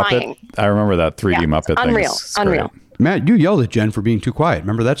 3D crying. Muppet. I remember that 3D Muppet thing. Unreal. Matt, you yelled at Jen for being too quiet.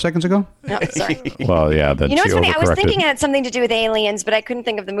 Remember that seconds ago? No, sorry. Well, yeah. You know what's funny? I was thinking it had something to do with aliens, but I couldn't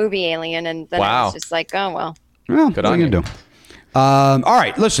think of the movie Alien, and then I was just like, oh well. Well, what are you gonna do? All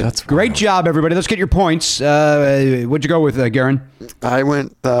right, listen. That's great job, everybody. Let's get your points. What'd you go with, Garen? I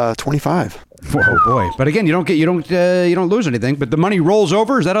went 25. Oh boy! But again, you don't lose anything. But the money rolls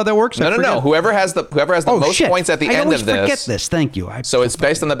over. Is that how that works? No. Whoever has the most points at the end of this. I forget this. Thank you. So it's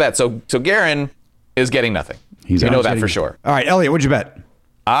based on the bet. So Garen is getting nothing. You know that for sure. All right, Elliot, what'd you bet?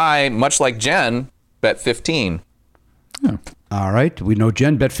 I, much like Jen, bet 15. Oh. All right, we know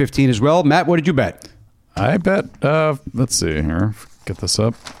Jen bet 15 as well. Matt, what did you bet? I bet, let's see here. Get this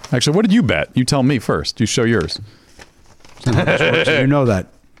up. Actually, what did you bet? You tell me first. You show yours. That's not how this works, and you know that.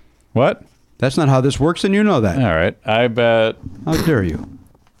 What? That's not how this works, and you know that. All right. I bet... How dare you?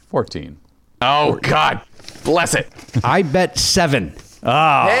 14. Oh, 14. God. Bless it. I bet 7.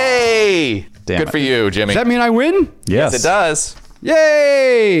 Oh. Hey. Damn Good it. for you, Jimmy. Does that mean I win? Yes, it does.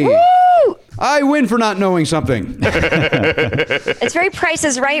 Yay! Woo! I win for not knowing something. It's very Price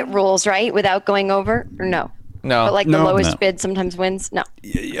is Right rules, right? Without going over, or no? No. But like the lowest bid sometimes wins? No.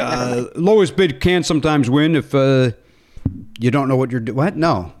 Lowest bid can sometimes win if you don't know what you're doing. What?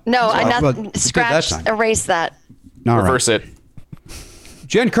 No. No, scratch, erase that. Reverse it.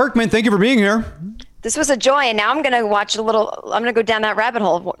 Jen Kirkman, thank you for being here. This was a joy, and now I'm going to I'm going to go down that rabbit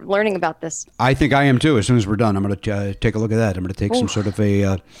hole of learning about this. I think I am too. As soon as we're done, I'm going to take a look at that. I'm going to take some sort of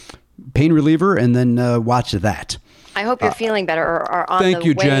a pain reliever and then watch that. I hope you're feeling better or on the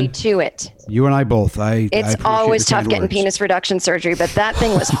way Jen. to it. You and I both. It's always tough getting penis reduction surgery, but that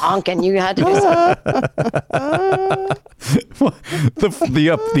thing was honking. You had to do something.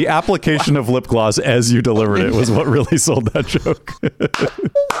 The application of lip gloss as you delivered it was what really sold that joke.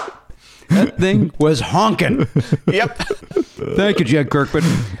 That thing was honking. Yep. Thank you, Jen Kirkman.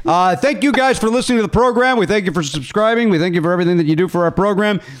 Thank you guys for listening to the program. We thank you for subscribing. We thank you for everything that you do for our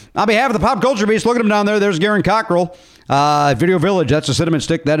program. On behalf of the Pop Culture Beast, look at him down there. There's Garen Cockrell. Video Village, that's the Cinnamon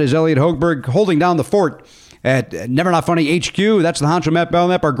Stick. That is Elliot Hochberg holding down the fort at Never Not Funny HQ. That's the Honcho Matt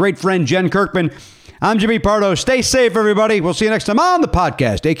Belknap, our great friend Jen Kirkman. I'm Jimmy Pardo. Stay safe, everybody. We'll see you next time on the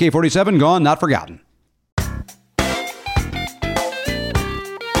podcast. AK-47, gone, not forgotten.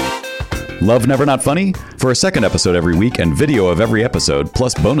 Love Never Not Funny? For a second episode every week and video of every episode,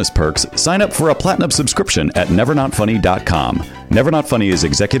 plus bonus perks, sign up for a platinum subscription at nevernotfunny.com. Never Not Funny is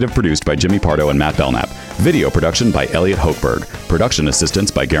executive produced by Jimmy Pardo and Matt Belknap. Video production by Elliot Hochberg. Production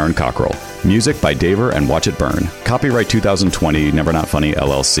assistance by Garen Cockrell. Music by Daver and Watch It Burn. Copyright 2020, Never Not Funny,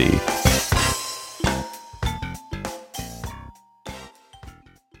 LLC.